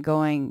just kind of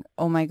going,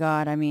 oh my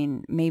God, I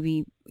mean,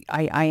 maybe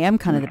I am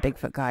kind of the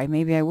Bigfoot guy.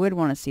 Maybe I would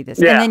want to see this.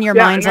 And then your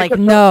mind's like,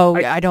 no,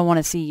 I don't want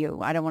to see you.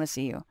 I don't want to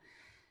see you.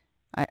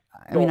 I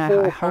mean,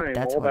 I hope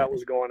that's all what that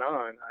was going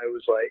on. I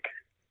was like,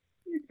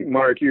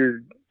 Mark,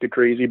 you're the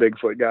crazy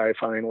Bigfoot guy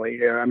finally.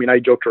 Yeah, I mean, I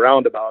joked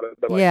around about it,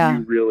 but like,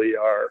 you really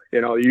are,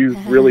 you know, you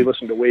really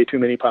listen to way too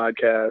many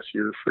podcasts.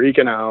 You're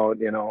freaking out,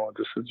 you know,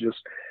 this is just,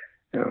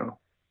 you know.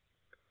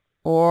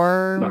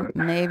 Or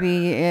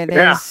maybe it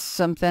is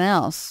something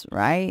else,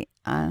 right?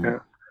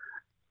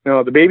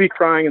 No, the baby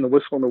crying and the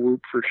whistle and the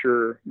whoop for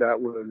sure.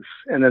 That was,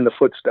 and then the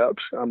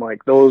footsteps. I'm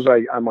like, those,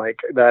 I'm like,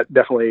 that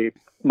definitely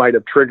might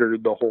have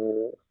triggered the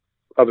whole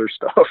other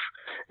stuff,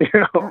 you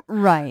know?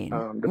 Right.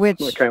 Which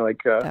kind of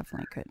like,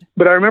 definitely could.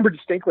 But I remember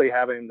distinctly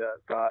having the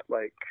thought,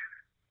 like,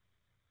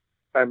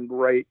 I'm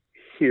right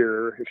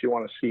here if you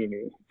want to see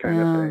me, kind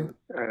of thing.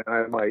 And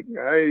I'm like,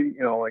 you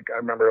know, like, I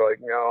remember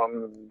like, no,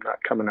 I'm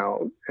not coming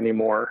out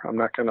anymore. I'm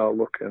not going to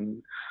look.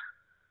 And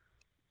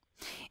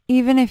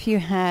even if you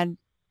had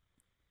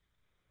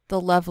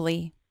the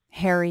lovely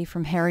Harry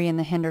from Harry and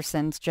the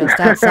Hendersons just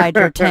outside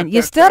your tent,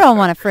 you still don't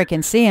want to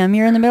freaking see him.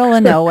 You're in the middle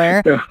of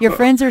nowhere. Your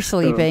friends are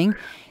sleeping.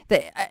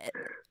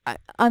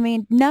 I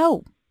mean,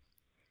 no.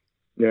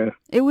 Yeah.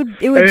 It would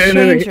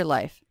change your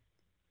life.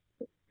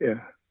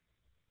 Yeah.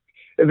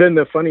 And then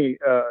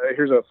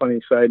here's a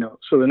funny side note.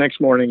 So the next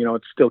morning, you know,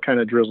 it's still kind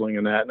of drizzling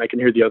and that, and I can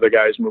hear the other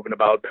guys moving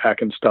about,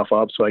 packing stuff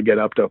up. So I get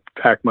up to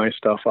pack my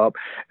stuff up.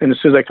 And as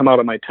soon as I come out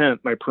of my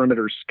tent, my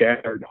perimeter's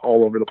scattered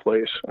all over the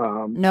place.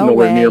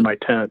 Nowhere near my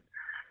tent.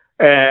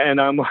 And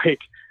I'm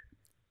like,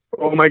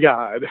 oh my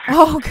God.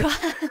 Oh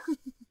God.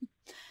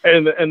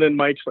 And then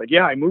Mike's like,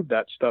 yeah, I moved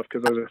that stuff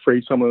because I was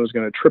afraid someone was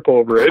going to trip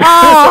over it.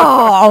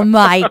 Oh,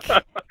 Mike.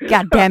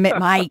 God damn it,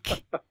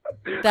 Mike.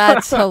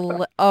 That's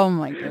oh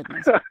my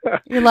goodness.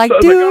 You're like, so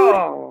dude,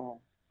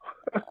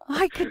 like,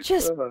 I could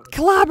just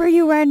clobber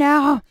you right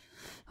now.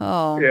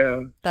 Oh,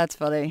 yeah, that's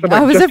funny. So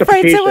I was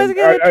afraid someone was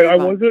going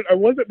to I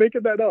wasn't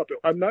making that up.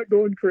 I'm not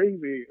going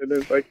crazy. And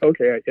it's like,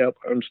 okay, yep,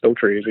 I'm still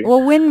crazy.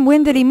 Well,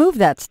 when did he move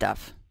that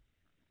stuff?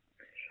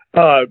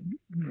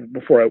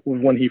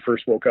 When he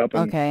first woke up.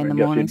 And in the I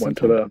guess morning. He went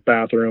to the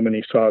bathroom and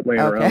he saw it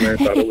laying around there and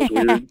thought it was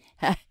weird.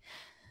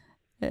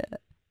 Yeah.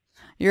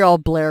 You're all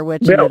Blair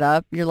Witching it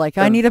up. You're like,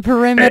 I need a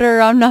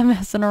perimeter. I'm not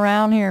messing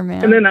around here,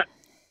 man. And then,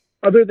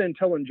 other than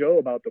telling Joe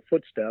about the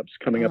footsteps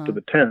coming up to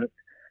the tent,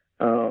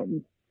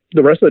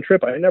 the rest of the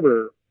trip, I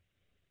never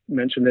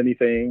mentioned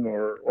anything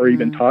or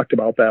even talked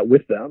about that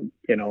with them.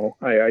 You know,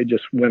 I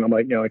just went, I'm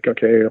like, you know, like,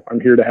 okay, I'm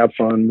here to have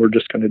fun. We're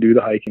just going to do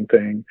the hiking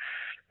thing.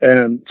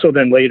 And so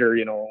then later,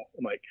 you know,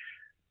 I'm like,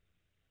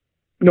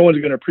 no one's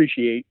going to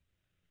appreciate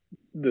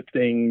the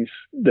things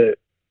that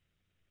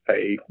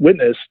I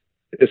witnessed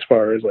as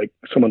far as like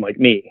someone like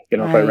me, you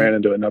know, if I ran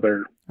into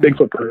another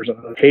Bigfoot person,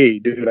 hey,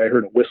 dude, I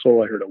heard a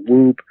whistle, I heard a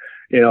whoop,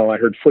 you know, I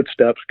heard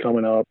footsteps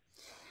coming up.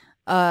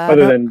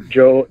 Other than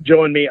Joe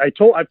and me, I've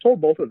told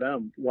both of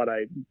them what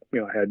I, you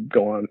know, had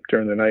going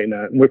during the night,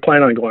 and we're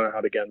planning on going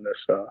out again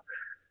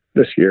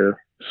this year,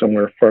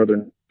 somewhere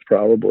farther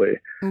probably.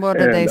 What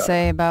did they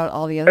say about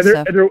all the other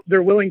stuff?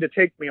 They're willing to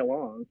take me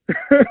along.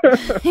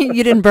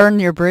 You didn't burn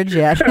your bridge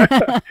yet.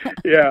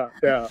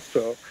 Yeah.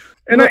 So,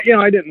 and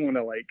I didn't want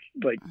to like,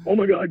 oh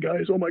my God,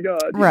 guys, oh my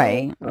God.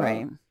 Right.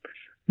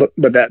 But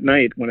that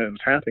night when it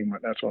was happening,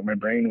 that's what my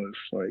brain was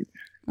like.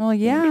 Well,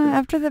 yeah.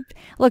 After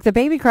the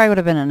baby cry would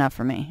have been enough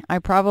for me. I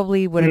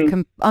probably would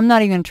have. I'm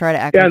not even going to try to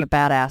act like a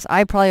badass.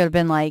 I probably would have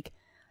been like,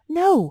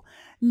 no,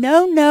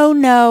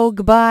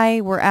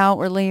 goodbye. We're out.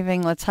 We're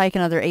leaving. Let's hike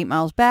another 8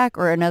 miles back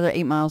or another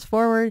 8 miles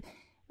forward.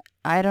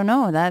 I don't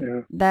know.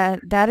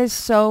 That is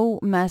so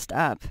messed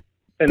up.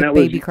 And that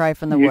baby cry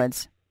from the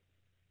woods.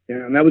 Yeah,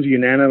 and that was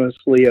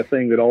unanimously a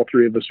thing that all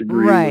three of us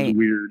agreed was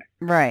weird.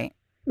 Right.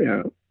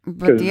 Yeah.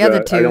 But the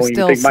other two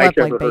still slept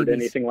like babies. Heard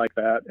anything like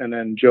that, and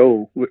then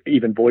Joe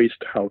even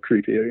voiced how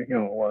creepy it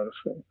was.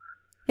 So.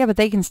 Yeah, but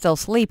they can still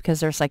sleep because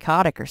they're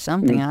psychotic or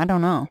something. I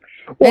don't know.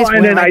 Well,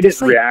 and then I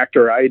didn't react,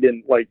 or I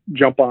didn't like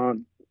jump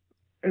on.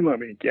 And I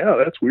mean,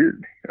 yeah, that's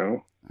weird. You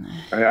know,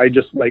 I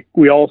just like,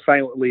 we all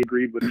silently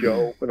agreed with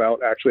Joe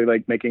without actually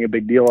like making a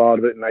big deal out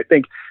of it. And I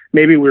think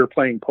maybe we were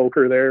playing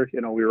poker there.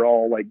 You know, we were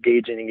all like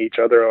gauging each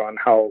other on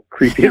how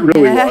creepy it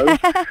really was.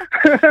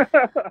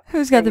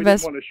 Who's got the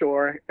best?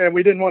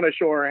 We didn't want to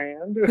show our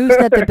hand. Who's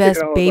got the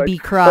best baby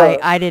cry?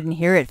 I didn't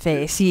hear it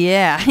face.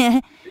 Yeah.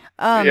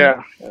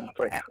 Yeah. It's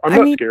like,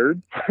 I'm not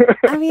scared.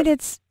 I mean,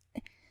 it's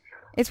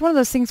one of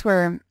those things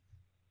where,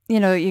 you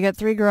know, you got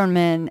 3 grown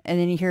men and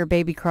then you hear a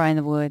baby cry in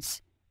the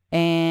woods,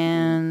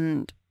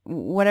 and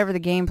whatever the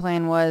game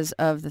plan was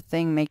of the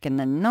thing making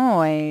the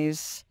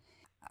noise,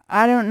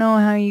 I don't know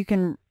how you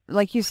can,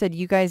 like you said,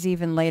 you guys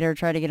even later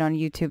try to get on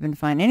YouTube and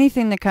find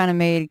anything that kind of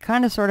made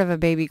kind of sort of a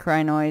baby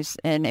cry noise.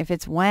 And if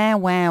it's wah,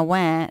 wah,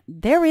 wah,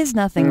 there is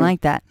nothing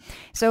like that.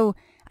 So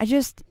I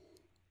just,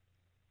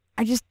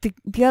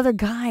 the other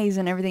guys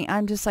and everything,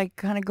 I'm just like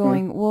kind of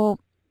going, well,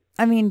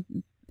 I mean,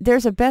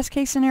 there's a best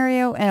case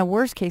scenario and a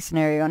worst case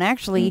scenario. And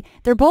actually,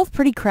 they're both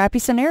pretty crappy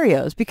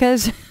scenarios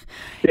because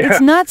it's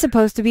not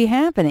supposed to be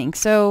happening.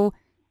 So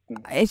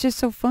it's just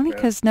so funny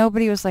because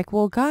nobody was like,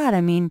 well, God,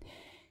 I mean,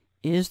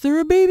 is there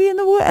a baby in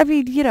the wood? I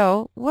mean, you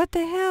know, what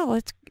the hell?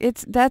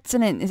 That's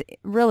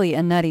really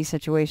a nutty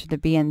situation to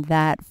be in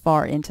that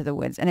far into the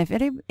woods. And if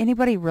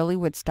anybody really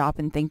would stop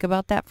and think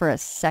about that for a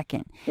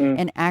second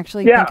and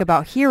actually think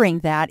about hearing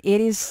that,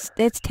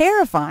 it's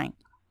terrifying.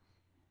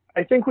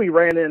 I think we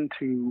ran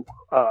into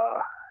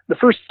the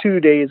first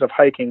 2 days of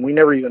hiking. We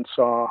never even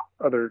saw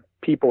other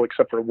people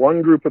except for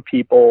one group of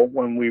people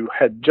when we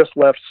had just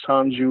left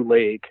Sanju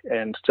Lake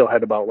and still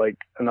had about like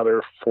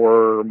another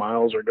 4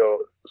 miles or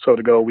so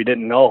to go. We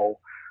didn't know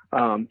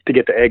to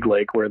get to Egg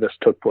Lake where this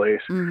took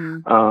place.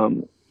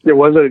 There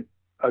was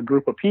a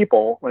group of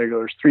people, like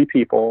there's 3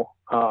 people,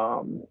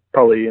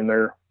 probably in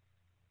their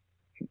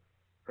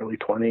early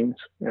 20s,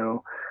 you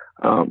know.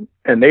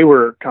 And they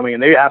were coming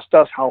and they asked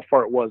us how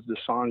far it was to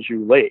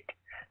Sanju Lake.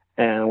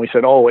 And we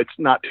said, oh, it's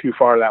not too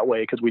far that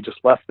way because we just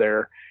left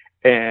there.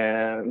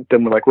 And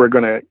then we're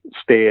going to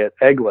stay at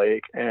Egg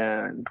Lake.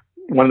 And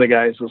one of the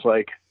guys was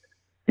like,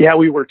 yeah,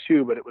 we were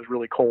too, but it was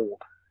really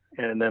cold.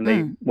 And then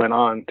they went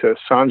on to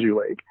Sanju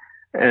Lake.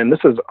 And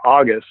this is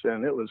August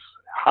and it was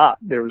hot.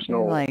 There was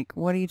no, like,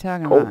 what are you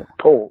talking about?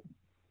 Cold.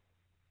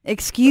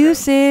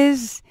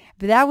 Excuses.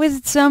 But that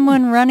was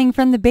someone running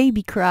from the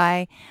baby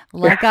cry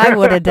like I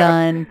would have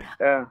done.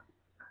 Yeah.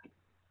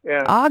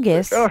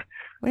 August? What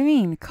do you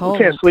mean, cold?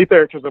 You can't sleep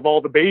there because of all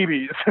the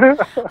babies.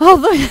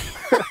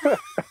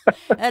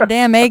 That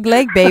damn Egg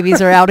Lake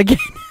babies are out again.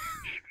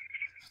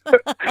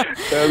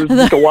 There's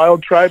just a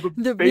wild tribe of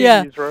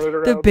babies running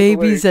around. The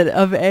babies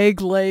of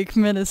Egg Lake,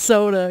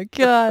 Minnesota.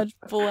 God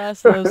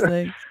bless those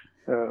things.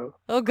 Oh,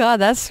 God,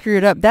 that's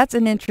screwed up. That's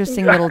an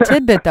interesting little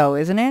tidbit, though,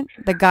 isn't it?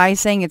 The guy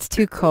saying it's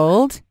too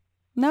cold?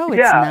 No,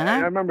 it's not. I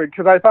remember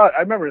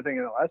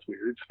thinking, oh, that's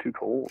weird. It's too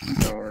cold,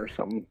 or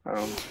something.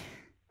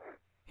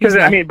 Because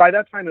I mean, by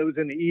that time it was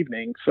in the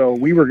evening, so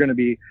we were going to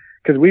be,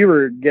 because we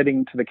were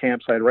getting to the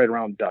campsite right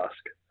around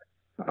dusk,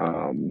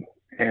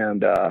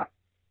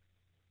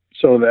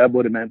 so that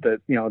would have meant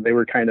that, you know, they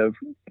were kind of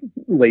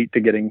late to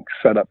getting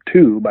set up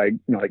too by, you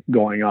know, like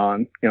going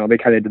on. You know, they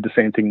kind of did the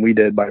same thing we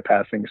did by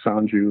passing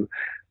Sanju.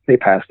 They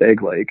passed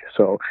Egg Lake,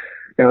 so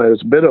you know it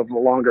was a bit of a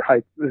longer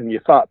hike than you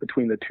thought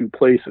between the two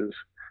places.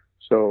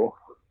 So,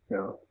 you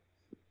know.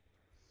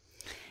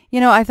 You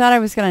know, I thought I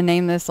was going to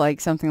name this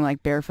like something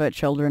like Barefoot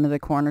Children of the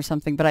Corn or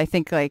something, but I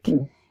think like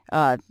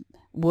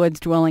Woods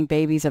Dwelling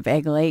Babies of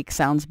Egg Lake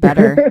sounds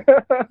better.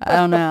 I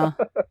don't know.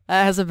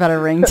 That has a better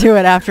ring to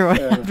it after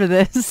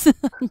this.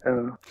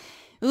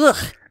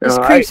 Ugh, this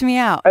creeps me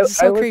out. It's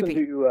so creepy. I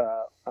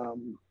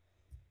listened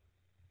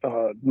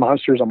to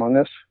Monsters Among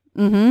Us.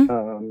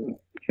 Mm-hmm.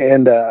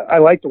 I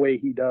like the way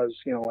he does,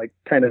 you know, like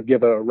kind of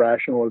give a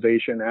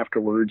rationalization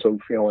afterwards of,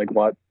 you know, like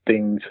what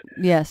things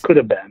could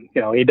have been.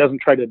 You know, he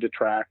doesn't try to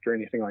detract or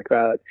anything like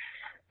that.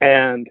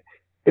 And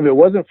if it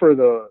wasn't for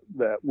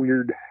that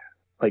weird,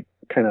 like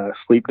kind of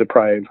sleep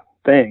deprived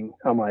thing,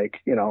 I'm like,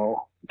 you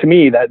know, to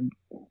me that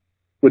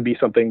would be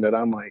something that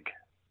I'm like,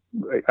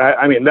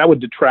 I mean, that would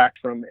detract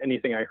from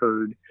anything I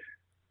heard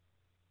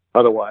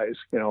otherwise,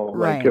 you know,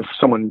 like if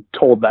someone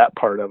told that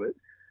part of it.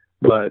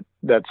 But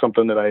that's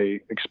something that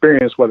I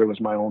experienced, whether it was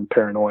my own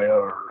paranoia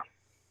or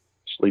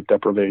sleep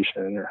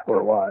deprivation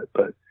or what.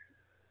 But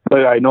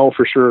I know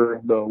for sure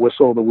the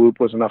whistle, the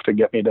whoop was enough to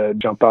get me to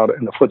jump out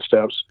in the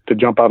footsteps, to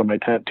jump out of my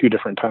tent 2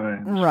 different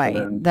times.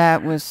 Right.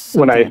 That was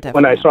when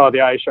I saw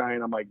the eye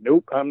shine, I'm like,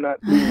 nope, I'm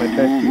not leaving my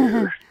tent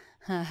here.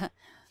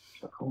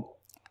 So,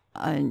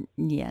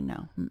 yeah,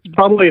 no.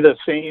 Probably the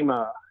same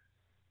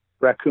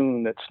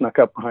raccoon that snuck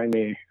up behind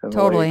me.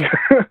 Totally.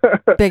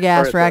 Big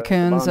ass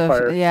raccoons.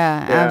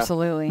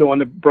 Absolutely. The one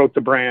that broke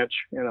the branch,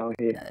 you know.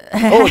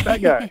 It's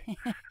that guy.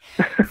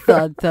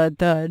 Thud, thud,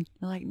 thud.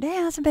 They're like,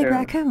 damn, that's a big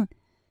raccoon.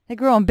 They're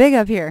growing big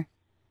up here.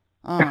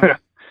 Oh.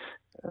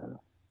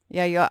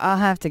 I'll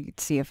have to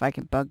see if I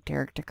can bug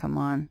Derek to come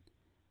on.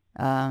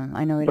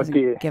 I know he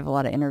doesn't give a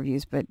lot of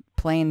interviews, but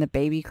playing the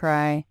baby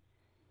cry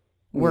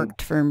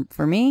worked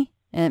for me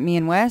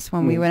and Wes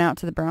when we went out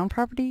to the Brown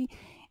property,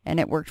 and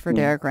it worked for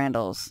Derek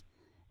Randall's,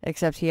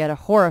 except he had a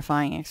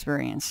horrifying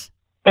experience.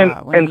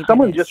 And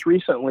someone just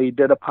recently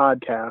did a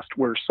podcast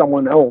where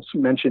someone else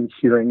mentioned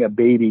hearing a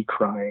baby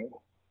crying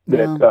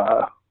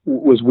that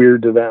was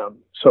weird to them.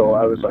 So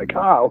I was like,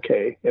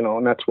 okay,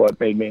 and that's what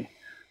made me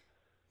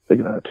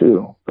think of that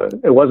too. But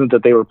it wasn't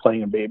that they were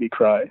playing a baby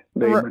cry.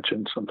 They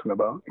mentioned something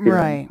about hearing.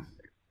 Right.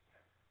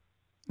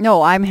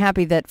 No, I'm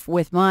happy that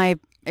with my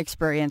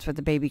experience with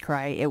the baby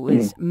cry, it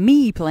was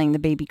me playing the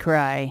baby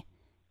cry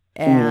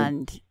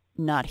and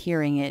not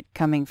hearing it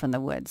coming from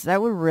the woods.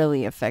 That would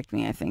really affect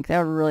me, I think. That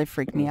would really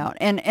freak me out.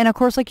 And of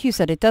course, like you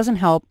said, it doesn't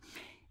help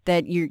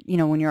that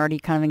when you're already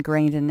kind of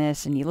ingrained in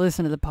this and you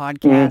listen to the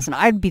podcast, and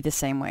I'd be the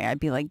same way. I'd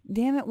be like,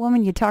 damn it,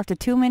 woman, you talk to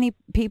too many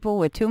people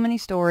with too many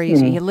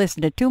stories, you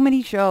listen to too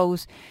many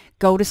shows,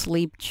 go to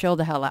sleep, chill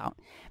the hell out.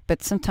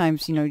 But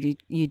sometimes,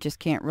 you just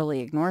can't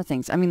really ignore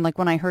things. I mean, like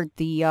when I heard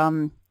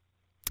the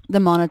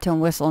monotone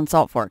whistle in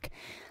Salt Fork,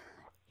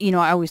 I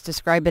always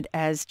describe it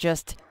as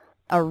just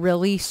a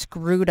really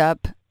screwed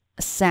up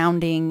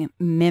sounding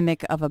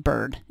mimic of a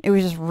bird. It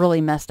was just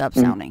really messed up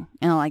sounding.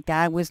 Like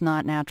that was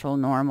not natural,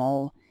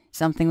 normal,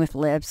 something with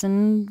lips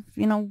and,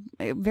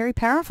 very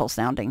powerful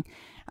sounding.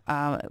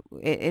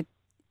 It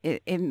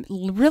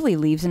really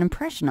leaves an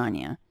impression on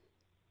you.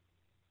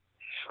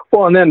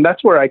 Well, and then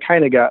that's where I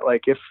kind of got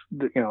like, if,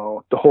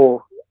 the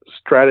whole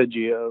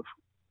strategy of,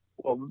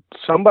 well,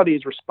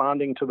 somebody's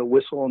responding to the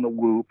whistle and the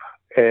whoop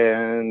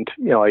and,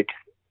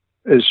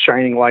 is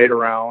shining light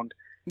around.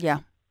 Yeah.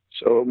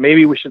 So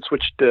maybe we should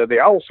switch to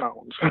the owl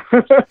sounds.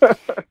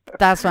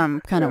 That's what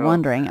I'm kind of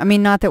wondering. I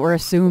mean, not that we're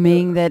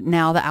assuming that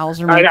now the owls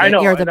are making,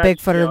 or the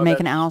Bigfoot are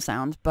making owl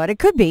sounds, but it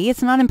could be.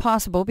 It's not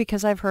impossible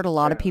because I've heard a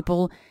lot of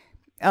people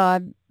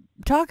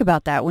talk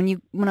about that.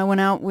 When I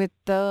went out with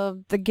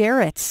the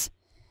Garretts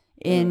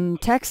in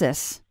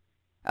Texas,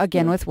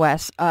 again with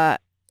Wes,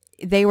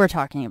 they were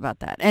talking about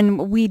that.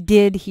 And we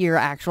did hear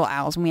actual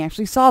owls, and we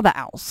actually saw the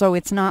owls. So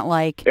it's not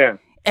like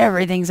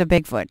everything's a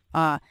Bigfoot.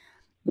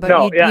 But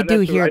no, you do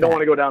hear that. I don't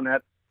want to go down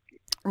that.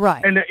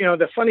 Right. And,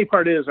 the funny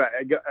part is I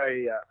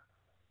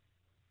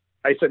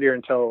sit here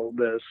and tell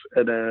this,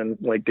 and then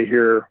like to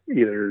hear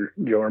either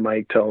Joe or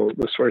Mike tell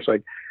the story. It's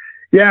like,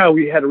 yeah,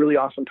 we had a really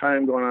awesome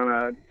time going on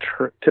a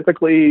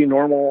typically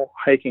normal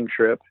hiking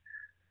trip.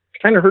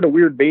 Kind of heard a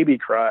weird baby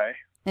cry.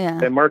 Yeah.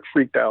 And Mark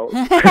freaked out.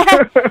 And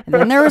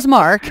then there was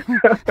Mark.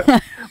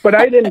 But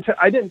I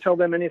didn't tell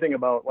them anything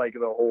about like the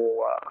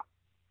whole,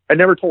 I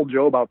never told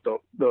Joe about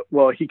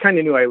well, he kind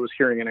of knew I was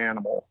hearing an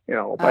animal,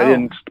 but I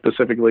didn't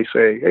specifically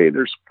say, hey,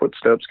 there's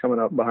footsteps coming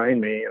up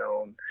behind me,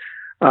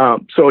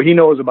 so he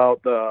knows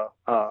about the,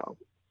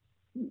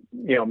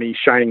 me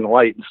shining the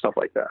light and stuff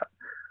like that.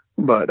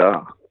 But,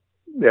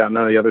 none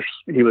of the others,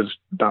 he was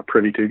not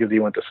privy to because he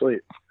went to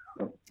sleep.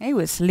 He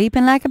was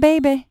sleeping like a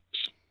baby.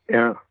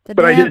 Yeah.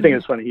 But I did think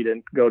it's funny he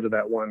didn't go to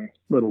that one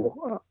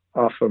little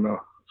off on the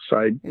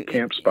side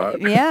camp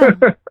spot. Yeah.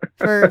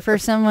 For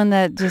someone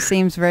that just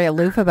seems very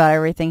aloof about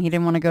everything, he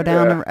didn't want to go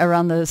down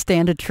around the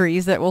stand of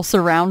trees that will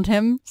surround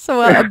him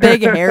so a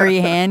big hairy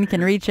hand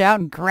can reach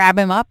out and grab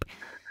him up.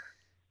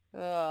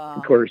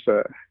 Of course,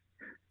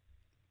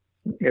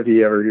 if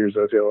he ever hears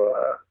us, he'll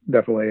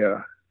definitely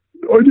I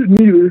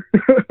didn't either.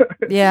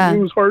 Yeah. It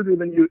was harder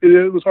than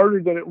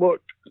it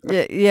looked.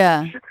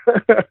 Yeah.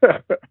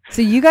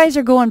 So you guys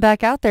are going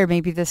back out there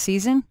maybe this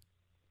season?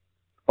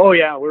 Oh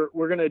yeah,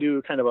 we're gonna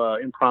do kind of a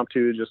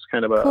impromptu, just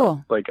kind of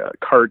a like a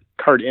cart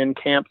in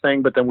camp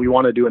thing. But then we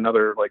want to do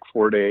another like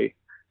 4-day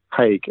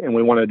hike, and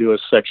we want to do a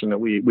section that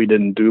we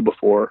didn't do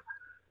before.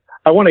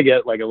 I want to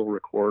get like a little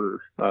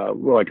recorder,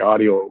 like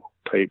audio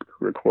type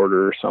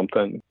recorder or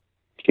something, in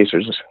case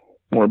there's just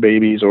more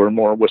babies or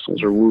more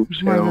whistles or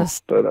whoops.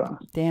 But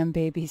damn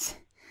babies.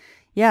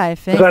 Yeah, I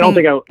don't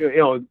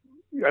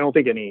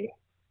think any.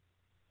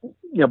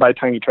 By the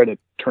time you try to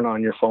turn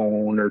on your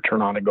phone or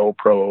turn on a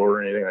GoPro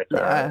or anything like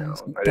that,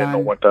 I didn't know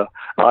what the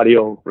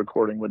audio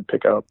recording would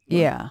pick up.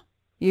 Yeah,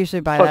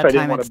 usually by Plus, that I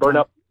time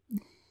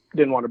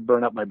didn't want to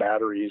burn up my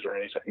batteries or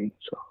anything.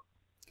 So.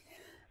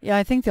 Yeah,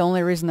 I think the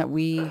only reason that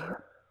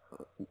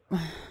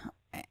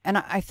and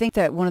I think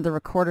that one of the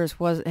recorders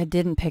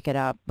didn't pick it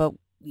up, but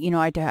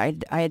I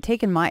had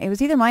taken it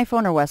was either my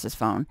phone or Wes's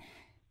phone,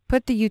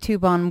 put the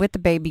YouTube on with the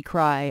baby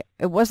cry.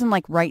 It wasn't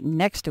like right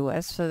next to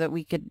us so that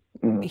we could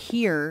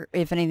hear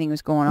if anything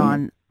was going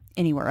on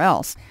anywhere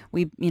else.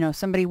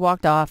 Somebody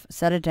walked off,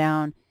 set it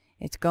down.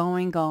 It's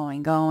going.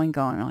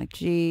 I'm like,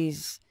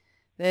 geez,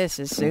 this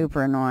is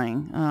super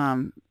annoying.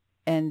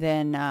 And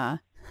then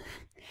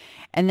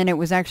it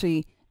was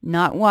actually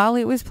not while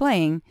it was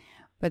playing,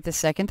 but the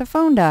second the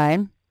phone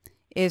died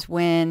is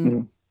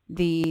when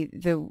the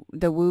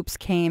whoops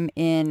came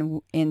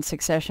in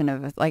succession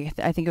of like,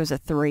 I think it was a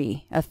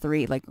three,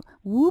 like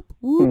whoop,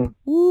 whoop,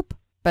 whoop.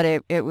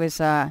 But it was,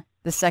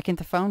 the second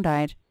the phone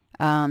died,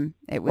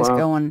 it was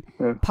going,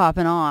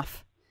 popping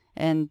off,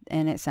 and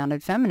it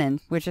sounded feminine,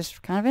 which is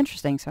kind of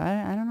interesting. So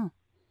I don't know.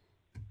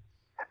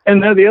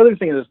 And then the other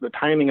thing is the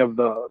timing of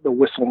the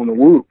whistle and the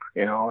whoop.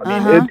 You know, I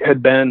mean, it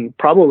had been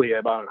probably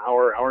about an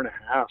hour, hour and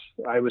a half.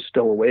 I was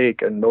still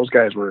awake, and those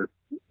guys were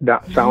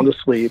not sound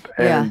asleep.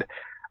 And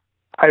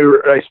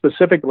I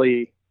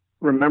specifically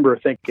remember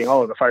thinking,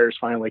 oh, the fire's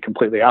finally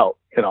completely out,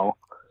 you know.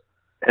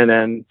 And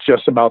then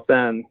just about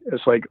then,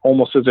 it's like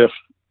almost as if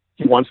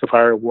once the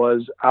fire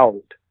was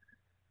out,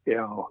 you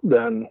know,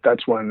 then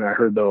that's when I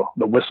heard the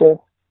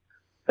whistle,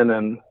 and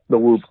then the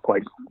whoop,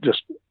 like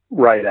just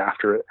right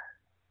after it.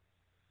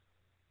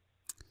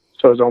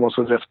 So it's almost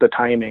as if the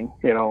timing,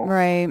 you know.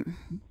 Right.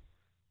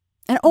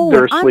 And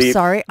I'm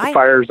sorry. The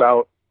fire's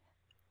out.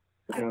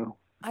 You know.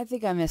 I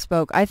think I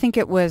misspoke. I think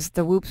it was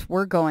the whoops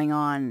were going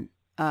on.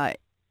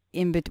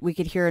 We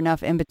could hear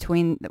enough in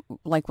between,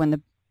 like when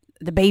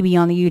the baby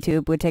on the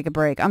YouTube would take a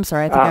break. I'm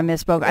sorry. I think I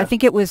misspoke. Yeah. I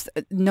think it was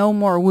no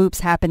more whoops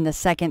happened the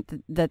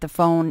second that the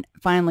phone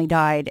finally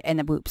died and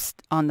the whoops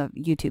on the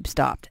YouTube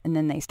stopped, and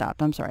then they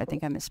stopped. I'm sorry. I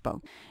think I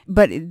misspoke.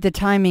 But the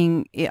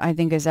timing, I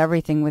think, is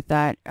everything with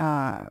that.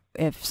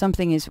 If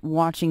something is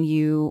watching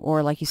you,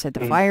 or like you said,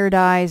 the fire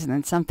dies and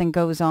then something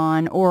goes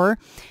on, or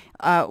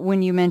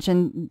when you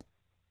mentioned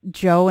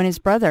Joe and his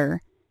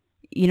brother,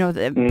 you know,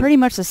 pretty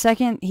much the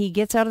second he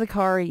gets out of the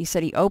car, he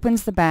said he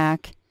opens the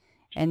back,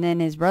 and then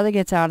his brother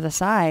gets out of the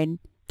side,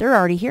 they're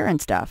already hearing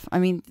stuff. I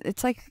mean,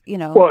 it's like, you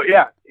know. Well,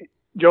 yeah.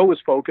 Joe was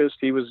focused.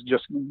 He was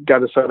just got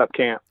to set up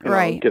camp,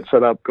 right? Get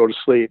set up, go to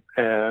sleep,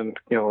 and,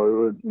 you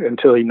know,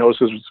 until he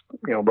notices,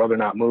 you know, brother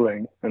not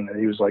moving, and then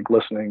he was like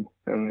listening,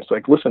 and he's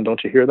like, "Listen,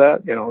 don't you hear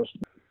that?" You know.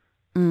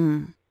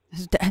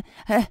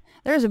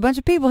 There's a bunch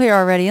of people here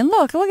already, and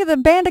look at the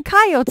band of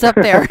coyotes up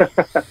there.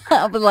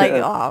 I'll be like,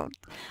 oh,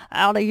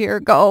 out of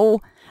here,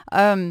 go.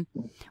 Well,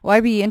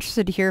 I'd be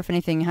interested to hear if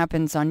anything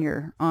happens on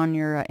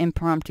your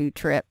impromptu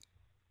trip.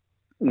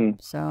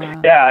 So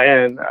yeah,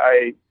 and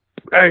I,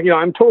 you know,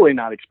 I'm totally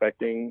not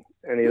expecting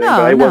anything, but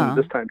I wasn't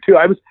this time too.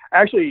 I was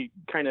actually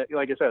kind of,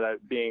 like I said,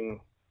 being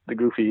the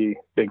goofy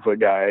Bigfoot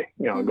guy,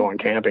 you know, going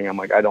camping. I'm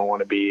like, I don't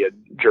want to be a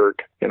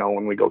jerk, you know,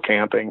 when we go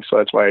camping. So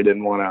that's why I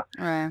didn't want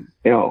to,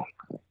 you know,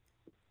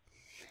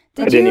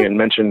 I didn't even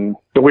mention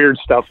the weird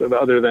stuff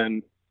other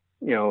than,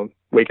 you know,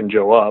 waking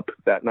Joe up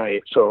that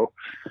night. So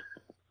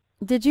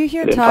did you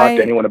hear I didn't talk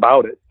to anyone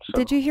about it? So.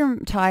 Did you hear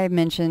Ty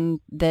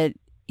mention that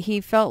he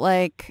felt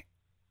like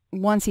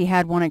once he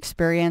had one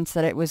experience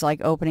that it was like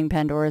opening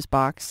Pandora's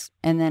box,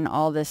 and then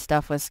all this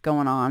stuff was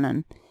going on,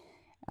 and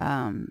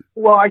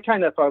well, I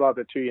kind of thought about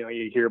it too. You know,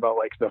 you hear about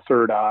like the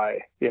third eye,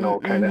 you know,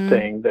 kind of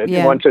thing, that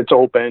once it's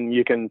open,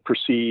 you can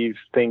perceive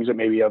things that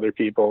maybe other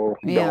people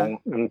don't,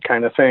 and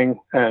kind of thing.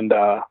 And,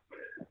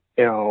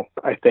 you know,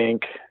 I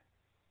think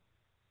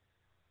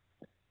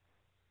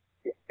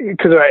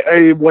because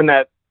I when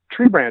that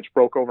tree branch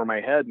broke over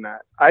my head, and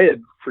that I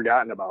had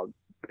forgotten about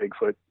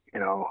Bigfoot. You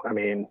know, I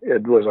mean,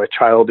 it was a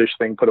childish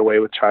thing put away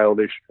with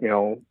childish, you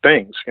know,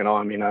 things. You know,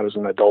 I mean, I was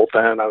an adult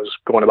then. I was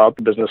going about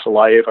the business of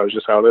life. I was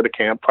just out at a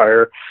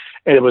campfire.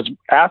 And it was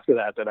after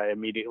that I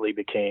immediately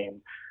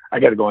became, I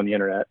got to go on the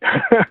internet.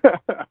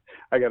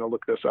 I got to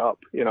look this up,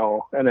 you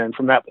know. And then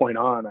from that point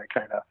on, I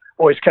kind of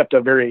always kept a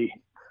very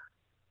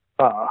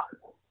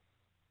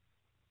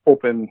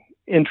open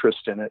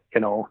interest in it, you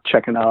know,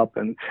 checking up.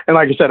 And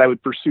like I said, I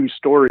would pursue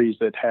stories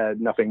that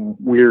had nothing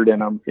weird in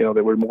them, you know,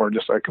 that were more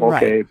just like,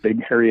 okay,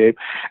 big hairy ape.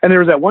 And there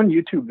was that one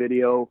YouTube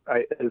video,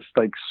 it's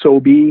like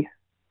Sobe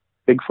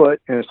Bigfoot,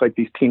 and it's like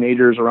these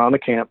teenagers around a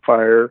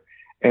campfire,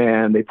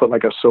 and they put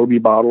like a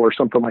Sobe bottle or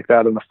something like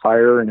that in the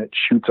fire, and it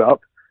shoots up.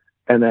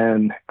 And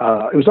then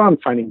it was on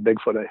Finding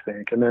Bigfoot, I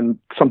think. And then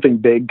something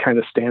big kind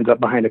of stands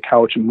up behind a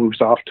couch and moves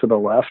off to the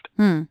left.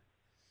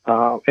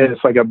 And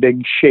it's like a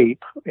big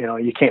shape, you know,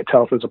 you can't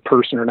tell if it's a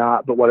person or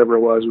not, but whatever it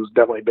was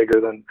definitely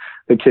bigger than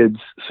the kids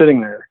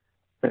sitting there,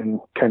 and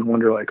kind of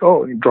wonder like,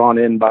 oh, drawn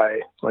in by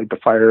like the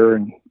fire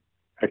and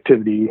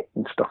activity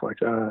and stuff like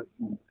that.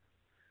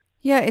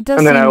 Yeah, it does.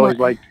 And then I always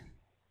like,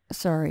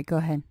 sorry, go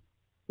ahead.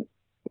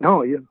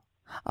 No, yeah.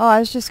 Oh, I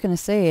was just going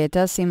to say, it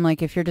does seem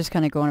like if you're just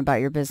kind of going about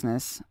your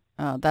business,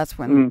 that's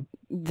when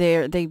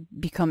they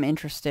become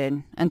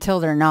interested, until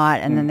they're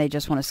not, and then they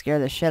just want to scare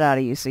the shit out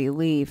of you, so you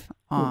leave.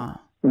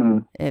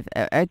 If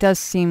it does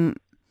seem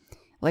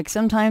like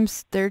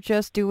sometimes they're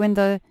just doing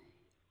the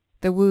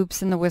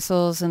whoops and the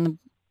whistles and the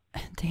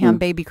damn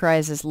baby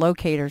cries as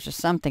locators or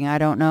something. I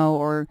don't know,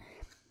 or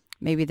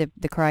maybe the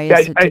cry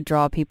is to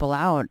draw people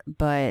out,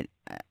 but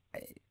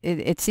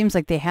it seems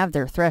like they have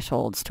their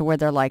thresholds to where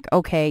they're like,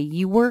 okay,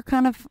 you were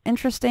kind of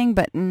interesting,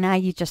 but now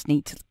you just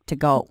need to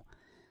go.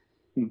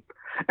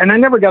 And I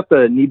never got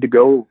the need to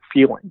go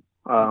feeling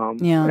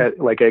at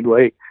like Egg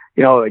Lake.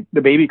 You know, like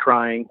the baby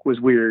crying was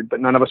weird, but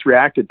none of us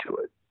reacted to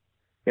it,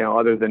 you know,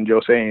 other than Joe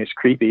saying it's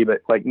creepy,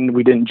 but like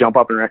we didn't jump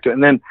up and react to it.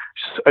 And then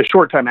a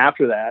short time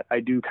after that,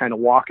 I do kind of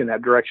walk in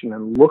that direction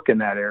and look in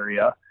that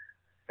area.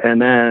 And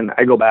then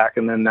I go back,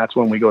 and then that's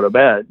when we go to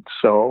bed.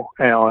 So,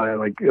 you know,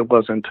 like it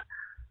wasn't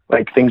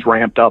like things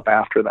ramped up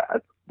after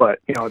that, but,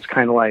 you know, it's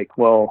kind of like,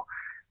 well,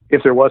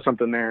 if there was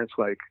something there, it's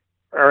like,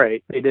 all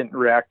right, they didn't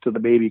react to the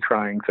baby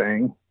crying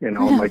thing,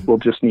 like we'll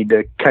just need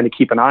to kind of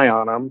keep an eye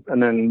on them.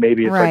 And then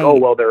maybe it's like, oh,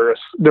 well,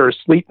 they're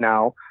asleep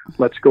now.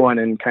 Let's go in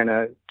and kind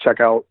of check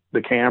out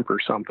the camp or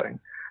something,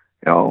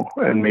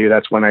 and maybe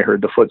that's when I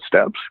heard the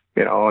footsteps,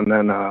 and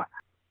then,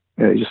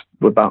 it just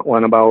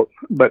went about,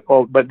 but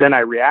then I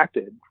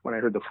reacted when I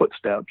heard the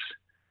footsteps.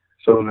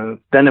 So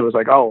then it was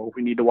like, oh,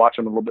 we need to watch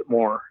them a little bit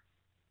more.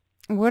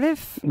 What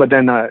if? But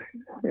then, but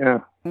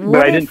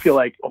I didn't feel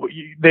like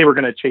they were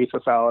going to chase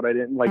us out. I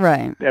didn't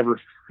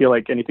ever feel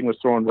like anything was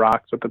throwing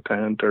rocks at the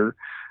tent or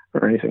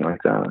anything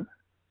like that.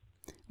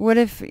 What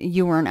if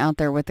you weren't out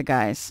there with the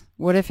guys?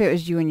 What if it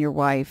was you and your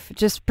wife?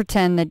 Just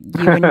pretend that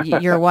you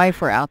and your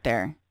wife were out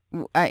there,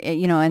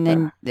 and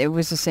then it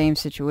was the same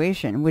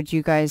situation. Would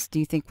you guys, do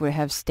you think, would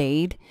have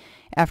stayed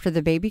after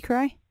the baby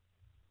cry?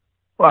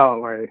 Well,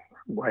 my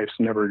wife's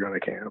never going to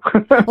camp.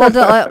 Well,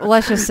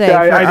 let's just say,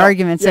 for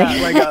argument's sake.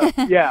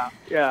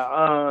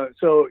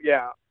 So,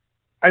 yeah.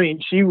 I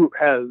mean, she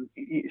has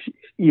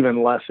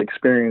even less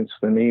experience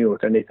than me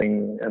with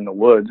anything in the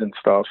woods and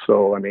stuff.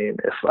 So, I mean,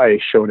 if I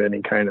showed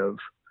any kind of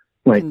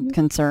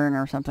concern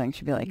or something,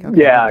 she'd be like,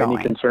 okay, any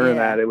concern in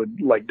that, it would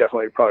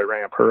definitely probably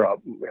ramp her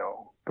up,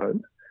 but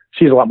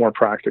she's a lot more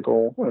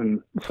practical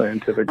and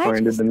scientific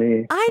minded than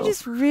me. I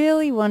just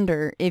really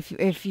wonder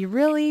if you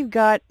really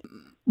got.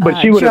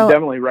 But she would have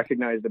definitely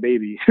recognized the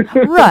baby.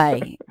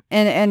 Right.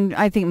 And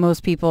I think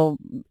most people,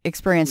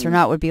 experienced or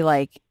not, would be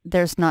like,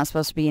 there's not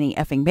supposed to be any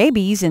effing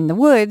babies in the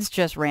woods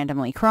just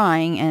randomly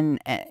crying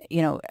and,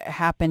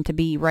 happen to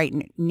be right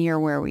near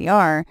where we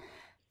are.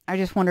 I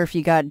just wonder if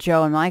you got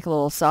Joe and Mike a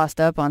little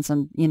sauced up on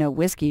some,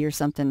 whiskey or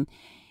something,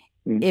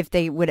 if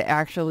they would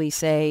actually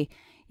say,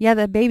 yeah,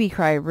 that baby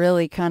cry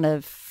really kind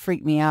of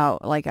freaked me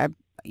out. Like,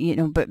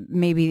 but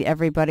maybe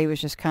everybody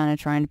was just kind of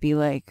trying to be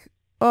like,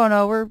 oh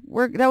no,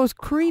 that was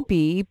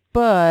creepy,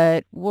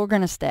 but we're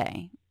going to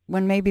stay,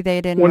 when maybe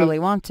they didn't really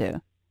want to.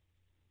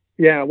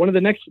 Yeah. One of the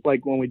next,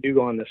 like when we do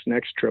go on this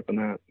next trip and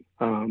that,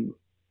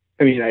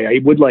 I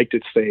would like to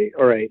say,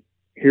 all right,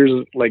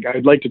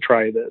 I'd like to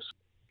try this.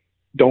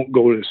 Don't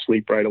go to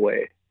sleep right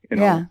away,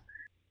 Yeah.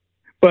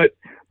 But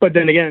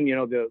then again,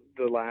 the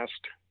last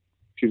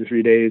 2 to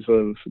 3 days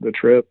of the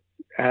trip,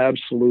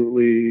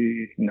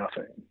 absolutely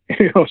nothing.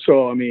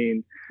 So I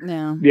mean,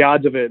 the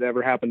odds of it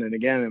ever happening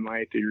again, in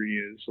my theory,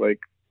 is like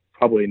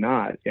probably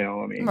not.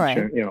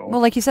 Right. Well,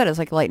 like you said, it's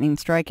like lightning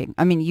striking.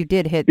 I mean, you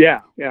did hit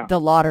the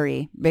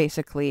lottery,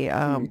 basically.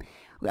 I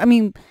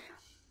mean,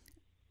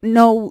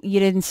 no,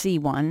 you didn't see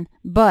one,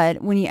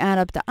 but when you add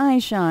up the eye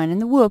shine and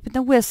the whoop and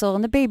the whistle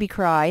and the baby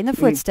cry and the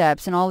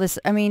footsteps and all this,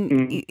 I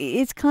mean,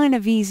 it's kind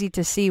of easy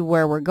to see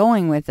where we're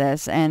going with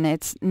this, and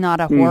it's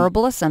not a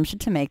horrible assumption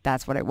to make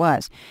that's what it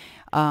was.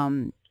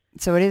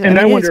 So it is. And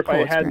I wonder if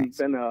I hadn't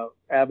been a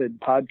avid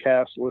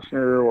podcast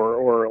listener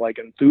or like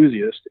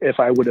enthusiast, if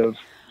I would have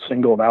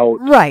singled out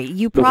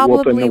you the probably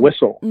whoop and the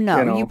whistle.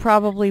 No, you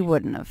probably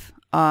wouldn't have.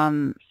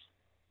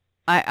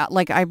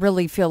 I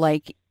really feel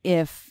like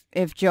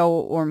if Joe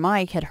or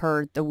Mike had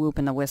heard the whoop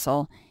and the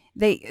whistle,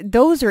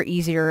 those are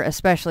easier,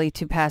 especially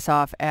to pass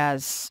off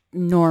as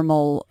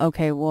normal.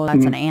 Okay, well,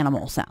 that's an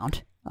animal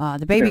sound.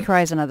 The baby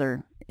cry is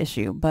another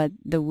issue, but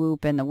the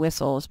whoop and the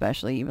whistle,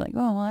 especially, you'd be like,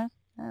 oh, well,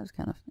 that was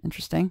kind of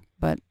interesting.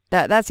 But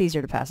that's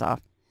easier to pass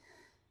off.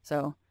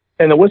 So.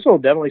 And the whistle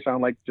definitely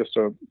sounded like just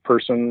a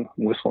person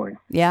whistling.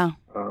 Yeah.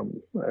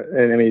 And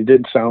I mean, it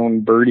did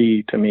sound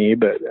birdie to me,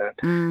 but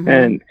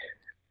and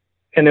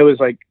it was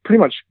like pretty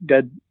much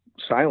dead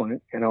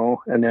silent,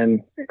 and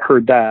then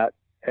heard that,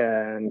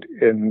 and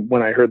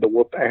when I heard the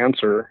whoop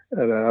answer,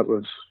 that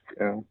was,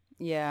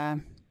 Yeah.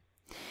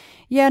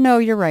 No,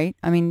 you're right.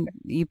 I mean,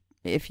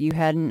 if you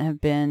hadn't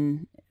have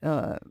been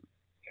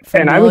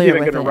and I was even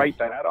going to write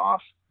that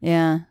off.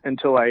 Yeah.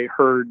 Until I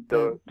heard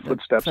the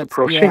footsteps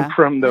approaching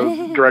from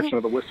the direction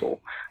of the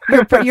whistle.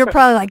 You're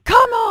probably like,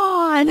 come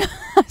on!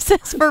 Is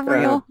this for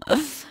real?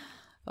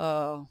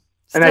 Oh.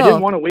 And I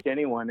didn't want to wake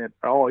anyone at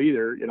all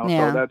either,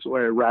 so that's why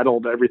I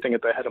rattled everything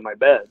at the head of my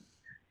bed,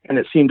 and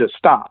it seemed to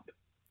stop.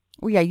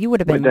 Well, yeah, you would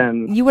have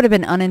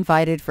been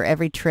uninvited for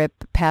every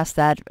trip past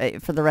that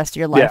for the rest of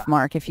your life,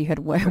 Mark. If you had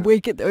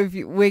if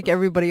you wake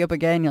everybody up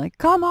again, you're like,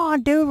 come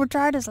on, dude, we're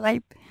trying to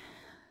sleep.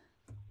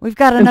 We've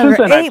got another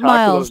 8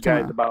 miles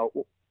to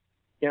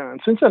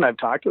and since then I've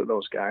talked to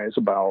those guys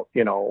about,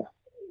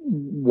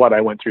 what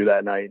I went through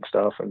that night and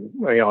stuff. And,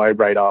 I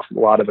write off a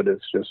lot of it as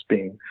just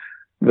being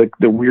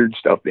the weird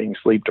stuff, being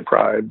sleep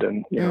deprived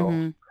and,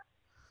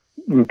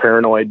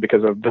 paranoid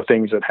because of the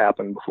things that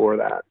happened before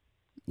that.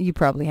 You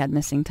probably had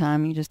missing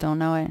time. You just don't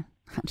know it.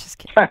 I'm just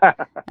kidding.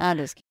 I'm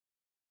just kidding.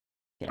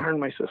 Darn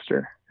my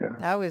sister. Yeah.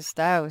 That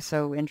was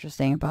so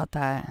interesting about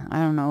that.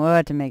 I don't know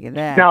what to make of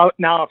that.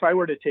 Now, if I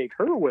were to take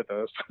her with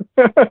us,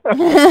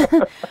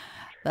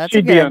 that's she'd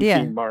a good be idea.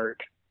 On Team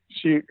Mark.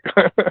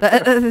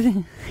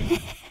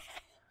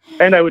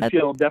 And I would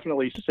feel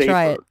definitely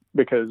safer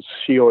because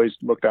she always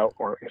looked out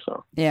for me.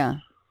 So yeah,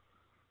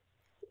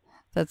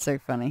 that's so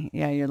funny.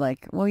 Yeah, you're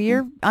like, well,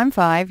 I'm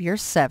 5, you're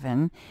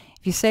 7.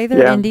 If you say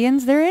they're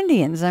Indians, they're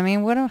Indians. I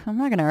mean, I'm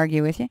not going to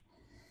argue with you.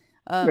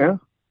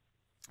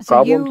 So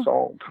Problem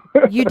solved.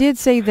 You did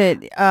say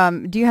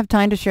that, do you have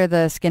time to share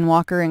the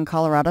Skinwalker in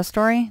Colorado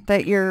story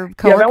that your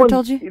coworker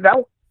told you?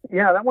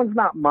 That one's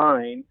not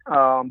mine.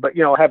 But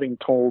having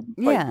told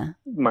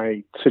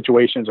my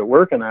situations at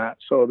work and that,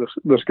 so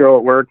this girl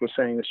at work was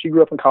saying that she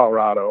grew up in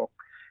Colorado,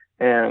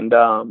 and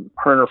her and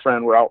her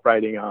friend were out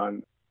riding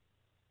on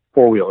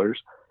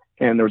 4-wheelers,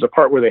 and there was a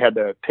part where they had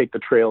to take the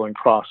trail and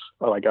cross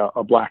like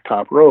a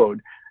blacktop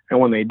road. And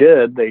when they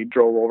did, they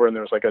drove over, and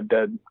there was like a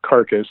dead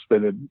carcass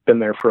that had been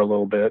there for a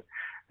little bit.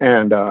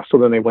 And so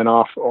then they went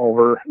off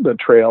over the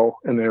trail,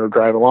 and they were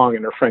driving along,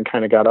 and her friend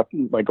kind of got up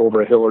like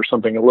over a hill or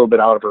something, a little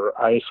bit out of her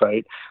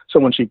eyesight. So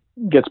when she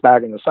gets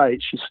back in the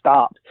sight, she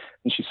stopped,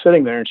 and she's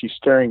sitting there, and she's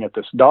staring at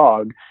this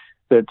dog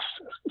that's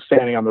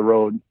standing on the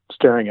road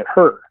staring at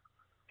her.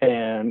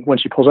 And when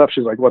she pulls up,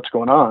 she's like, "What's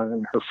going on?"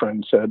 And her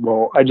friend said,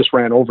 "Well, I just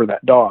ran over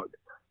that dog."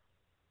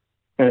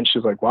 And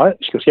she's like,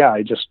 "What?" She goes, "Yeah,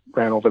 I just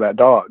ran over that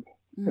dog."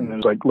 And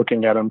then like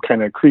looking at him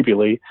kind of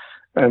creepily,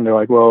 and they're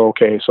like, "Well,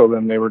 okay." So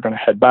then they were going to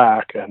head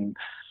back, and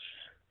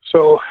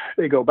so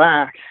they go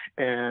back,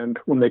 and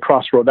when they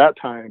cross the road that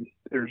time,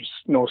 there's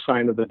no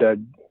sign of the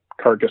dead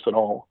carcass at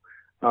all.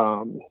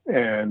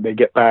 And they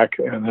get back,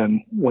 and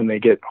then when they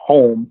get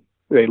home,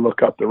 they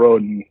look up the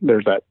road, and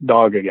there's that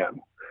dog again.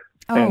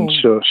 Oh. And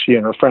so she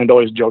and her friend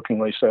always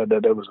jokingly said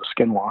that it was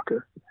a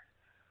skinwalker.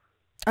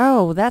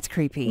 Oh, that's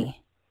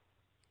creepy.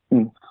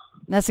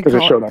 That's because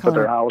it showed up at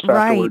their house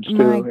afterwards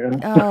too.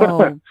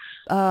 Yeah.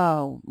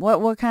 Oh.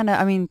 What kind of?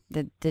 I mean,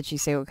 did she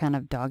say what kind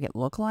of dog it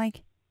looked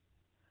like?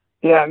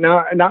 Yeah,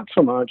 no, not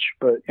so much.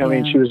 But I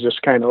mean, she was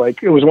just kind of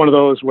like, it was one of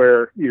those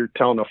where you're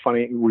telling a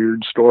funny,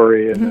 weird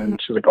story, and then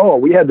she's like, "Oh,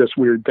 we had this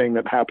weird thing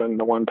that happened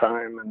the one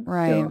time,"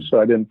 and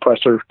so I didn't press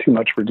her too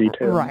much for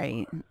detail.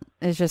 Right.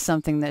 It's just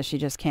something that she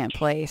just can't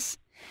place.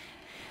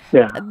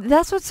 Yeah.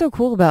 That's what's so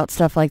cool about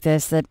stuff like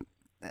this. That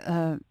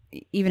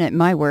even at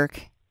my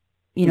work,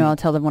 I'll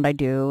tell them what I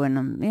do, and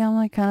I'm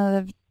like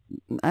kind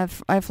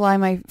of, I fly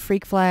my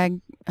freak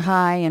flag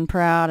high and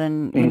proud,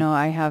 and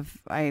I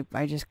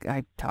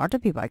talk to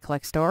people, I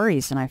collect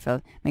stories,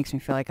 and makes me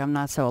feel like I'm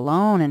not so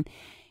alone. And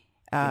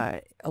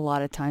a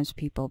lot of times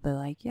people be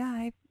like,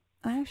 I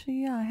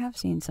have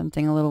seen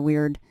something a little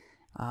weird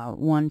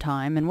one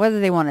time, and whether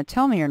they want to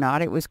tell me or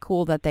not, it was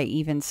cool that they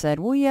even said,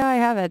 "Well, yeah, I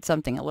have had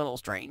something a little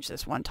strange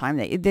this one time."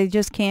 They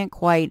just can't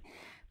quite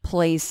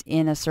place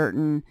in a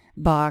certain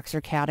box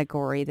or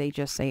category. They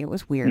just say it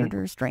was weird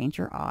or strange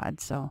or odd.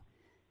 So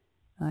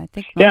I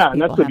think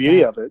and that's the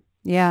beauty of it.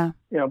 Yeah.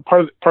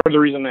 Part of the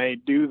reason they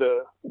do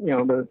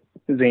the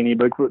zany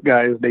Bigfoot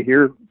guys, they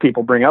hear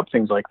people bring up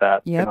things like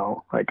that. Yep.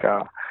 Like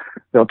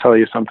they'll tell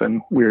you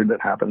something weird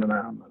that happened to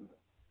them.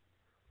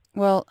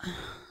 Well,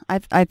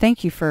 I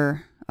thank you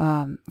for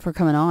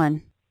coming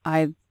on.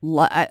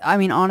 I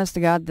mean, honest to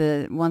God,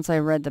 once I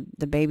read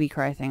the baby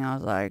cry thing, I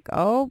was like,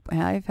 oh,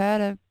 I've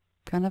had a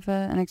kind of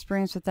an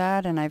experience with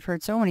that, and I've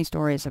heard so many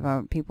stories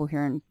about people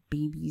hearing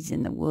babies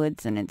in the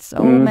woods, and it's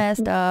so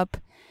messed up.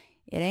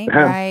 It ain't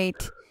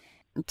right.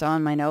 It's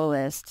on my no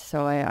list,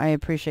 so I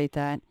appreciate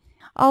that.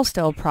 I'll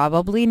still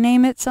probably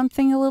name it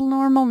something a little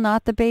normal,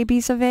 not the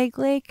babies of Egg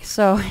Lake.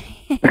 So,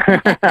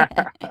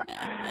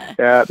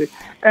 yeah,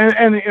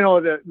 and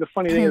the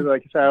funny thing is,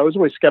 like I said, I was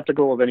always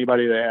skeptical of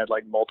anybody that had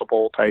like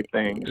multiple type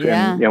things.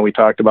 Yeah. And we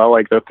talked about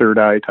like the third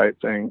eye type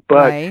thing,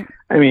 but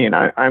I mean,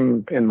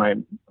 I'm in my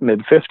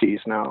mid 50s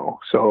now,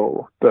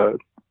 so the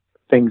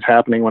things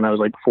happening when I was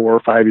like 4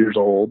 or 5 years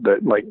old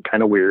that like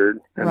kind of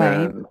weird, and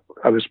then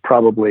I was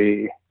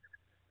probably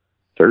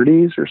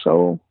 30s or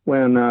so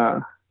when.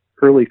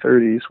 Early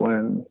 30s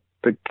when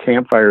the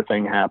campfire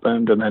thing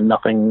happened, and then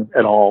nothing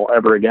at all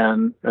ever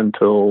again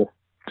until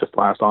just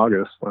last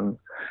August when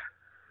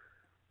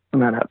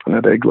that happened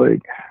at Egg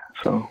Lake.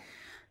 So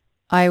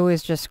I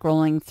was just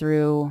scrolling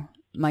through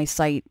my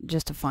site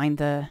just to find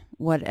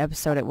what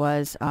episode it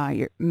was.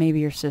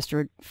 Maybe your sister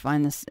would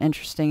find this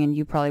interesting, and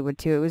you probably would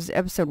too. It was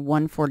episode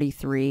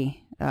 143.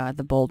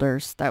 The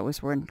boulders. That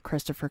was when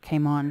Christopher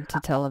came on to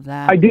tell of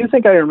that. I do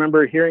think I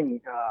remember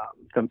hearing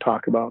them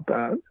talk about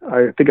that.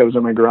 I think I was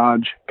in my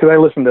garage because I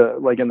listen to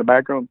like in the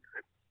background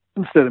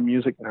instead of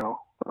music now.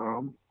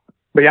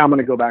 But yeah, I'm going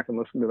to go back and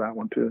listen to that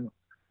one too.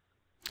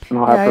 And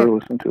I'll have her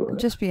listen to it.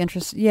 Just be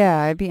interested.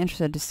 Yeah, I'd be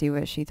interested to see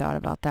what she thought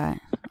about that,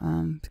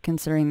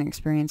 considering the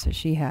experience that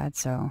she had.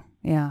 So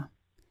yeah.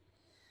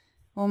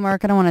 Well,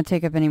 Mark, I don't want to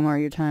take up any more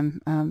of your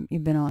time.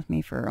 You've been on with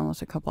me for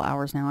almost a couple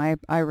hours now.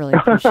 I really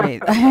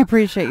appreciate I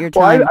appreciate your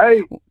time. Well,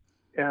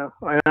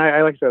 like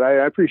I said,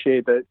 I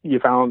appreciate that you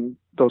found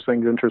those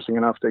things interesting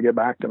enough to get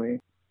back to me.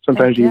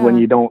 Sometimes when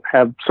you don't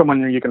have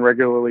someone you can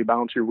regularly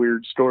bounce your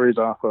weird stories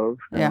off of.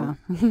 Yeah.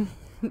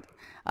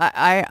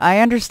 I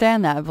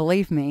understand that.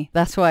 Believe me.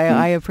 That's why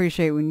I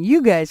appreciate when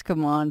you guys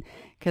come on,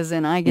 because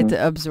then I get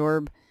to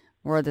absorb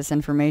more of this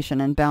information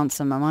and bounce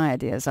some of my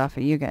ideas off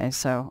of you guys.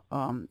 So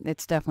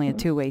it's definitely a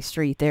two-way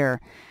street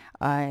there.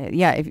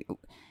 If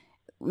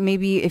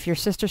your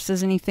sister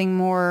says anything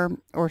more,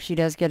 or she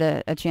does get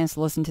a chance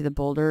to listen to the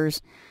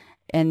boulders,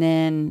 and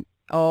then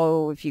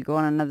if you go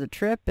on another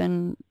trip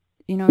and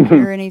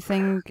hear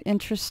anything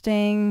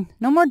interesting?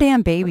 No more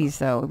damn babies,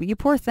 though. You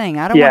poor thing.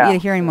 I don't want you to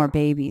hear any more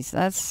babies.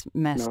 That's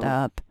messed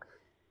up.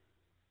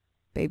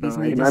 Babies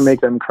need I make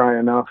them cry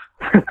enough.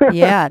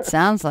 Yeah, it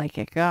sounds like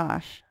it.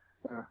 Gosh.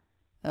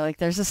 Like,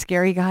 there's a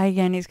scary guy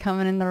again. He's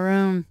coming in the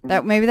room.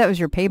 Maybe that was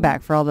your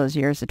payback for all those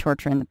years of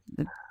torturing,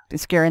 the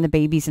scaring the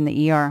babies in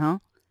the ER, huh?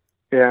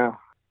 Yeah.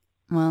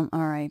 Well,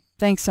 all right.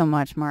 Thanks so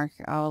much, Mark.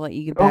 I'll let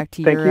you get back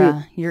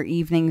to your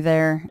evening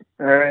there.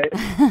 All right.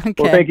 Okay.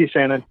 Well, thank you,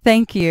 Shannon.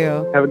 Thank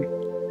you.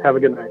 Have a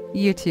good night.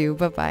 You too.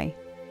 Bye-bye.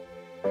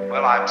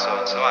 Well, I'm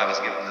so-and-so. I was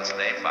given this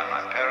name by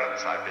my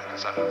parents. I've been to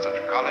such and such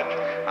a college.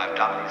 I've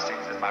done these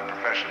things in my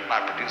profession.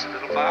 I produce a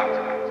little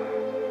biography.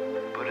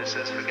 Buddha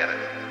says, forget it.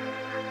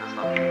 That's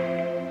not true.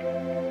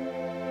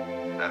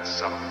 That's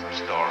some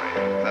story.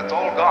 That's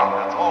all gone.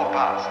 That's all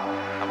past.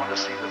 I want to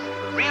see the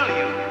real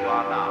you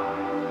are now.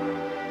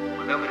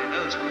 Well, nobody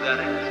knows who that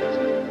is.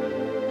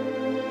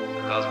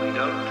 Because we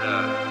don't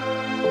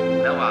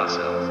know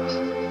ourselves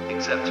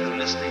except through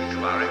listening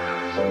to our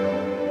echoes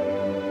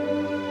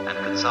and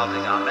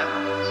consulting our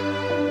memories.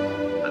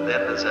 But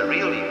then there's a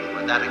real you,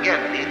 and that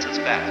again leads us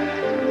back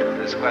to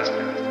this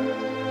question.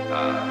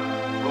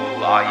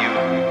 Who are you?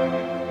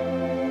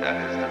 That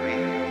is the real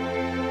you.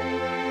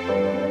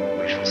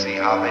 We shall see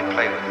how they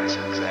play with this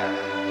exam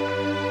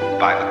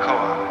by the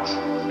koans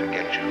to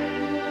get you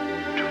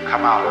to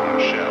come out of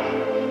your shell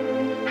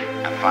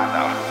and find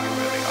out who you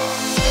really are.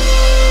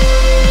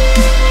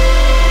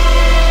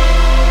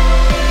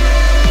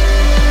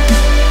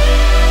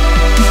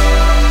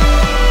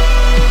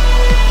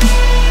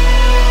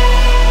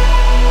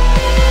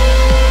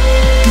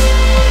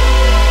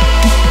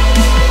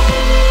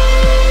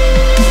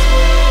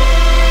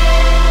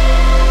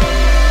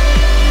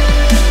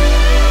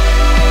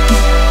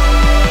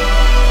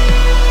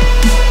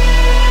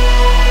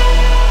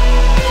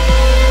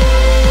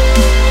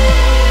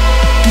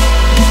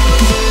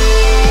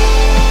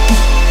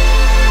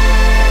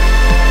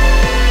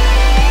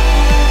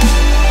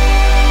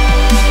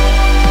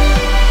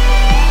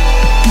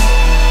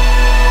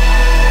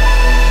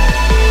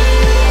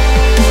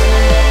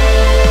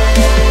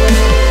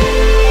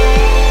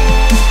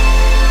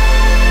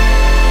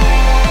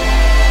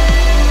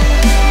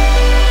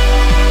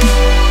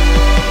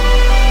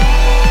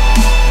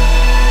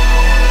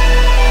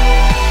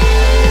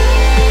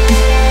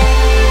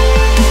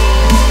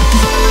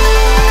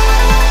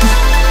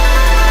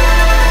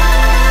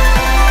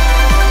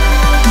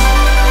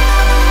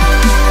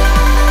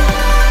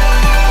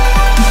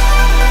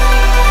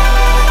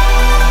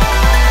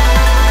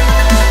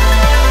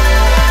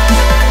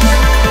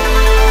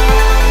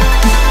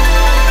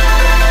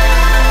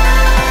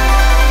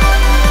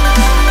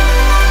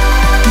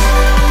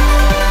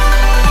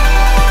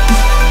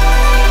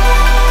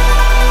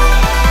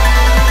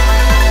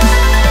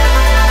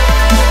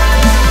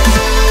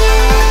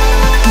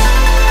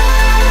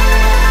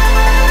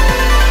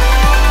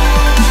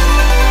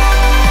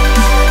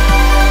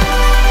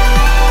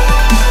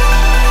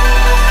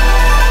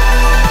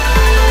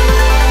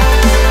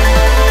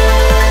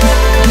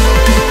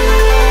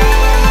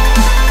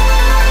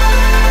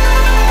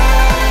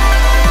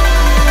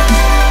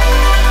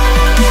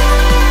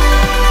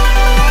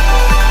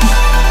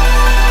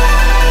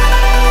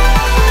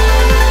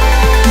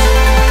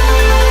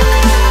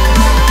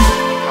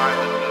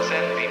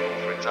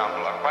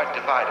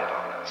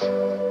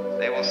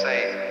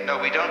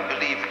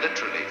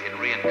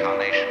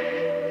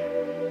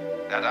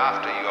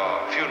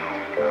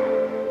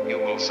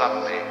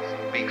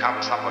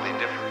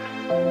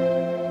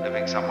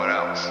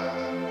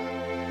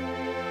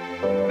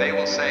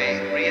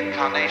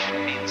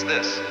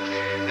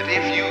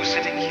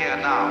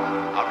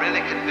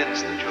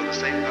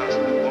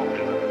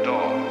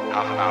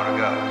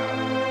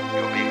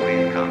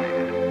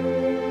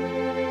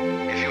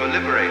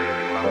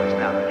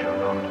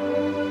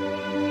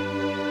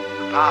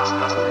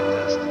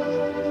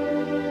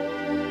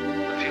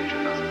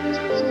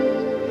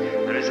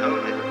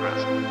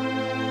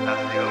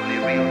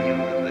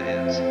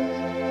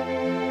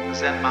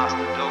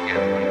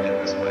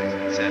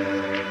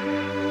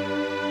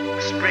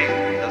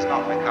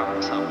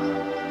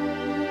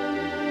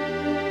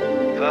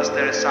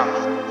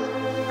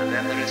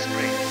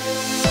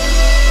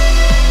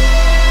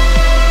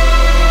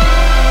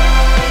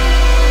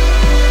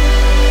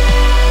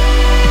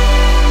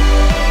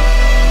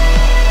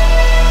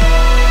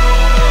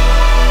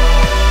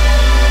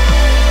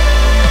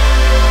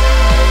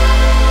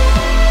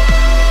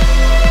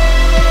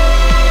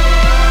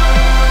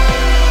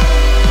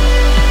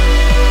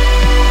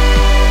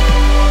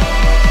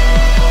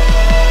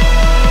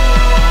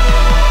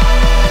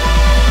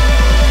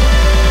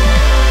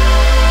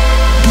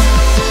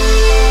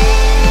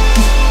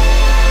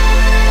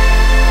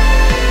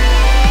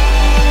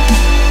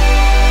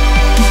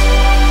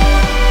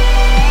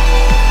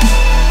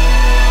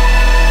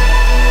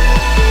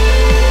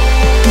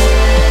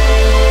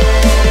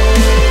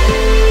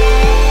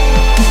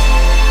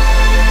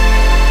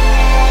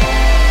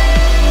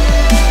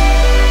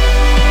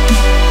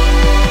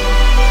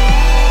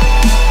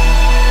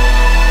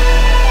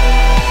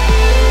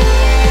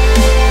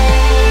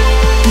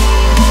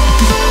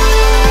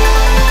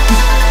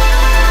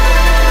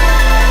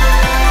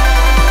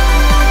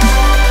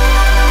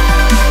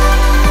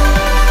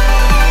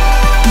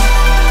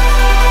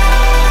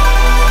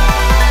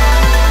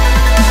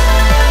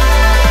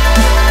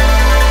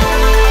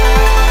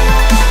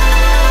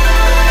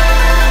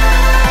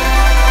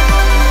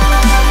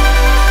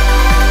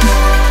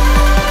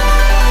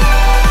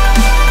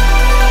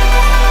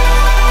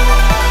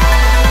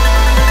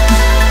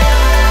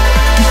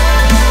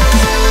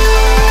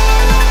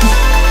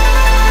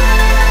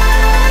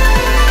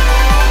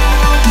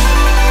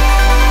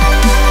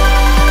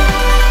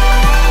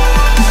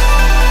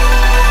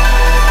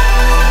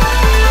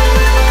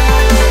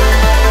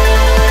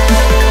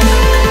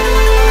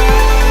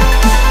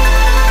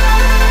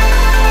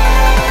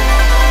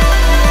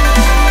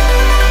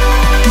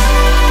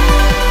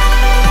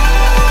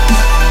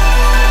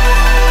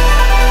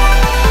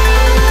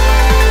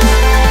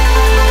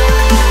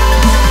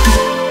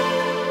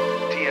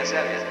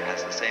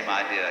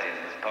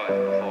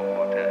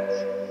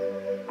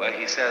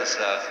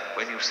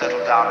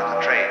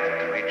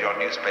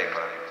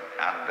 newspaper,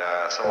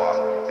 and so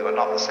on. You are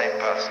not the same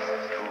person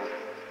who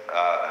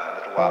a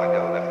little while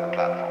ago left the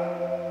platform.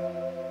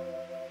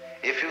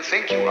 If you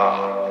think you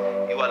are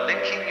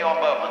linking your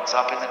moments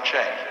up in a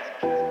chain.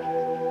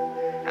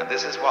 And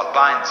this is what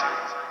binds you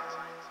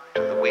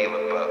to the wheel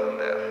of birth and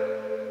death.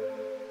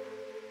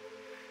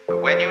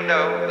 But when you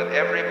know that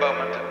every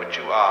moment in which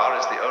you are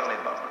is the only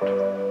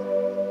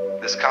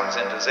moment, this comes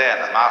into Zen.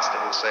 A master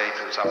will say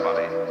to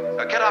somebody,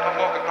 "Now get up and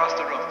walk across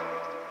the room."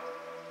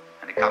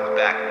 And he comes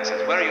back and he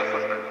says, "Where are your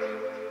footprints?"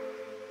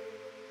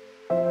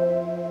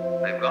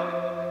 They've gone.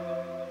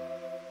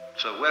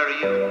 So where are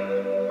you?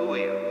 Who are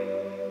you?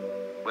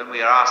 When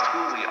we are asked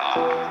who we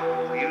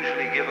are, we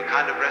usually give a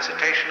kind of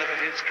recitation of a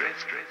history.